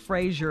 Kevin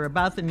Frazier,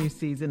 about the new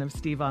season of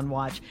Steve on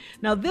Watch.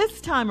 Now,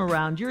 this time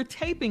around, you're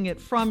taping it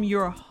from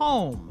your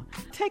home.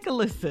 Take a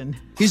listen.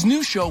 His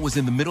new show was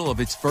in the middle of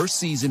its first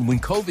season when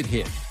COVID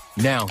hit.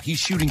 Now he's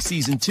shooting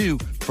season 2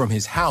 from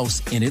his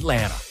house in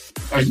Atlanta.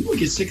 Are you going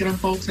to get sick of them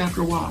folks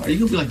after a while? Are you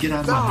going to be like, get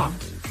out of my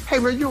house? Hey,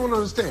 man, you don't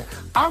understand.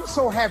 I'm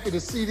so happy to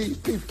see these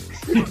people.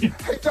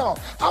 Hey, dog,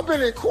 I've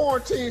been in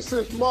quarantine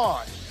since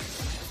March.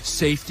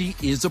 Safety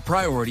is a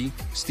priority.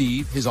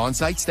 Steve, his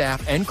on-site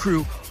staff, and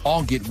crew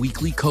all get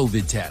weekly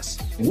COVID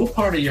tests. What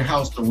part of your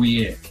house are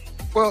we in?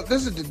 Well,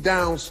 this is the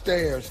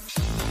downstairs.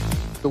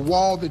 The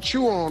wall that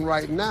you're on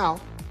right now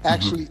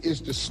actually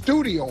is the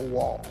studio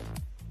wall.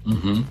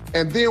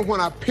 And then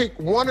when I pick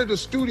one of the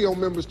studio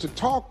members to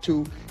talk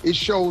to, it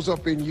shows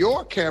up in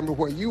your camera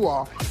where you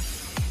are.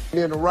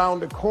 And then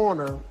around the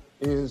corner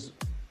is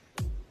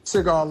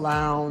cigar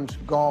lounge,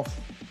 golf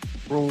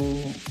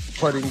room,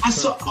 putting. I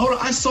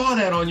saw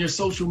that on your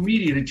social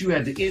media that you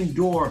had the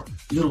indoor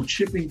little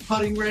chipping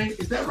putting range.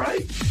 Is that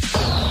right?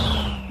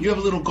 You have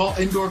a little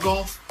indoor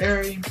golf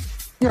area?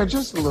 Yeah,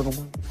 just a little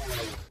one.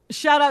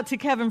 Shout out to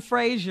Kevin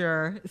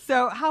Frazier.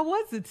 So how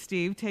was it,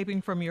 Steve,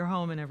 taping from your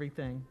home and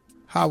everything?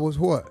 How was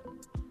what?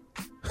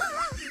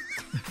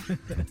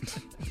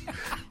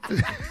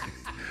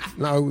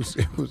 No,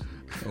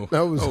 it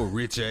was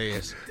rich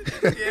ass.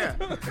 Yeah.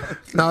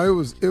 No, it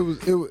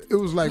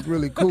was like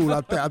really cool.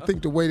 I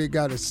think the way they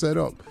got it set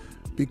up,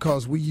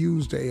 because we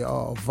used a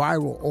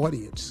viral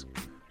audience,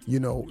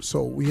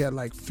 so we had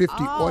like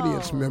 50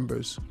 audience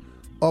members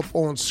up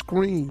on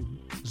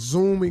screen,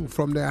 zooming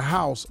from their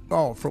house,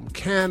 from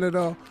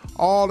Canada,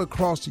 all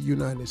across the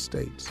United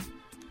States.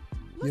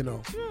 You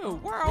know. So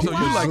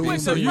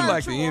you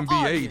like the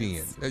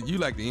NBA then? You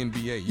like the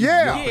NBA?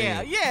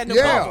 Yeah. In the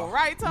bubble,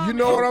 right, Tommy? You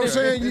know what I'm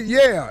saying?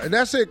 Yeah, and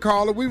that's it,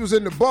 Carla. We was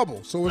in the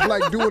bubble, so it's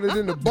like doing it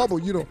in the bubble,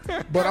 you know.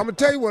 But I'm gonna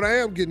tell you what I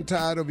am getting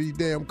tired of, these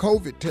damn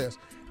COVID tests.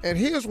 And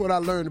here's what I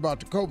learned about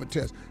the COVID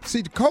test.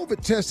 See, the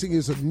COVID testing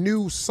is a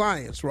new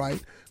science,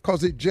 right?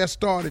 Because it just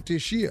started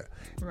this year.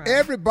 Right.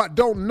 Everybody,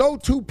 don't know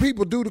two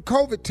people do the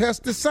COVID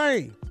test the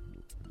same.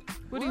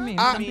 What do you mean?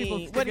 Some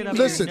people stick it up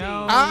listen, your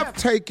nose. I've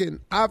taken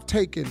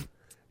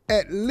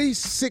at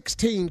least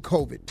 16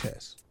 COVID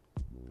tests.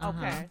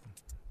 Okay.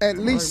 At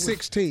least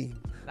 16.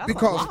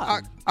 Because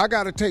I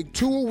got to take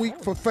 2 a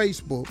week for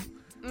Facebook,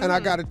 and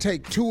I got to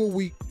take 2 a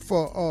week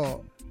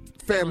for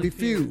Family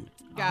Feud.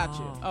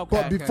 Gotcha. Okay.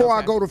 But before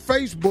I go to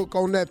Facebook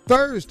on that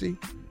Thursday,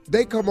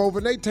 they come over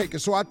and they take it.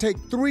 So I take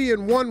 3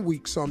 in 1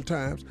 week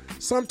sometimes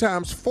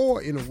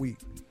 4 in a week.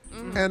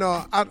 And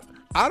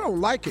I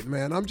don't like it,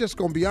 man. I'm just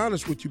going to be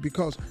honest with you,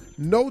 because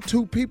no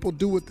two people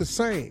do it the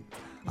same.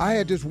 I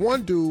had this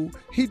one dude,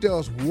 he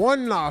does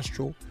one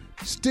nostril,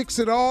 sticks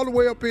it all the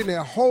way up in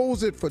there,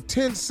 holds it for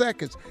 10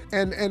 seconds,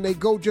 and they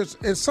go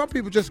and some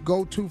people just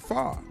go too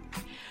far.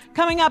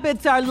 Coming up,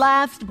 it's our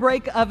last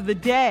break of the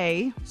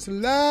day. It's the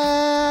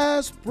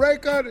last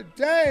break of the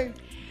day.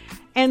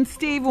 And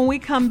Steve, when we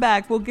come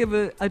back, we'll give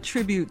a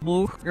tribute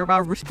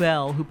to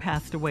Bell, who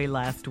passed away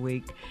last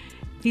week.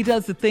 He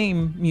does the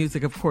theme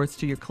music, of course,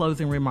 to your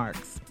closing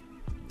remarks.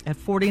 At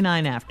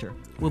 49 after.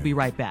 We'll be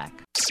right back.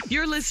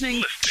 You're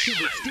listening to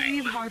the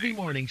Steve Harvey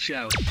Morning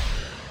Show.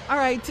 All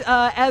right.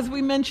 As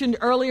we mentioned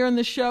earlier in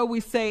the show, we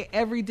say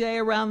every day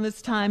around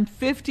this time,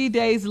 50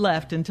 days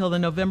left until the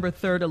November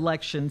 3rd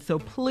election. So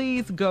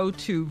please go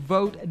to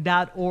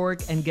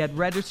vote.org and get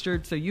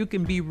registered so you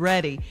can be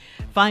ready.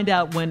 Find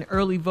out when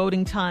early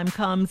voting time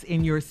comes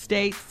in your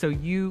state so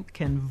you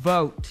can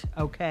vote,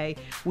 okay?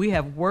 We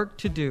have work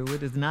to do.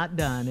 It is not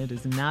done. It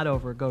is not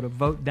over. Go to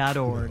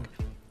vote.org.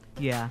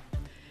 Yeah.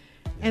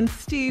 And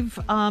Steve,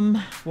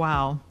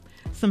 wow,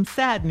 some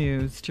sad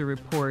news to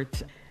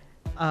report.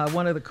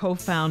 One of the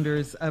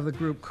co-founders of the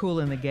group Kool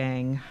and the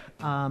Gang.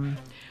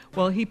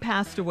 He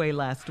passed away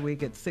last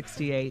week at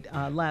 68,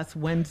 last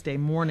Wednesday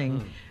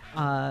morning,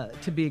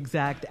 to be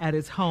exact, at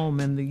his home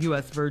in the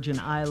U.S. Virgin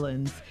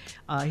Islands.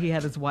 He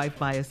had his wife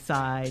by his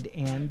side,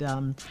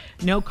 and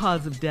no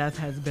cause of death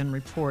has been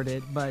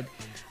reported. But,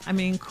 I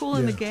mean, Kool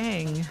and the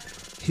Gang.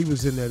 He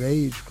was in that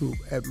age group.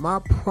 At my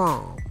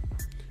prom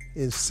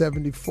in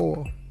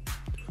 74,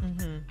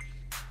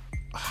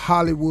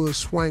 Hollywood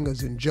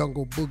Swangers and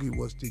Jungle Boogie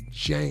was the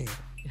jam.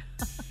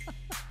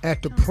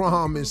 At the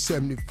prom in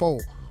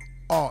 74,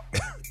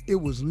 it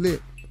was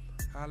lit.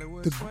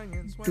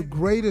 The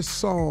greatest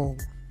song,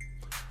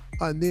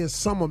 and then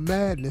Summer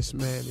Madness,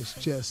 man, is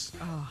just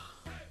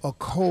a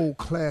cold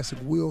classic.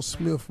 Will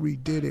Smith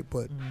redid it,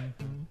 but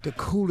the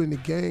Kool and the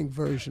Gang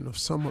version of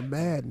Summer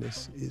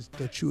Madness is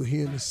that you'll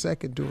hear in the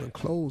second during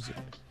closing,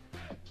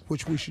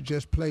 which we should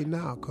just play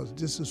now, because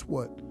this is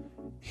what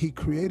he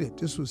created.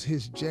 This was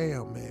his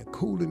jam, man.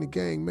 Kool and the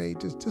Gang made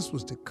this. This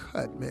was the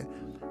cut, man.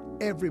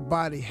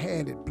 Everybody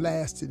had it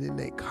blasted in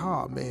their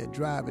car, man,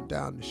 driving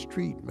down the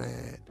street,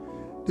 man.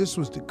 This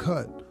was the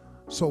cut.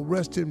 So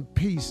rest in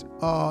peace.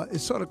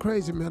 It's sort of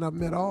crazy, man. I've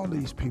met all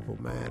these people,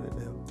 man, and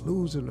they're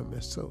losing them.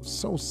 It's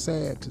so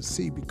sad to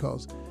see,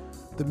 because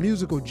the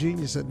musical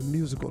genius and the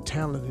musical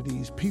talent of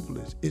these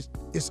people is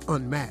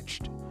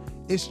unmatched.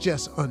 It's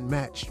just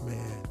unmatched,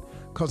 man.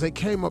 Because they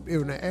came up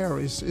in an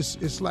era.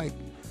 It's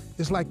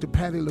like the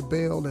Patti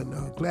LaBelle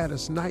and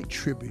Gladys Knight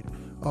tribute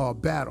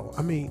battle.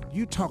 I mean,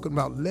 you talking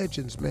about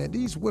legends, man.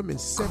 These women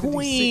 76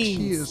 Queens.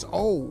 years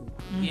old.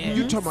 Yes.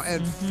 You talking about,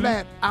 and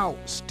flat out,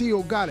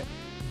 still got it.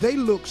 They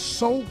look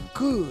so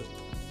good.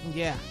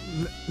 Yeah.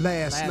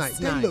 Last night.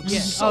 They look Yeah.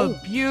 so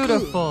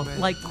beautiful. good, man.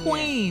 Like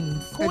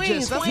queens. And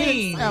just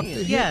Queens.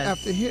 hit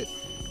after hit.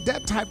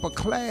 That type of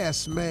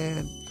class,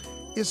 man,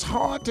 it's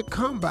hard to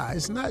come by.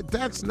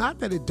 That's not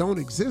that it don't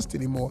exist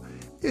anymore.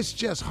 It's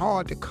just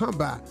hard to come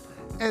by.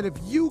 And if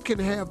you can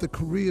have the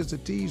careers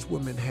that these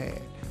women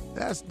had,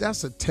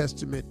 that's a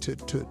testament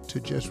to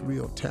just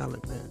real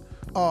talent, man.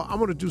 I'm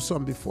going to do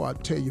something before I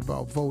tell you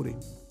about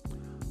voting.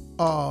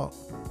 I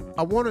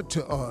wanted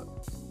to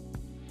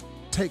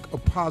take a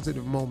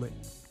positive moment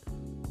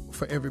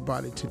for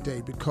everybody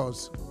today,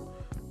 because,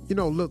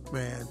 look,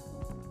 man,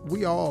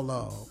 we all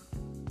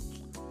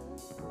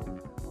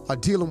are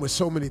dealing with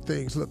so many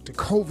things. Look, the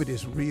COVID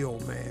is real,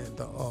 man.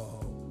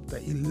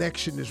 The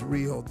election is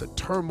real. The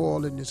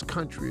turmoil in this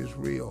country is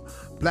real.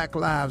 Black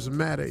Lives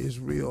Matter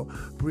is real.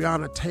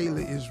 Breonna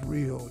Taylor is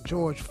real.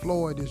 George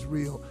Floyd is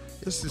real.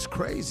 This is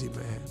crazy,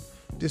 man,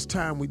 this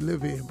time we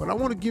live in. But I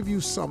want to give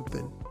you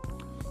something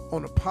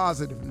on a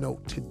positive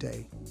note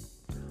today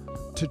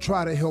to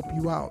try to help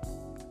you out.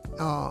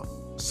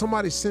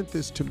 Somebody sent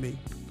this to me,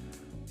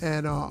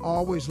 and I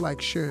always like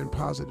sharing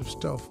positive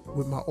stuff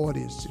with my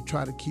audience to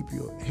try to keep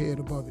your head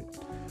above it.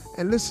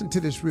 And listen to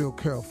this real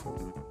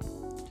careful.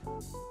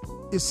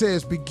 It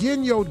says,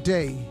 begin your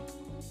day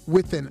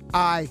with an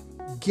I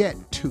get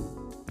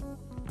to.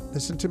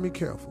 Listen to me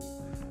careful.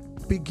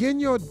 Begin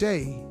your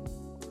day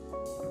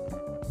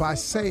by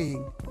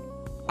saying,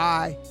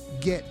 I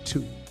get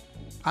to.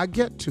 I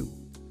get to.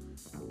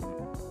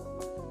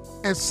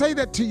 And say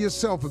that to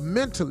yourself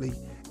mentally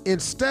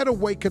instead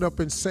of waking up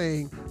and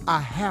saying, I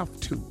have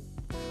to.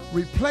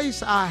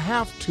 Replace I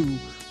have to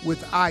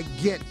with I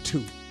get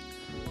to.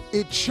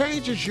 It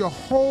changes your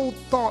whole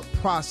thought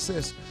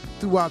process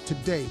throughout the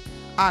day.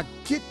 I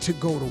get to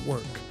go to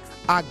work.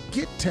 I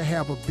get to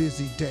have a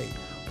busy day.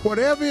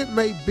 Whatever it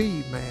may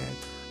be, man,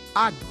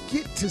 I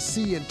get to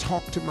see and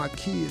talk to my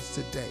kids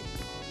today.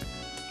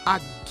 I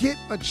get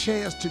a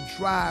chance to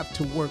drive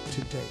to work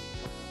today.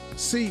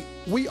 See,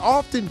 we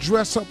often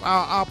dress up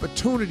our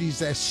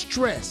opportunities as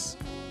stress.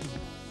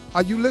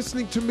 Are you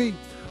listening to me?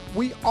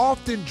 We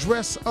often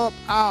dress up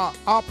our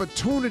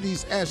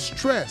opportunities as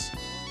stress,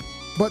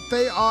 but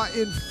they are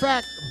in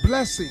fact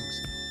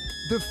blessings.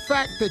 The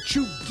fact that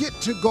you get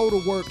to go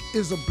to work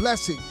is a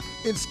blessing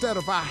instead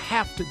of I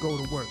have to go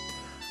to work.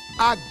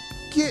 I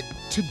get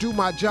to do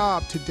my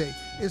job today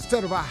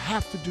instead of I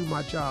have to do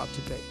my job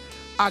today.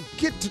 I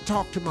get to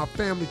talk to my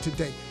family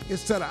today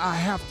instead of I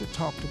have to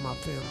talk to my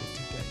family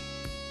today.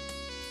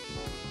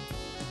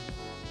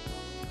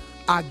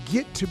 I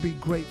get to be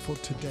grateful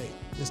today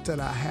instead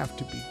of I have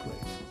to be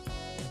grateful.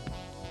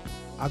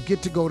 I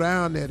get to go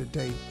down there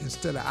today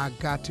instead of I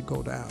got to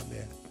go down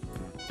there.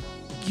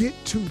 Get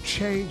to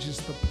changes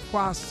the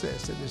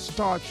process and it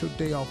starts your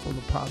day off on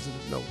a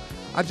positive note.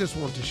 I just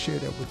want to share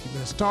that with you,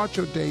 man. Start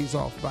your days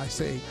off by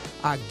saying,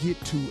 I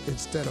get to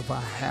instead of I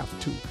have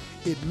to.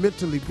 It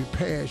mentally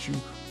prepares you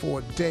for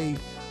a day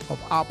of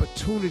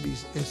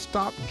opportunities and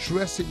stop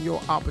dressing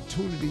your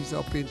opportunities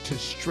up into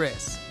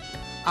stress.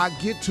 I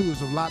get to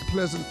is a lot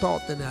pleasant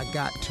thought than I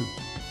got to.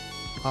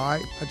 All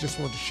right? I just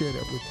want to share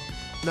that with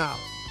you. Now,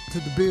 to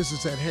the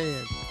business at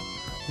hand,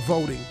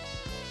 voting.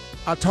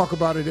 I talk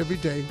about it every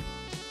day.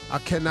 I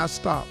cannot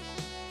stop.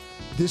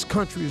 This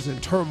country is in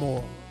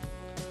turmoil.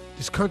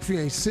 This country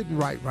ain't sitting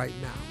right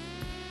now.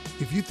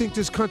 If you think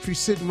this country's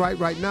sitting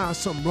right now, there's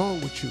something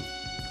wrong with you.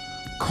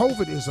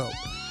 COVID is a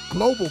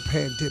global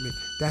pandemic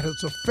that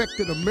has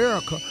affected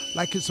America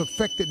like it's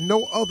affected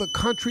no other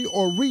country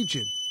or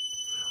region.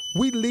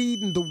 We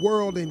lead in the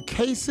world in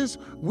cases,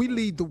 we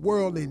lead the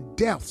world in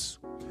deaths,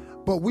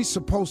 but we're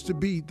supposed to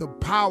be the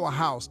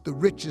powerhouse, the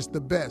richest,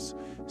 the best.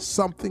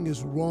 Something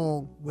is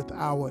wrong with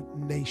our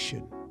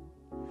nation.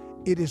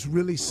 It is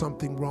really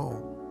something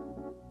wrong.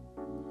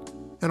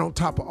 And on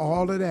top of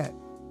all of that,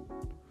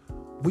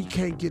 we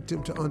can't get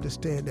them to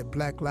understand that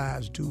black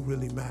lives do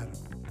really matter.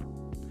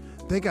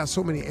 They got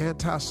so many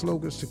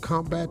anti-slogans to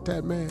combat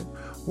that, man.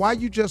 Why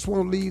you just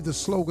won't leave the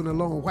slogan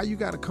alone? Why you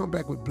got to come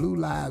back with blue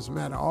lives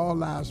matter, all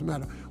lives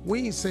matter?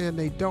 We ain't saying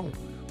they don't,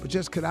 but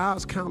just because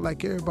ours count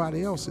like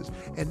everybody else's,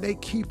 and they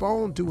keep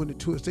on doing it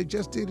to us. They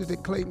just did it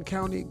at Clayton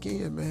County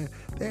again, man.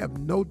 They have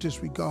no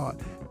disregard.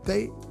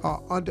 They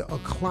are under a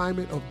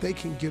climate of they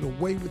can get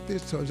away with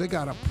this, so they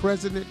got a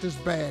president that's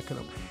backing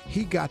them.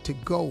 He got to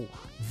go.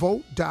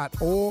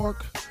 Vote.org.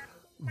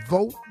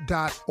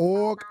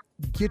 Vote.org.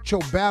 Get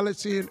your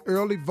ballots in.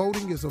 Early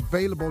voting is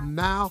available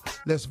now.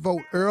 Let's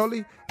vote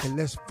early and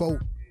let's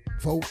vote,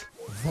 vote,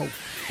 vote.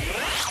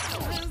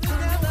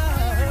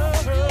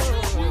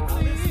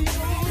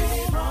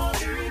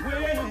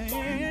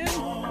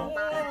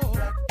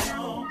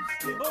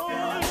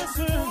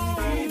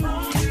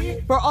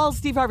 For all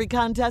Steve Harvey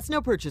contests,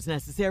 no purchase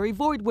necessary,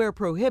 void where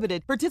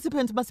prohibited.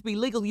 Participants must be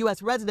legal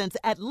U.S. residents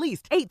at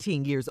least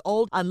 18 years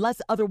old unless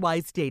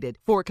otherwise stated.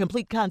 For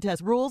complete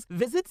contest rules,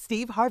 visit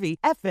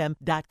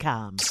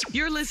SteveHarveyFM.com.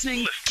 You're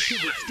listening to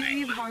the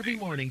Steve Harvey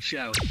Morning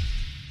Show.